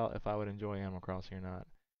can't tell if I would enjoy Animal Crossing or not.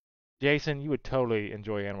 Jason, you would totally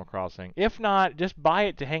enjoy Animal Crossing. If not, just buy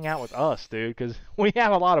it to hang out with us, dude, because we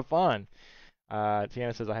have a lot of fun.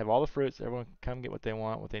 Tiana says, I have all the fruits. Everyone come get what they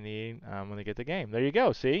want, what they need when they get the game. There you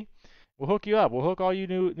go, see? We'll hook you up. We'll hook all you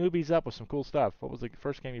newbies up with some cool stuff. What was the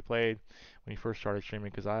first game you played when you first started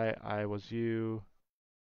streaming? Because I was you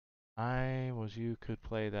could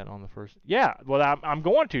play that on the first. Yeah, well, I'm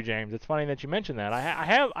going to, James. It's funny that you mentioned that. I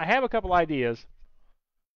have a couple ideas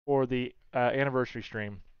for the anniversary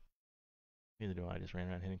stream. Neither do I. Just ran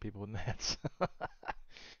around hitting people with nets.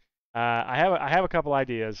 I have a couple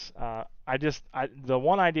ideas. The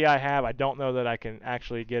one idea I have, I don't know that I can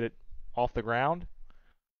actually get it off the ground.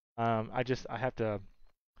 I have to.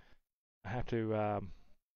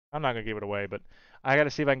 I'm not gonna give it away, but I got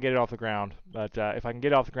to see if I can get it off the ground. But if I can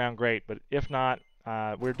get it off the ground, great. But if not,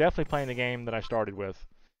 we're definitely playing the game that I started with,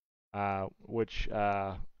 which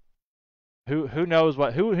who knows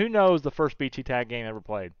who knows the first BT Tag game ever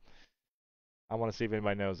played. I want to see if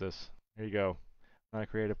anybody knows this. Here you go. I'm not a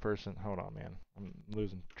creative person. Hold on, man. I'm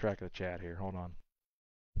losing track of the chat here. Hold on.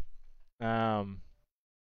 I'm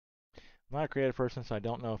not a creative person, so I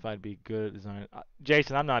don't know if I'd be good at designing.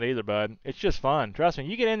 Jason, I'm not either, bud. It's just fun. Trust me.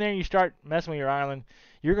 You get in there and you start messing with your island,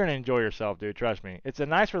 you're going to enjoy yourself, dude. Trust me. It's a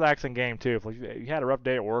nice, relaxing game, too. If you had a rough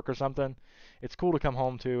day at work or something, it's cool to come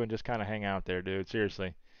home to and just kind of hang out there, dude.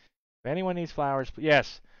 Seriously. If anyone needs flowers,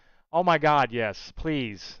 yes. Oh, my God, yes.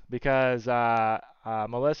 Please. Because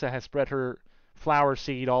Melissa has spread her flower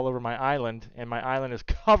seed all over my island, and my island is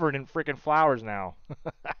covered in freaking flowers now.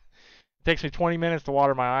 It takes me 20 minutes to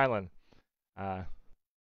water my island.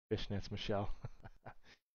 Fishnets, Michelle.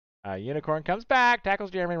 Unicorn comes back, tackles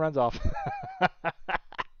Jeremy, runs off.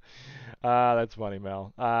 That's funny,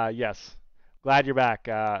 Mel. Yes, glad you're back,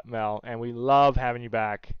 Mel, and we love having you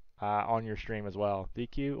back on your stream as well.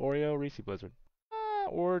 DQ, Oreo, Reese Blizzard,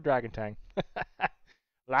 or Dragon Tang.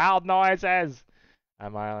 Loud noises.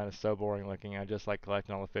 My island is so boring looking. I just like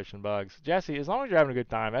collecting all the fish and bugs. Jesse, as long as you're having a good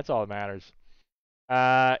time, that's all that matters.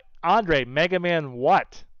 Andre, Mega Man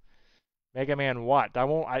what? Mega Man what?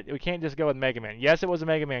 We can't just go with Mega Man. Yes, it was a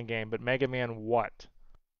Mega Man game, but Mega Man what?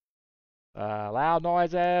 Loud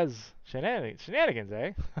noises. Shenanigans,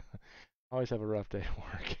 eh? Always have a rough day at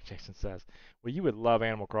work, Jason says. Well, you would love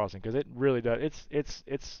Animal Crossing because it really does.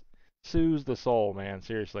 It's soothes the soul, man.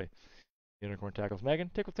 Seriously. Unicorn tackles Megan.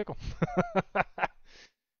 Tickle, tickle.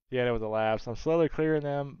 Yeah, that was a laugh. So I'm slowly clearing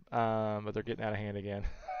them, but they're getting out of hand again.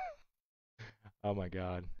 Oh my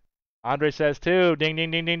God. Andre says too. Ding,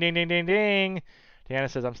 ding, ding, ding, ding, ding, ding, ding. Tiana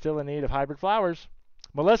says I'm still in need of hybrid flowers.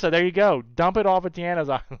 Melissa, there you go. Dump it off at Tiana's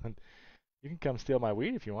island. You can come steal my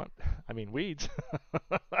weed if you want. I mean weeds.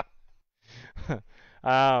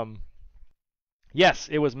 Yes,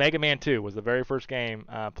 it was Mega Man 2. Was the very first game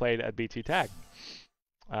played at BT Tag.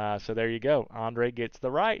 So there you go. Andre gets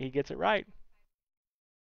the right. He gets it right.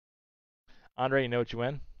 Andre, you know what you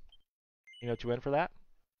win? You know what you win for that?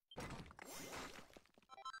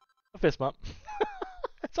 A fist bump.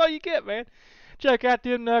 That's all you get, man. Check out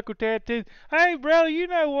them knuckle tattoos. Hey, brother, you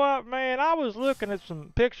know what, man? I was looking at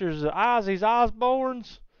some pictures of Ozzy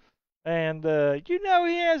Osbourne's, and you know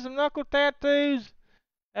he has some knuckle tattoos.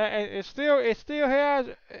 It still has.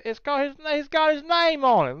 He's got his name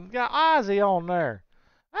on it. It's got Ozzy on there.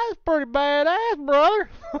 That's pretty badass, brother.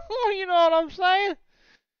 You know what I'm saying?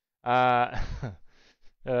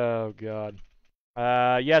 Oh God.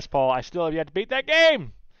 Yes, Paul. I still have yet to beat that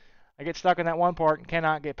game. I get stuck in that one part and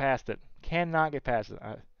cannot get past it. Cannot get past it.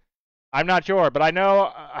 I'm not sure, but I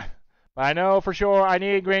know for sure I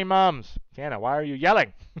need green mums. Canna, why are you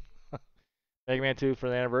yelling? Mega Man 2 for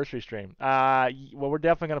the anniversary stream. Well, we're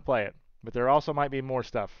definitely gonna play it. But there also might be more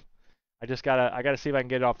stuff. I gotta see if I can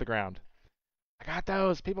get it off the ground. I got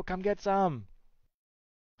those. People come get some.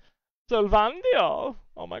 Sylvandia.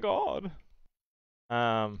 Oh my god.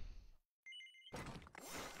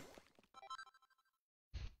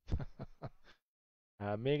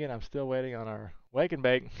 Megan, I'm still waiting on our wake and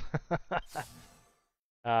bake.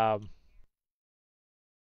 Yeah.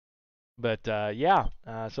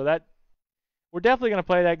 So that we're definitely gonna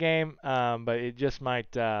play that game. But it just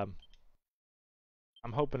might.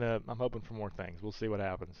 I'm hoping for more things. We'll see what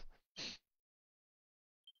happens.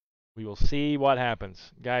 We will see what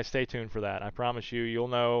happens, guys. Stay tuned for that. I promise you, you'll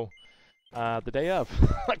know the day of,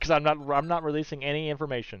 because I'm not releasing any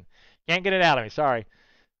information. Can't get it out of me. Sorry.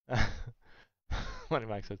 What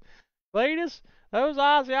Mike says, Cletus, those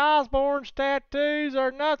Ozzy Osbourne's tattoos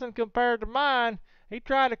are nothing compared to mine. He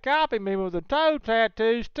tried to copy me with the toe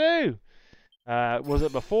tattoos too. Was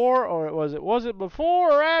it before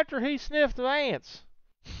or after he sniffed the ants?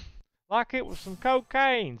 Like it was some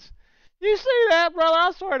cocaines. You see that, brother?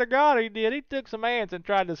 I swear to God he did. He took some ants and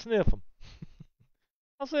tried to sniff them.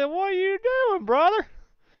 I said, what are you doing, brother?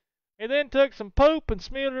 He then took some poop and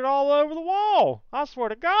smeared it all over the wall. I swear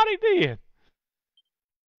to God he did.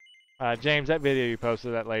 James, that video you posted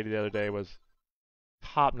of that lady the other day was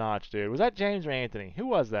top notch, dude. Was that James or Anthony? Who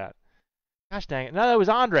was that? Gosh dang it. No, it was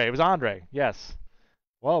Andre. It was Andre. Yes.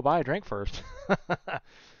 Well, buy a drink first.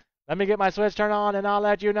 Let me get my switch turned on and I'll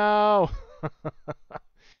let you know.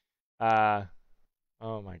 Oh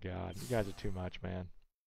my God. You guys are too much, man.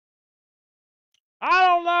 I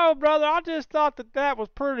don't know, brother. I just thought that was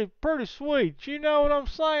pretty sweet. You know what I'm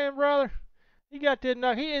saying, brother? You got to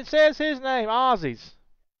know. It says his name, Ozzy's.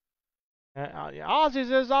 Ozzy's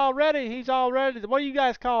he's already, what do you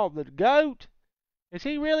guys call the goat? Is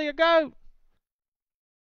he really a goat?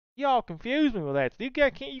 Y'all confuse me with that. You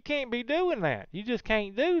can't be doing that. You just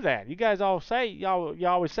can't do that. You guys all say, y'all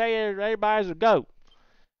always say everybody's a goat.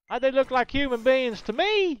 They look like human beings to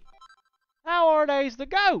me. How are they the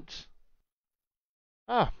goats?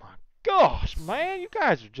 Oh my gosh, man, you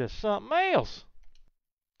guys are just something else.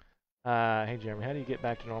 Hey Jeremy, how do you get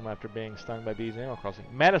back to normal after being stung by bees in Animal Crossing?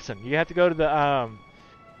 Medicine. You have to go to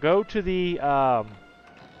the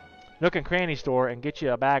Nook and Cranny store and get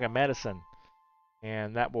you a bag of medicine,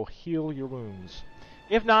 and that will heal your wounds.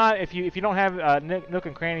 If not, if you don't have a Nook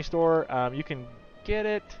and Cranny store, you can get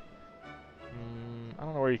it. I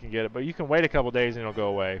don't know where you can get it, but you can wait a couple days and it'll go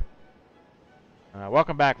away.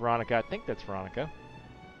 Welcome back, Veronica. I think that's Veronica.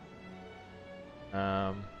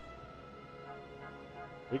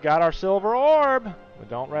 We got our silver orb. But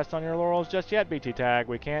don't rest on your laurels just yet, BT Tag.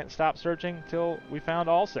 We can't stop searching till we found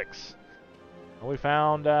all 6. And we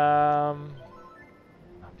found, oh,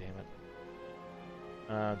 damn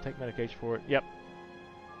it. Take medication for it. Yep.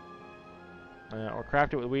 Or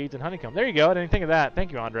craft it with weeds and honeycomb. There you go. I didn't think of that.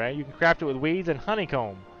 Thank you, Andre. You can craft it with weeds and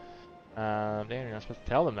honeycomb. Damn, you're not supposed to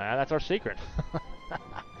tell them that. That's our secret.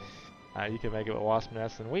 You can make it with wasp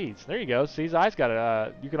nests and weeds. There you go. See, Zai's got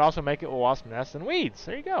it. You can also make it with wasp nests and weeds.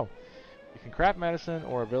 There you go. You can craft medicine,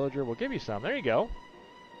 or a villager will give you some. There you go.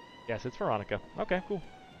 Yes, it's Veronica. Okay, cool.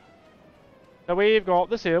 So we've got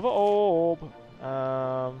the silver orb.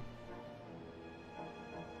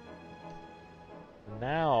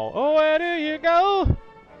 Now, oh, where do you go,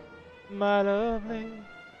 my lovely?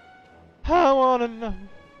 I wanna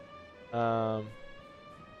know.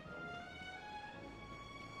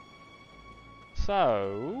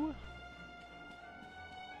 So,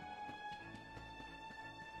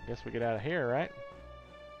 I guess we get out of here, right?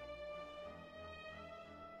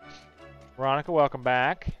 Veronica, welcome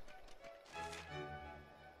back.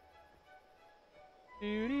 I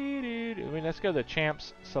mean, let's go to the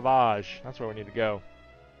Champs Sauvage. That's where we need to go.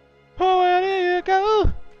 Oh, where do you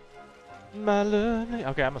go, my lovely?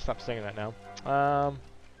 Okay, I'm gonna stop singing that now.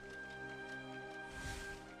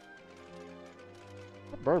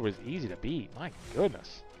 That bird was easy to beat. My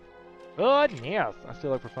goodness. Goodness. I still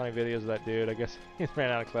look for funny videos of that dude. I guess he's ran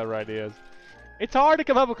out of clever ideas. It's hard to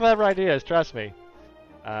come up with clever ideas, trust me.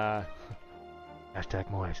 Hashtag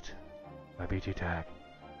moist by BT Tag.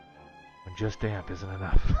 When just damp isn't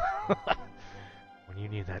enough. When you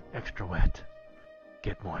need that extra wet,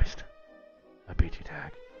 get moist. A BT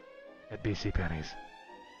Tag. At BC Pennies.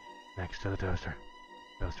 Next to the toaster.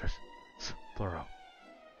 Toasters. Plural.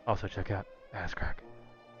 Also check out Ass Crack.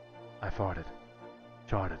 I farted.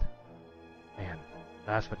 Charted. And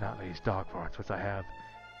last but not least, dog farts, which I have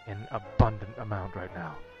in abundant amount right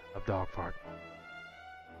now of dog fart.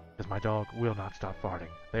 Because my dog will not stop farting.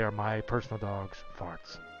 They are my personal dog's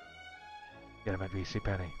farts. Get them at VC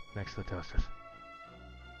Penny, next to the toasters.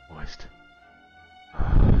 Moist.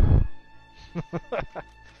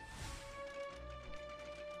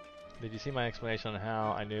 Did you see my explanation on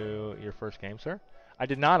how I knew your first game, sir? I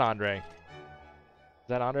did not, Andre. Is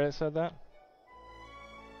that Andre that said that?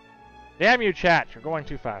 Damn you, chat! You're going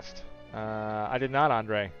too fast. I did not,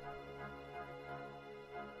 Andre.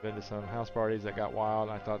 Been to some house parties that got wild.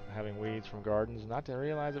 I thought having weeds from gardens, not to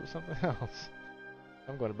realize it was something else.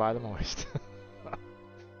 I'm going to buy the moist.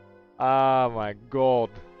 Ah, my gold.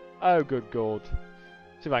 Oh, good gold.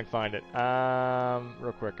 See if I can find it.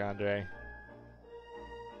 Real quick, Andre.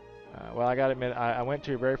 Well, I gotta admit, I went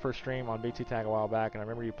to your very first stream on BT Tag a while back, and I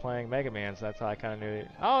remember you playing Mega Man, so that's how I kind of knew it.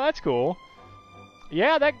 Oh, that's cool.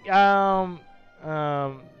 Yeah, that,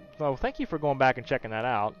 well, thank you for going back and checking that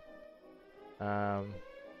out.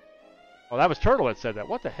 Oh, that was Turtle that said that.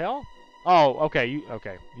 What the hell? Oh, okay,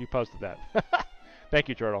 you posted that. Thank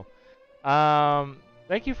you, Turtle.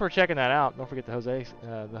 Thank you for checking that out. Don't forget the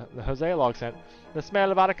Jose log sent. The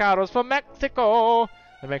smell of avocados from Mexico.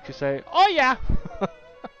 That makes you say, oh yeah.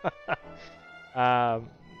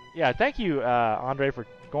 Yeah, thank you, Andre, for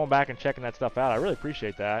going back and checking that stuff out. I really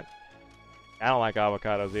appreciate that. I don't like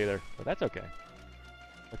avocados either, but that's okay.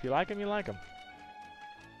 If you like them, you like them.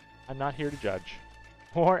 I'm not here to judge.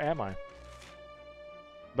 Or am I?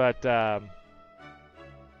 But, I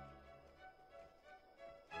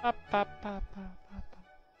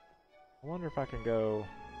wonder if I can go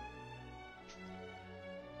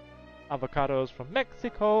avocados from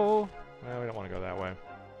Mexico. Well, we don't want to go that way.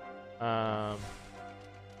 I'm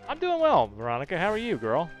doing well, Veronica. How are you,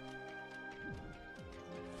 girl?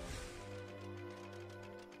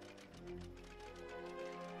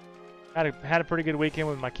 Had a pretty good weekend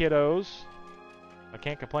with my kiddos. I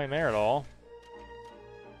can't complain there at all.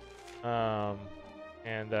 Yeah,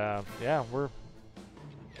 we're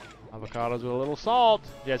avocados with a little salt.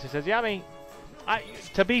 Jesse says, yummy.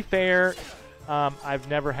 To be fair, I've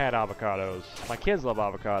never had avocados. My kids love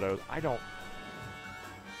avocados. I don't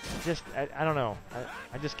know.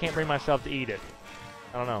 I just can't bring myself to eat it.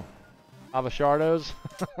 I don't know. Avocados?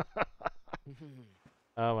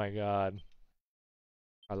 Oh my god.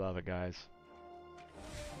 I love it, guys.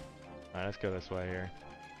 Alright, let's go this way here.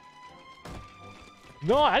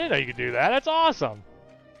 No, I didn't know you could do that. That's awesome.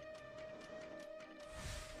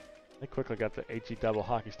 They quickly got the HE double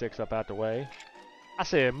hockey sticks up out the way. I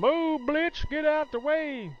said, move, Blitz, get out the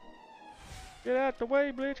way. Get out the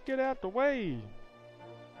way, Blitz, get out the way.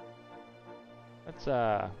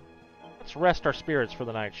 Let's rest our spirits for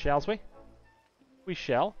the night, shall we? We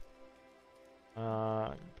shall.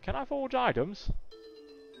 Can I forge items?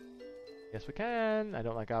 Yes, we can. I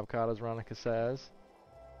don't like avocados, Veronica says.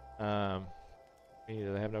 Either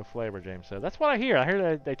they have no flavor, James said. That's what I hear. I hear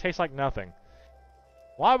that they taste like nothing.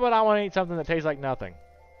 Why would I want to eat something that tastes like nothing?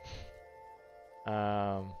 You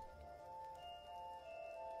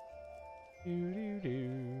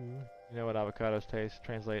know what avocados taste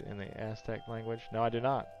translate in the Aztec language? No, I do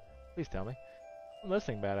not. Please tell me. I'm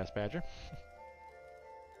listening, Badass Badger.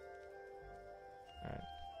 Alright.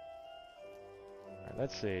 Alright,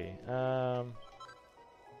 let's see. I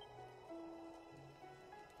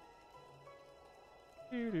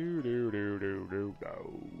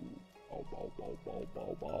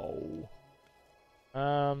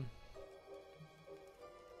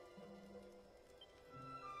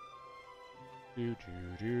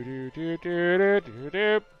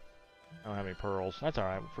don't have any pearls. That's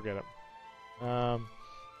alright, forget it.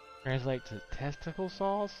 Translate to testicle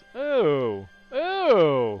sauce? Ooh!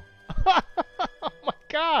 Ooh! Oh my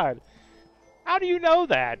god! How do you know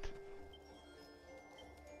that?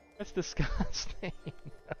 That's disgusting.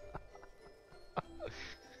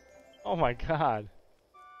 Oh my god.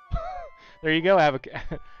 There you go,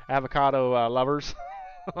 avocado lovers.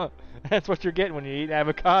 That's what you're getting when you eat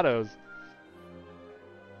avocados.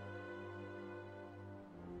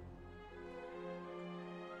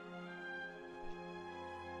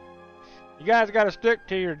 You guys got to stick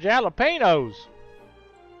to your jalapenos.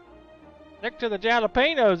 Stick to the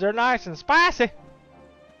jalapenos. They're nice and spicy.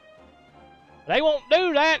 They won't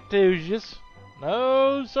do that to you.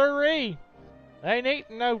 No siree. You ain't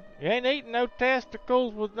eating no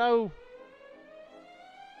testicles with no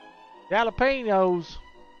jalapenos.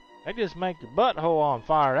 They just make your butthole on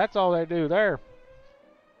fire. That's all they do there.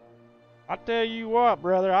 I tell you what,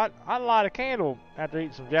 brother, I'd light a candle after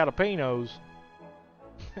eating some jalapenos.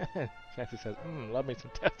 Fancy says, love me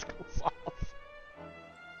some testicle sauce.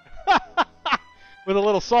 With a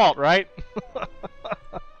little salt, right?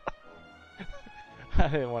 I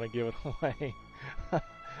didn't want to give it away.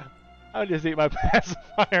 I would just eat my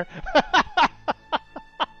pacifier.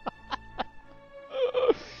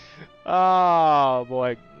 Oh,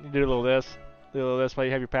 boy. You do a little this. Do a little this while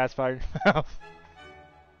you have your pacifier in your mouth.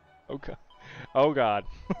 Okay. Oh God.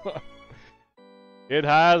 It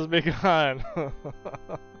has begun.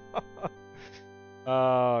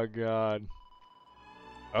 Oh God.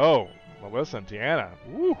 Oh, Melissa and Tiana.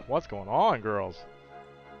 Woo, what's going on, girls?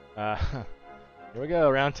 Here we go,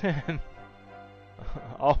 round 10.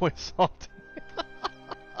 Always salty.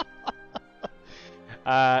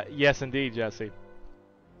 Yes, indeed, Jesse.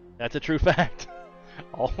 That's a true fact.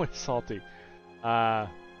 Always salty. I'll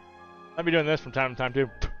be doing this from time to time too.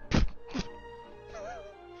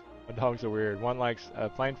 My dogs are weird. One likes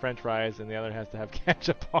plain French fries, and the other has to have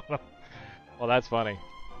ketchup on them. Well, that's funny.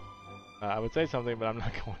 I would say something, but I'm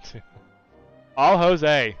not going to. Oh,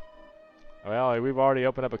 Jose. Well, we've already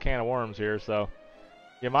opened up a can of worms here, so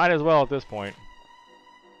you might as well at this point.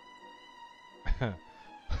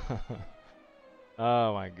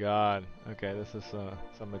 Oh my God. Okay, this is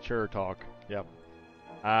some mature talk. Yep.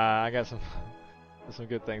 I got some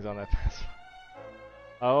good things on that pass.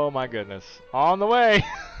 Oh my goodness. On the way.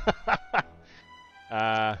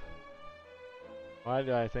 Why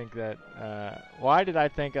did I think that? Why did I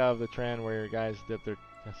think of the trend where guys dip their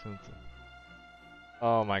testaments?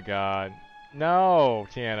 Oh my God. No,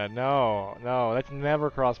 Tiana. No, no. That's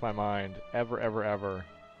never crossed my mind. Ever, ever, ever.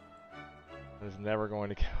 That is never going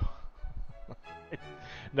to go.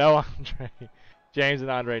 No, Andre. James and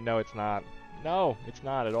Andre, no, it's not. No, it's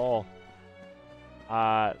not at all.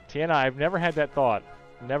 Tiana, I've never had that thought.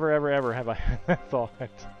 Never, ever, ever have I had that thought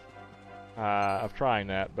of trying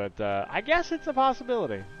that. But I guess it's a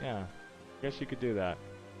possibility. Yeah. I guess you could do that.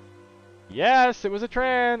 Yes, it was a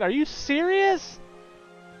trend. Are you serious?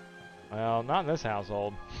 Well, not in this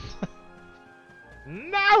household.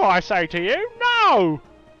 No, I say to you, no!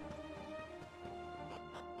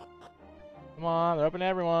 Come on, they're open to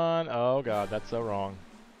everyone. Oh God, that's so wrong.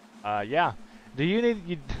 Yeah. Do you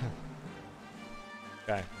need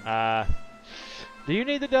Okay. Do you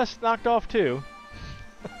need the dust knocked off too?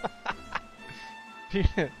 do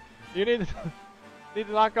you need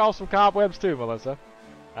to knock off some cobwebs too, Melissa?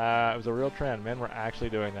 It was a real trend. Men were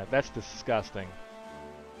actually doing that. That's disgusting.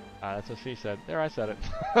 That's what she said. There, I said it.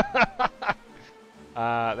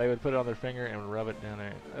 They would put it on their finger and rub it down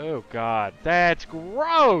there. Oh God, that's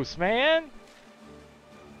gross, man.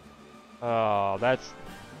 Oh, that's,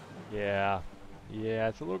 yeah,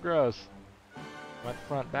 it's a little gross. Right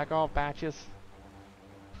front, back off, batches.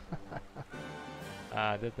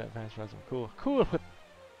 Did that fast some cool.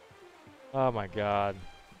 Oh my God,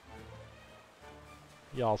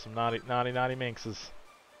 y'all some naughty minxes.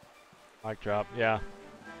 Mic drop, yeah.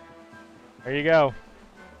 There you go.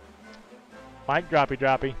 Mic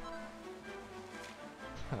droppy.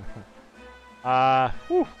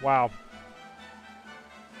 Whew, wow.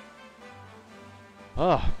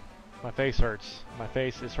 Oh, my face hurts. My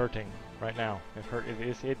face is hurting right now.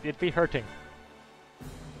 It be hurting.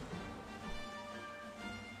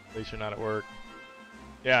 At least you're not at work.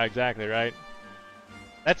 Yeah, exactly, right?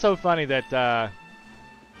 That's so funny that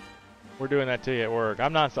we're doing that to you at work.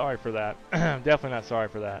 I'm not sorry for that. I'm definitely not sorry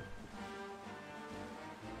for that.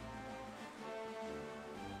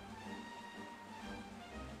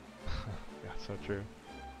 Yeah, so true.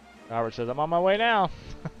 Robert says, I'm on my way now.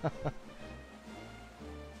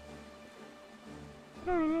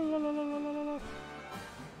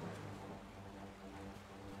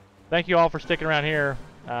 Thank you all for sticking around here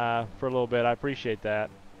for a little bit. I appreciate that.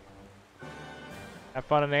 Have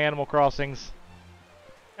fun in the Animal Crossings.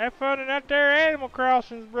 Have fun in that there Animal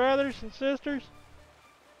Crossings, brothers and sisters.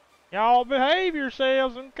 Y'all behave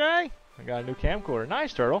yourselves, okay? I got a new camcorder.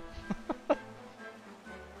 Nice, Turtle.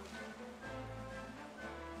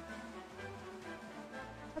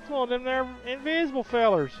 That's one of them there invisible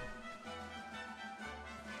fellers.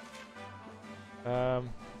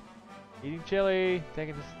 Eating chili,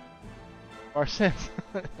 taking this our sense.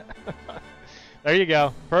 There you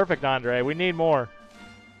go. Perfect, Andre. We need more.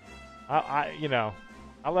 You know,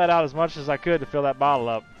 I let out as much as I could to fill that bottle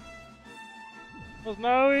up. It was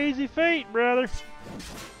no easy feat, brother.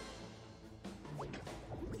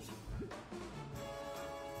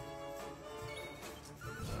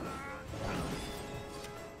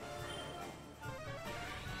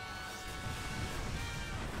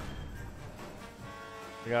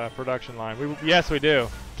 We got a production line. Yes, we do.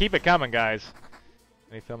 Keep it coming, guys.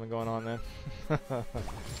 Any filming going on then?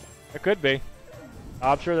 There could be.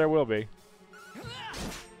 I'm sure there will be.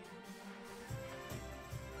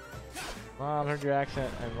 Mom heard your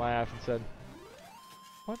accent and laughed and said,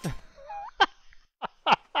 "What the?"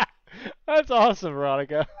 That's awesome,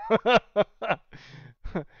 Veronica.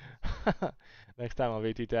 Next time on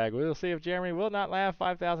VT Tag, we'll see if Jeremy will not laugh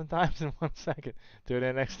 5,000 times in 1 second. Tune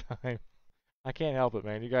in next time. I can't help it,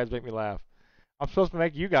 man. You guys make me laugh. I'm supposed to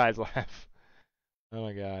make you guys laugh. Oh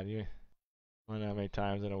my God, you I don't know how many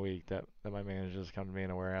times in a week that my manager just come to me in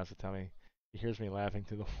a warehouse and tell me he hears me laughing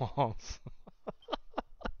through the walls.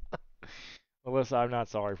 Melissa, I'm not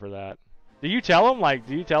sorry for that. Do you tell him why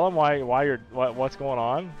you're what's going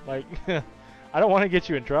on? Like, I don't want to get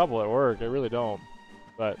you in trouble at work. I really don't.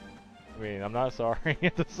 But I mean, I'm not sorry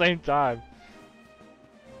at the same time.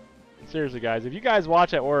 Seriously, guys, if you guys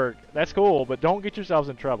watch at work, that's cool, but don't get yourselves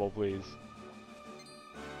in trouble, please.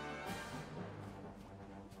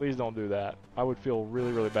 Please don't do that. I would feel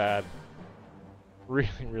really, really bad. Really,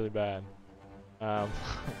 really bad. That's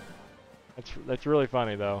really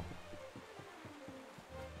funny though.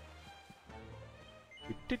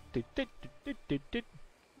 Good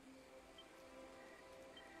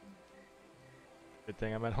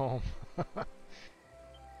thing I'm at home.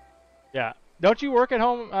 Yeah. Don't you work at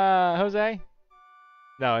home, Jose?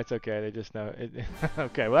 No, it's okay. They just know it.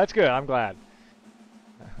 Okay, well that's good. I'm glad.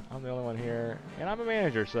 I'm the only one here, and I'm a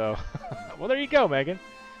manager, so well there you go, Megan.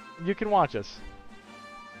 You can watch us.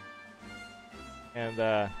 And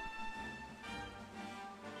I'm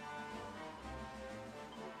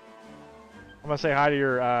gonna say hi to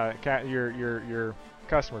your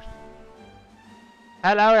customers.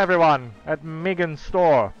 Hello, everyone at Megan's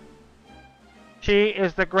store. She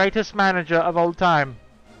is the greatest manager of all time.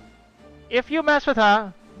 If you mess with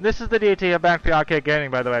her, this is the DT of Backfield Arcade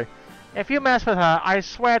Gaming, by the way. If you mess with her, I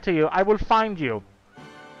swear to you, I will find you.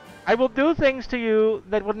 I will do things to you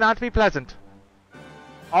that would not be pleasant.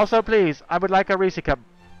 Also, please, I would like a Reese cup.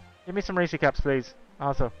 Give me some Reese cups, please.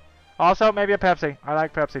 Also, maybe a Pepsi. I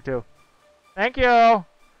like Pepsi too. Thank you.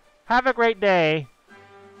 Have a great day.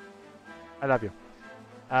 I love you.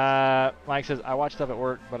 Mike says, I watch stuff at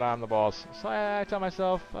work, but I'm the boss. So I tell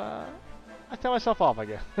myself off, I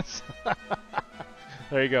guess.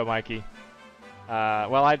 There you go, Mikey.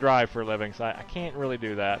 Well, I drive for a living, so I can't really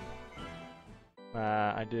do that.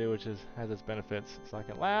 I do, which has its benefits. So I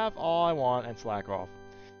can laugh all I want and slack off.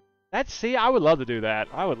 See, I would love to do that.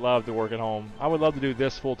 I would love to work at home. I would love to do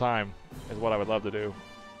this full time, is what I would love to do.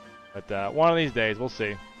 But one of these days, we'll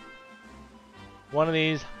see. One of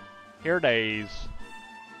these here days.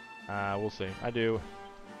 We'll see. I do.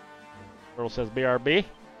 Earl says BRB.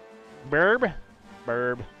 Burb.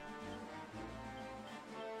 Burb.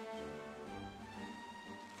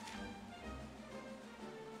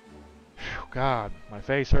 God, my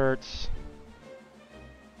face hurts.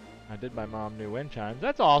 I did buy mom new wind chimes.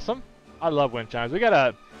 That's awesome. I love wind chimes. We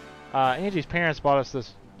got Angie's parents bought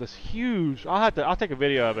us this huge. I'll take a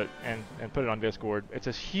video of it and put it on Discord. It's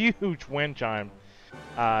this huge wind chime.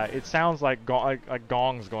 It sounds like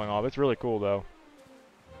gongs going off. It's really cool though.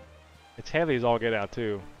 It's heavy as all get out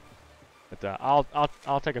too. But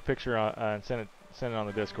I'll take a picture and send it on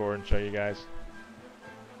the Discord and show you guys.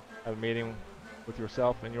 Have a meeting with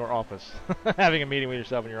yourself in your office. Having a meeting with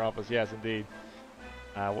yourself in your office. Yes, indeed.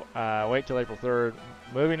 Wait till April 3rd.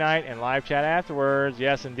 Movie night and live chat afterwards.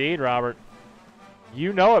 Yes, indeed, Robert.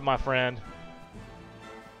 You know it, my friend.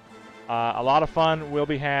 A lot of fun will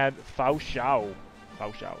be had. Faux show.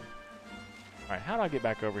 Faux show. Alright, how do I get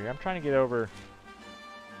back over here? I'm trying to get over...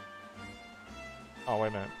 Oh, wait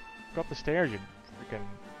a minute. Go up the stairs, you freaking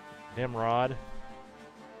Nimrod.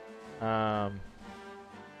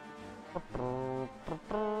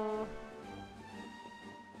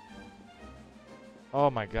 Oh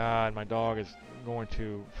my god, my dog is going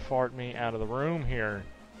to fart me out of the room here.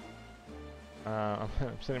 I'm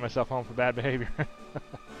sending myself home for bad behavior.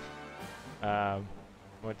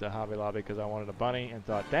 Went to Hobby Lobby because I wanted a bunny and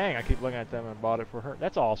thought, dang, I keep looking at them and bought it for her.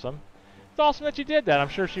 That's awesome. It's awesome that you did that. I'm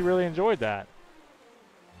sure she really enjoyed that.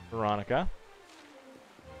 Veronica.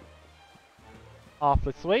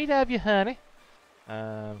 Awfully sweet of you, honey.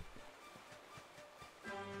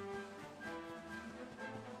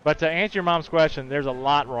 But to answer your mom's question, there's a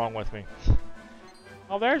lot wrong with me.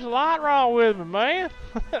 Oh, there's a lot wrong with me, man.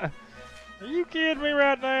 Are you kidding me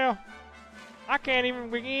right now? I can't even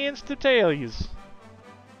begin to tell you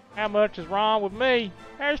how much is wrong with me.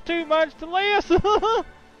 There's too much to list.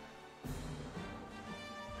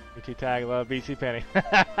 BT Tag, love BC Penny.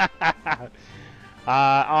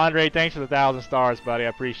 Andre, thanks for the 1,000 stars, buddy. I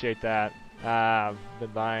appreciate that. I've been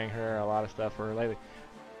buying her a lot of stuff for her lately.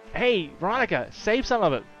 Hey, Veronica, save some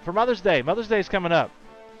of it for Mother's Day. Mother's Day is coming up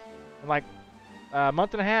in like a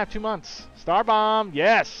month and a half, 2 months. Star Bomb,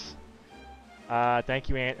 yes. Thank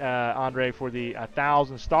you, Andre, for the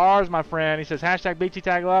 1,000 stars, my friend. He says, hashtag BT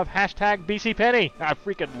Tag Love, hashtag BC Penny. I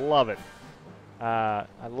freaking love it. I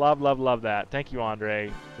love that. Thank you,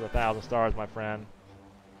 Andre, for the 1,000 stars, my friend.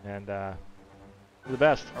 And you're the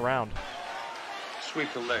best around.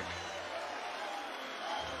 Sweep the leg.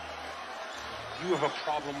 You have a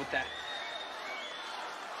problem with that?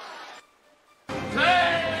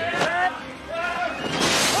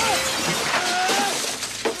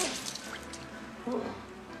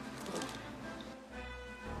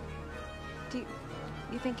 Do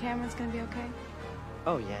you think Cameron's gonna be okay?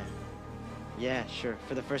 Oh, yeah. Yeah, sure.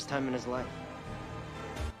 For the first time in his life.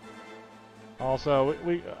 Also,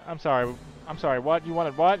 I'm sorry. I'm sorry. What? You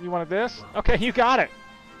wanted what? You wanted this? Okay, you got it.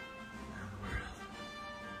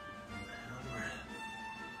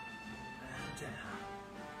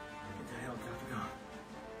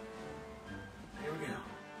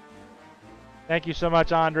 Thank you so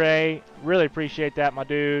much, Andre. Really appreciate that, my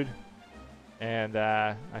dude. And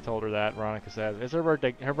I told her that. Veronica says it's her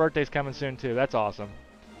birthday. Her birthday's coming soon too. That's awesome.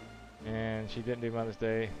 And she didn't do Mother's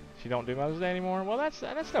Day. She don't do Mother's Day anymore. Well, that's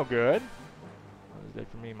no good. Mother's Day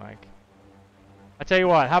for me, Mike. I tell you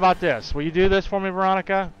what. How about this? Will you do this for me,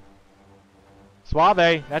 Veronica?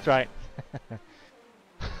 Suave. That's right.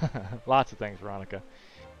 Lots of things, Veronica.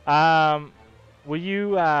 Will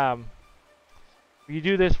you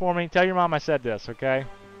do this for me? Tell your mom I said this, okay?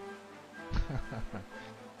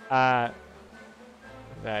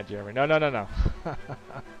 Jeremy. No.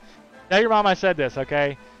 Tell your mom I said this,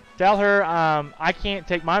 okay? Tell her I can't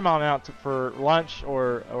take my mom out for lunch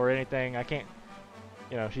or anything. I can't,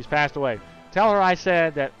 you know, she's passed away. Tell her I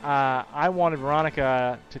said that I wanted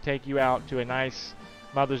Veronica to take you out to a nice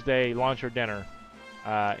Mother's Day lunch or dinner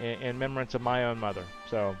in remembrance of my own mother.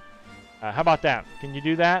 So, how about that? Can you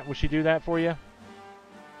do that? Will she do that for you?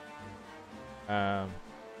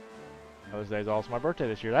 Mother's Day is also my birthday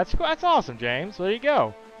this year. That's awesome, James. There you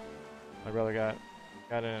go. My brother got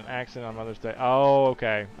in an accident on Mother's Day. Oh,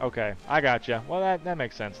 okay. I got you. Well, that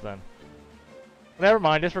makes sense then. Never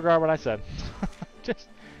mind. Disregard what I said.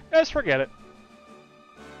 just forget it.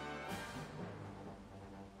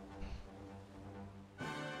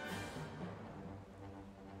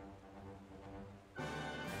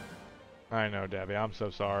 I know, Debbie. I'm so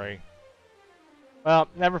sorry. Well,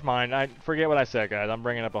 never mind. I forget what I said, guys. I'm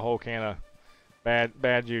bringing up a whole can of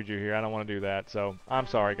bad juju here. I don't want to do that. So I'm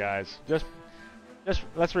sorry, guys. Just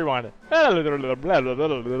let's rewind it.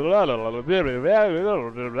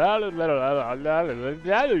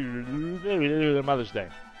 Mother's Day.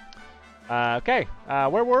 Okay.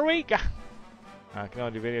 Where were we? I can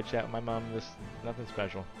only do video chat with my mom. Nothing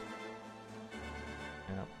special.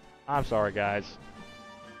 Yeah. I'm sorry, guys.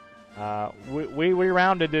 We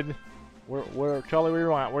rounded. We're totally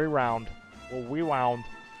rewound. We wound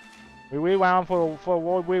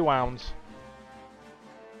for we wounds.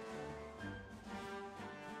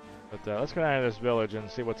 But let's go down to this village and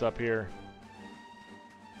see what's up here.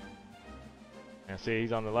 Yeah, see,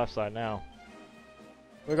 he's on the left side now.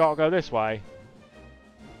 We gotta go this way.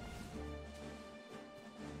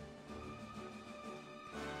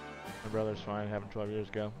 My brother's fine. It happened 12 years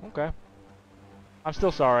ago. Okay. I'm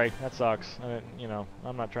still sorry. That sucks. I mean, you know,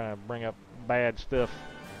 I'm not trying to bring up bad stuff.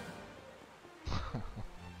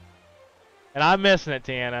 And I'm missing it,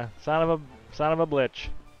 Tiana. Son of a blitch.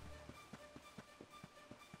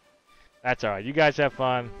 That's all right. You guys have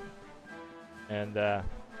fun, and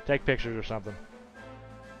take pictures or something.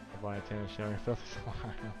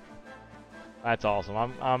 That's awesome.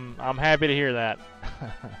 I'm happy to hear that.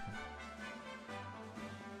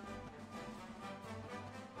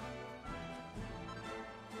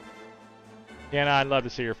 Yeah, no, I'd love to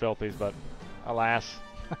see your filthies, but alas,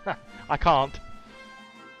 I can't.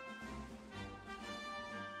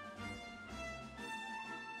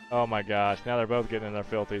 Oh my gosh, now they're both getting in their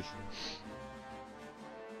filthies.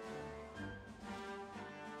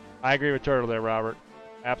 I agree with Turtle there, Robert.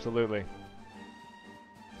 Absolutely.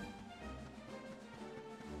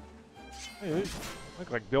 Hey, they look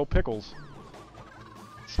like Bill Pickles.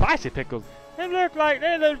 Spicy pickles. They look like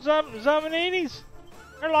they're Zumaninis.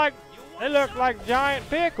 They look like giant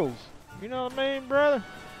pickles. You know what I mean, brother?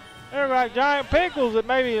 They look like giant pickles that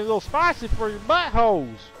may be a little spicy for your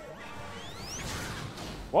buttholes.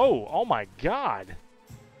 Whoa, oh my god.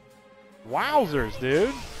 Wowzers,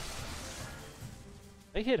 dude.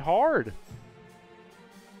 They hit hard.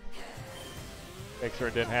 Make sure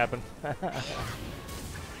it didn't happen.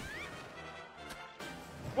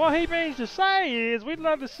 What he means to say is we'd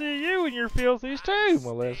love to see you and your filthies too,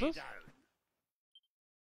 Melissa.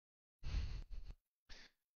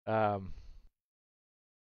 I'm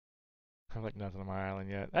like nothing on my island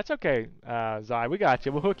yet. That's okay, Zai. We got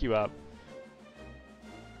you. We'll hook you up.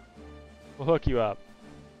 We'll hook you up.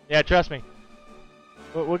 Yeah, trust me.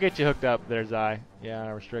 We'll get you hooked up there, Zai. Yeah,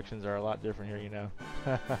 our restrictions are a lot different here, you know.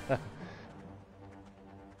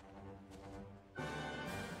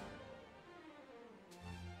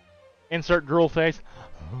 Insert drool face.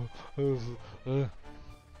 Oh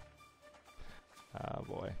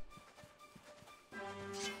boy.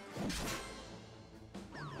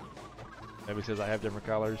 Maybe says I have different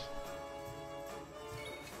colors.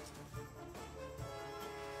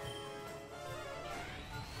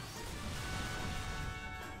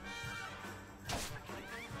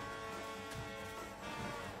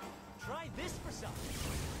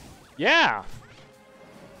 Yeah!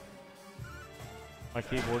 My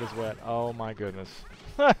keyboard is wet. Oh my goodness.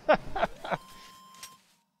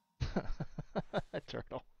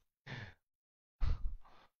 Turtle.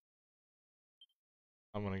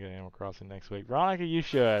 I'm gonna get Animal Crossing next week. Veronica, you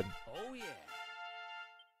should. Oh yeah.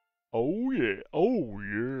 Oh yeah. Oh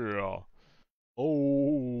yeah.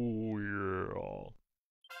 Oh yeah.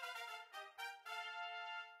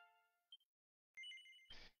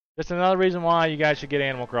 Just another reason why you guys should get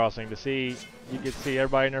Animal Crossing, to see, you can see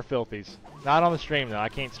everybody in their filthies. Not on the stream though, I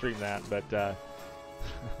can't stream that, but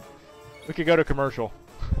we could go to commercial.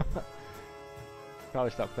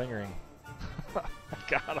 Probably stop fingering.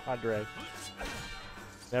 God, Andre.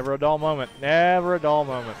 Never a dull moment. Never a dull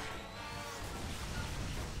moment.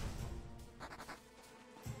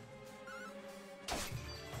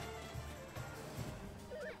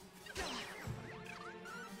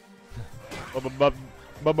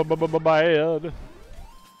 Bad.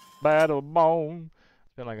 Battle bone.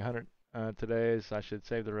 It's been like 100 today, so I should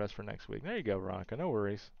save the rest for next week. There you go, Veronica. No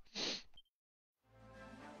worries. Bad.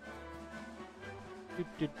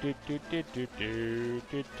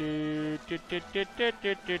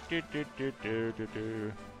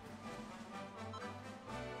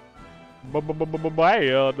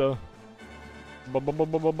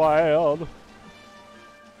 Bad.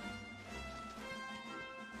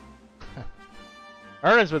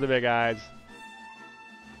 Ernest with the big eyes.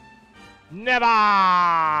 Never!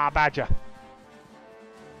 Badger.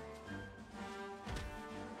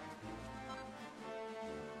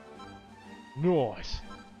 Nice.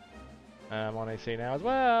 I'm on AC now as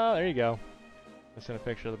well. There you go. I sent a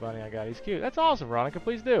picture of the bunny I got. He's cute. That's awesome, Veronica.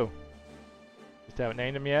 Please do. Just haven't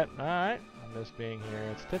named him yet. Alright. I'm just being here.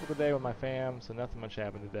 It's a typical day with my fam, so nothing much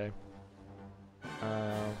happened today.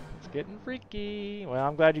 It's getting freaky. Well,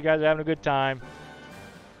 I'm glad you guys are having a good time.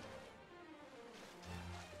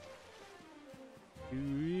 Oh,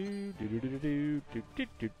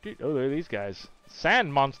 look at these guys.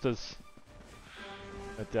 Sand monsters.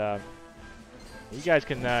 But, you guys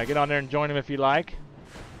can get on there and join them if you like.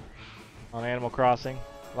 On Animal Crossing.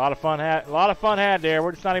 A lot of fun had there.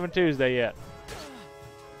 It's not even Tuesday yet.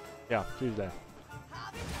 Yeah, Tuesday.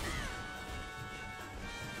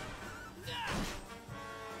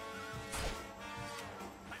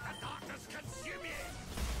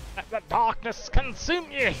 Let the darkness consume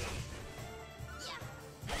you.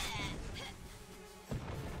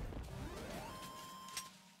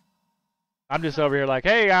 I'm just over here like,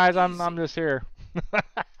 hey guys, I'm just here.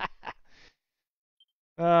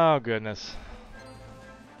 Oh goodness.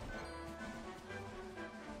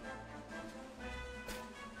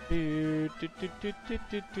 I'm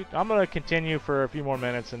gonna continue for a few more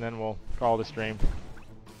minutes and then we'll call the stream.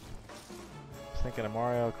 Just thinking of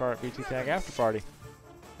Mario Kart BT Tag After Party.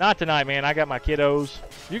 Not tonight, man. I got my kiddos.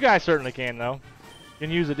 You guys certainly can though. You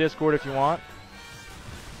can use the Discord if you want.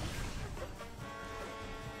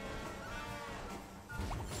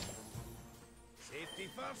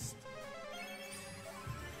 First.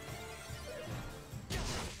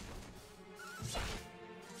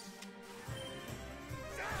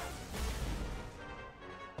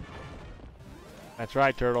 That's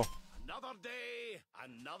right, Turtle. Another day,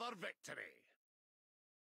 another victory.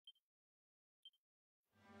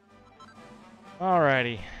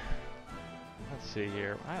 Alrighty. Let's see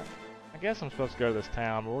here. I guess I'm supposed to go to this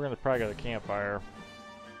town, but we're gonna probably go to the campfire.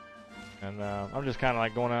 And I'm just kind of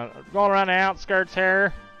like going around the outskirts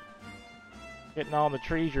here, getting all the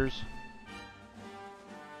treasures.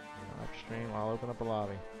 Upstream, I'll open up a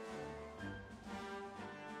lobby.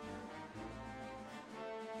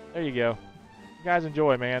 There you go. You guys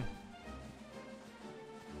enjoy, man.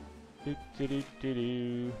 Do do do do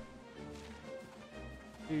do.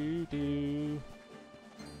 Do do.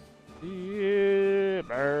 Yeah,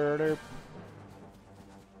 murder.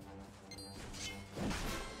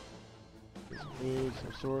 Foods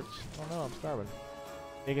of sorts. Oh no, I'm starving.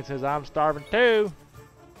 Negan says I'm starving too.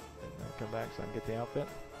 And I'll come back so I can get the outfit.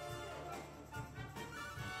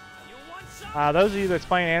 Those of you that's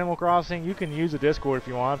playing Animal Crossing, you can use the Discord if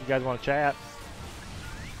you want. If you guys want to chat,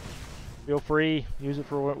 feel free. Use it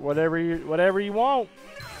for whatever you want.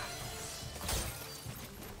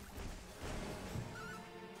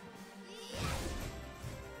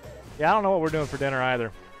 Yeah, I don't know what we're doing for dinner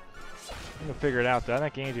either. I'm gonna figure it out though. I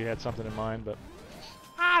think Angie had something in mind, but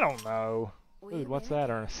I don't know. Dude, what's that,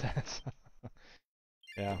 Ernest says?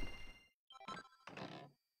 Yeah.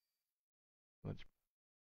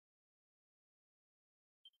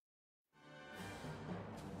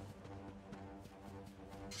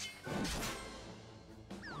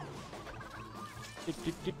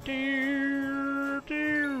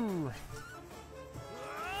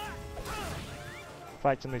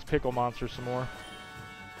 fight some of these pickle monsters some more.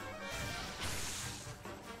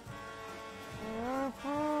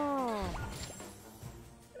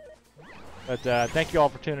 But thank you all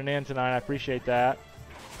for tuning in tonight. I appreciate that.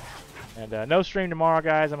 And no stream tomorrow,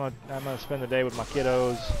 guys. I'm gonna spend the day with my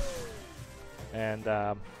kiddos, and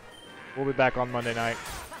we'll be back on Monday night.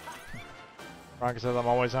 Veronica says I'm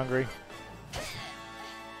always hungry.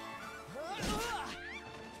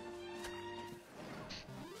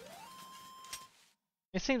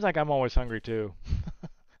 It seems like I'm always hungry too.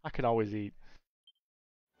 I could always eat.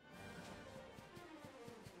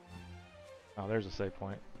 Oh, there's a save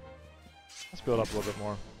point. Let's build up a little bit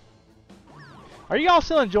more. Are you all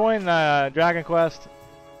still enjoying Dragon Quest?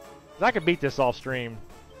 'Cause I could beat this off stream.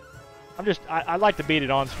 I like to beat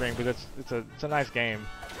it on stream because it's a nice game.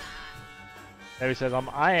 Debbie says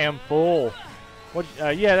I am full. What?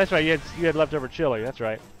 Yeah, that's right. You had leftover chili. That's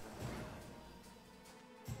right.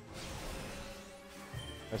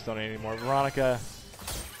 I just don't need any more. Veronica,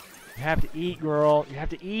 you have to eat, girl. You have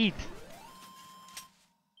to eat.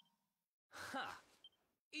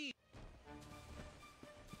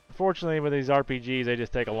 Unfortunately, with these RPGs, they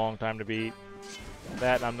just take a long time to beat.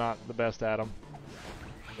 That, and I'm not the best at them.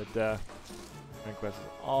 But, Dragon Quest is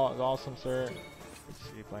awesome, sir. Good to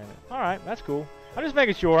see you playing it. Alright, that's cool. I'm just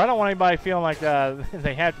making sure. I don't want anybody feeling like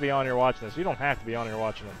they have to be on here watching this. You don't have to be on here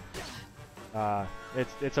watching it.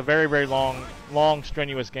 It's a very, very long,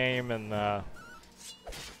 strenuous game, and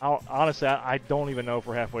honestly, I don't even know if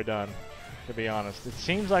we're halfway done, to be honest. It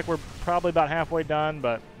seems like we're probably about halfway done,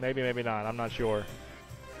 but maybe not. I'm not sure.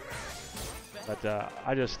 But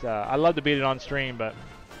I love to beat it on stream, but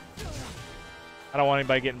I don't want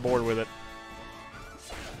anybody getting bored with it.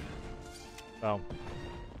 So,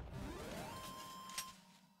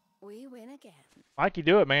 We win again. Mikey,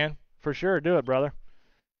 do it, man. For sure, do it, brother.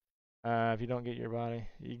 If you don't get your body.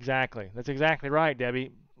 Exactly. That's exactly right,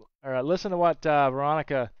 Debbie. Listen to what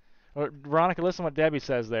Veronica, listen to what Debbie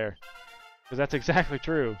says there. Because that's exactly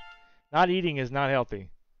true. Not eating is not healthy.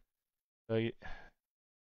 So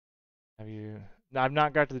no, I've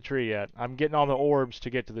not got to the tree yet. I'm getting all the orbs to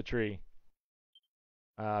get to the tree.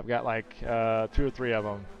 I've got like 2 or 3 of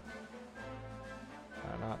them.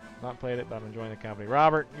 Not played it, but I'm enjoying the company.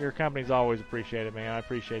 Robert, your company's always appreciated, man. I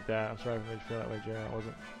appreciate that. I'm sorry if I made you feel that way, Jared. I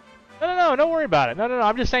wasn't. No, don't worry about it. No.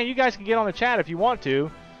 I'm just saying you guys can get on the chat if you want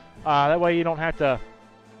to. That way you don't have to.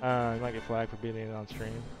 You might get flagged for beating it on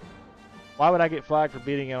stream. Why would I get flagged for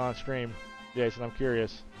beating it on stream, Jason? I'm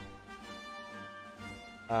curious.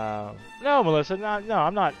 No, Melissa. No,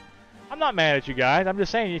 I'm not. I'm not mad at you guys. I'm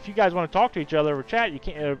just saying if you guys want to talk to each other over chat, you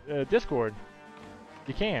can. Discord.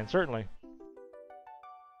 You can certainly.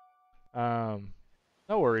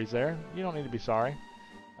 No worries there. You don't need to be sorry.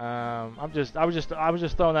 I was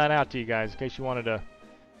just throwing that out to you guys in case you wanted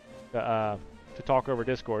to talk over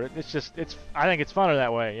Discord. I think it's funner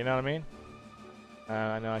that way. You know what I mean?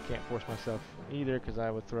 I know I can't force myself either because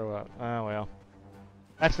I would throw up. Oh well,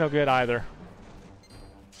 that's no good either.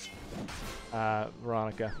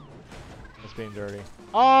 Veronica, that's being dirty.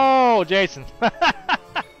 Oh, Jason,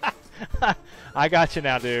 I got you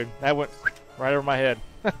now, dude. That went right over my head.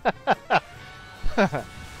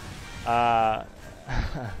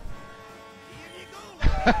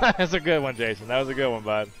 That's a good one, Jason. That was a good one,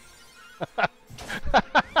 bud.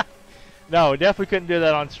 No, definitely couldn't do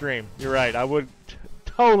that on stream. You're right. I would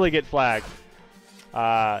totally get flagged.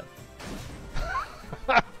 Not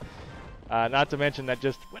to mention that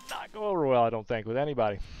just would not go over well, I don't think, with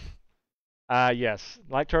anybody. Yes.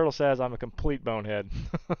 Like Turtle says, I'm a complete bonehead.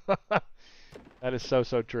 That is so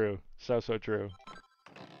true. So true.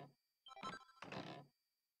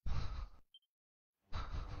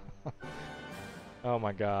 Oh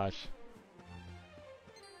my gosh.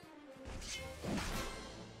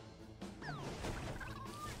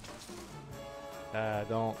 I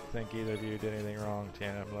don't think either of you did anything wrong,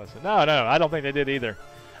 Tiana and Melissa. No, I don't think they did either.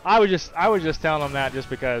 I was just telling them that just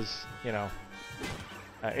because, you know,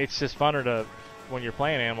 it's just funner to, when you're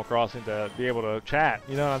playing Animal Crossing, to be able to chat.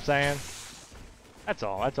 You know what I'm saying? That's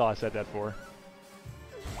all I said that for.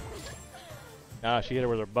 Ah, she hit her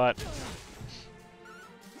with her butt.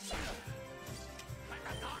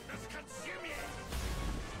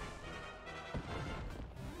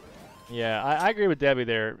 Yeah, I agree with Debbie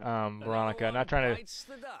there, Veronica. Not trying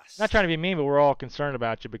to be mean, but we're all concerned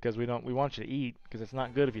about you because we want you to eat, because it's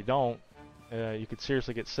not good if you don't. You could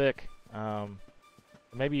seriously get sick.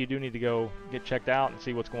 Maybe you do need to go get checked out and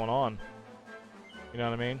see what's going on. You know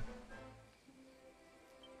what I mean?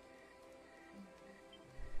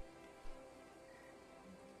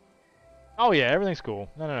 Oh yeah, everything's cool.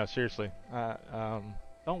 No, seriously.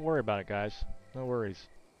 Don't worry about it, guys. No worries.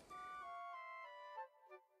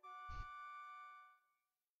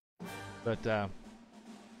 But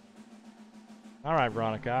all right,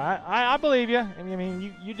 Veronica, I believe you. I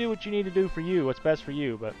mean, you do what you need to do for you, what's best for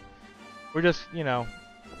you. But we're just, you know,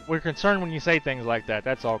 we're concerned when you say things like that.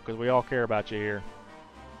 That's all, because we all care about you here.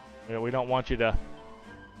 You know, we don't want you to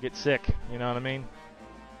get sick. You know what I mean?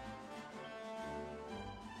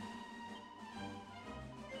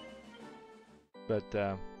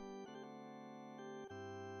 But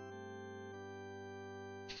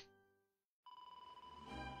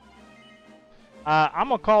I'm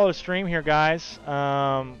gonna call it a stream here, guys.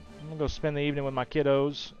 I'm gonna go spend the evening with my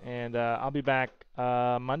kiddos, and I'll be back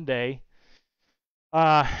Monday.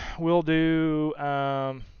 We'll do.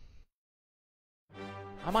 I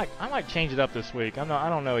might change it up this week. I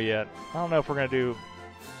don't know yet. I don't know if we're gonna do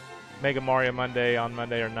Mega Mario Monday on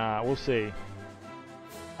Monday or not. We'll see.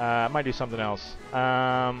 I might do something else.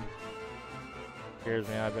 Scares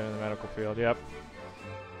me. I've been in the medical field. Yep.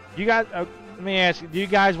 You guys, let me ask you. Do you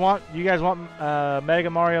guys want Mega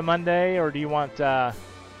Mario Monday, or do you want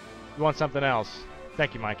something else?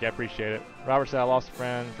 Thank you, Mikey. I appreciate it. Robert said I lost a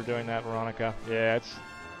friend for doing that. Veronica. Yeah, it's.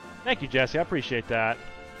 Thank you, Jesse. I appreciate that.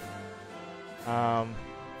 Let's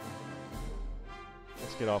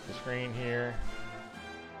get off the screen here.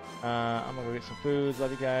 I'm gonna go get some foods. Love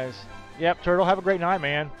you guys. Yep, Turtle. Have a great night,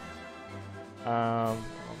 man. Yeah,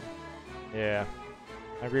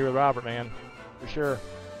 I agree with Robert, man, for sure.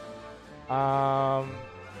 Yeah,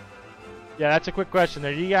 that's a quick question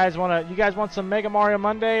there. Do you guys want some Mega Mario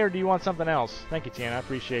Monday, or do you want something else? Thank you, Tiana. I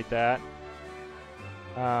appreciate that.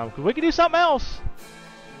 'Cause we could do something else.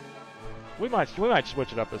 We might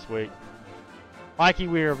switch it up this week. Mikey,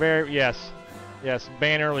 we are very yes,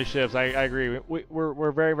 ban early shifts. I agree.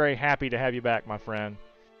 We're very, very happy to have you back, my friend.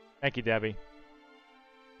 Thank you, Debbie.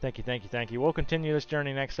 Thank you. We'll continue this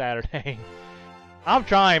journey next Saturday. I'm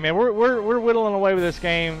trying, man. We're whittling away with this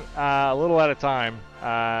game a little at a time.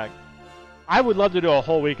 I would love to do a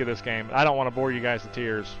whole week of this game. I don't want to bore you guys to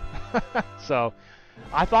tears. So,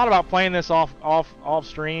 I thought about playing this off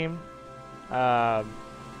stream,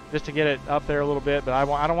 just to get it up there a little bit. But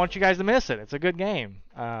I don't want you guys to miss it. It's a good game.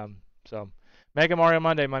 So, Mega Mario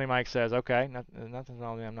Monday, Money Mike says. Okay, nothing's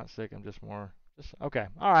wrong with me. I'm not sick. I'm just more. Okay.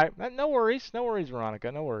 All right. No worries,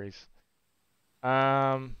 Veronica. No worries.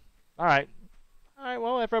 All right. All right.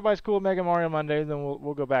 Well, if everybody's cool with Mega Mario Monday, then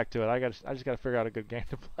we'll go back to it. I just got to figure out a good game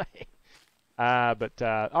to play. But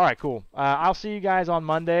all right, cool. I'll see you guys on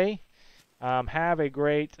Monday. Have a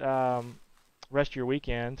great rest of your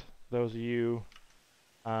weekend. Those of you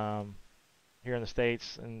here in the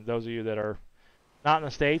States, and those of you that are not in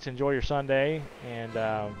the States, enjoy your Sunday. And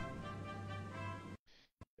get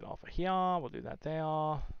off of here. We'll do that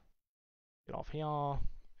there. Get off here.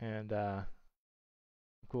 And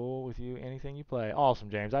cool with you. Anything you play.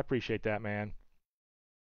 Awesome, James. I appreciate that, man.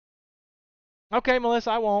 Okay,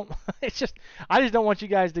 Melissa, I won't. It's just I just don't want you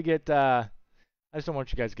guys to get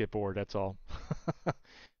bored. That's all.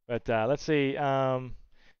 But let's see. So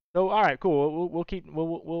all right, cool. We'll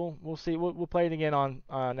see. We'll play it again on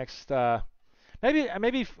next. Maybe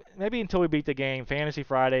until we beat the game. Fantasy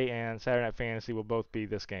Friday and Saturday Night Fantasy will both be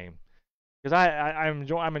this game. Because I'm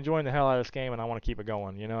enjoying the hell out of this game, and I want to keep it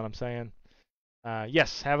going. You know what I'm saying?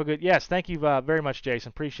 Yes. Have a good. Yes. Thank you very much, Jason.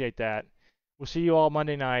 Appreciate that. We'll see you all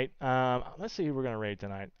Monday night. Let's see who we're gonna raid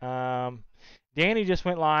tonight. Danny just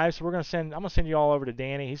went live, so I'm gonna send you all over to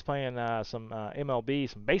Danny. He's playing some MLB,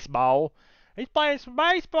 some baseball. He's playing some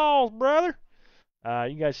baseballs, brother.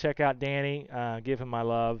 You guys check out Danny. Give him my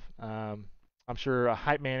love. I'm sure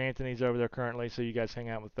Hype Man Anthony's over there currently, so you guys hang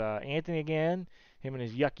out with Anthony again. Him and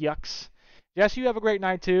his yucks. Jess, you have a great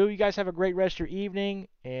night too. You guys have a great rest of your evening,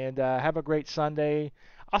 and have a great Sunday.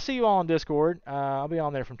 I'll see you all on Discord. I'll be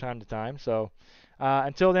on there from time to time. So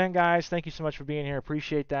until then, guys, thank you so much for being here.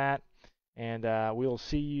 Appreciate that. And we'll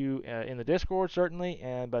see you in the Discord, certainly.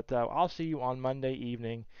 But I'll see you on Monday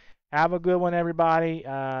evening. Have a good one, everybody.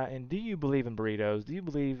 And do you believe in burritos? Do you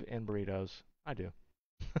believe in burritos? I do.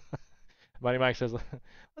 Buddy Mike says,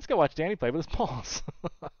 let's go watch Danny play with his balls.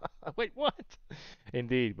 Wait, what?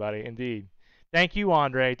 Indeed, buddy, indeed. Thank you,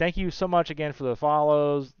 Andre. Thank you so much again for the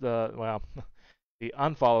follows, the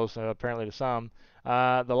unfollows, apparently to some,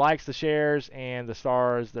 the likes, the shares, and the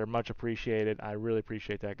stars. They're much appreciated. I really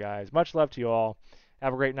appreciate that, guys. Much love to you all.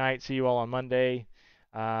 Have a great night. See you all on Monday.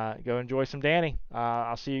 Go enjoy some Danny.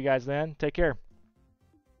 I'll see you guys then. Take care.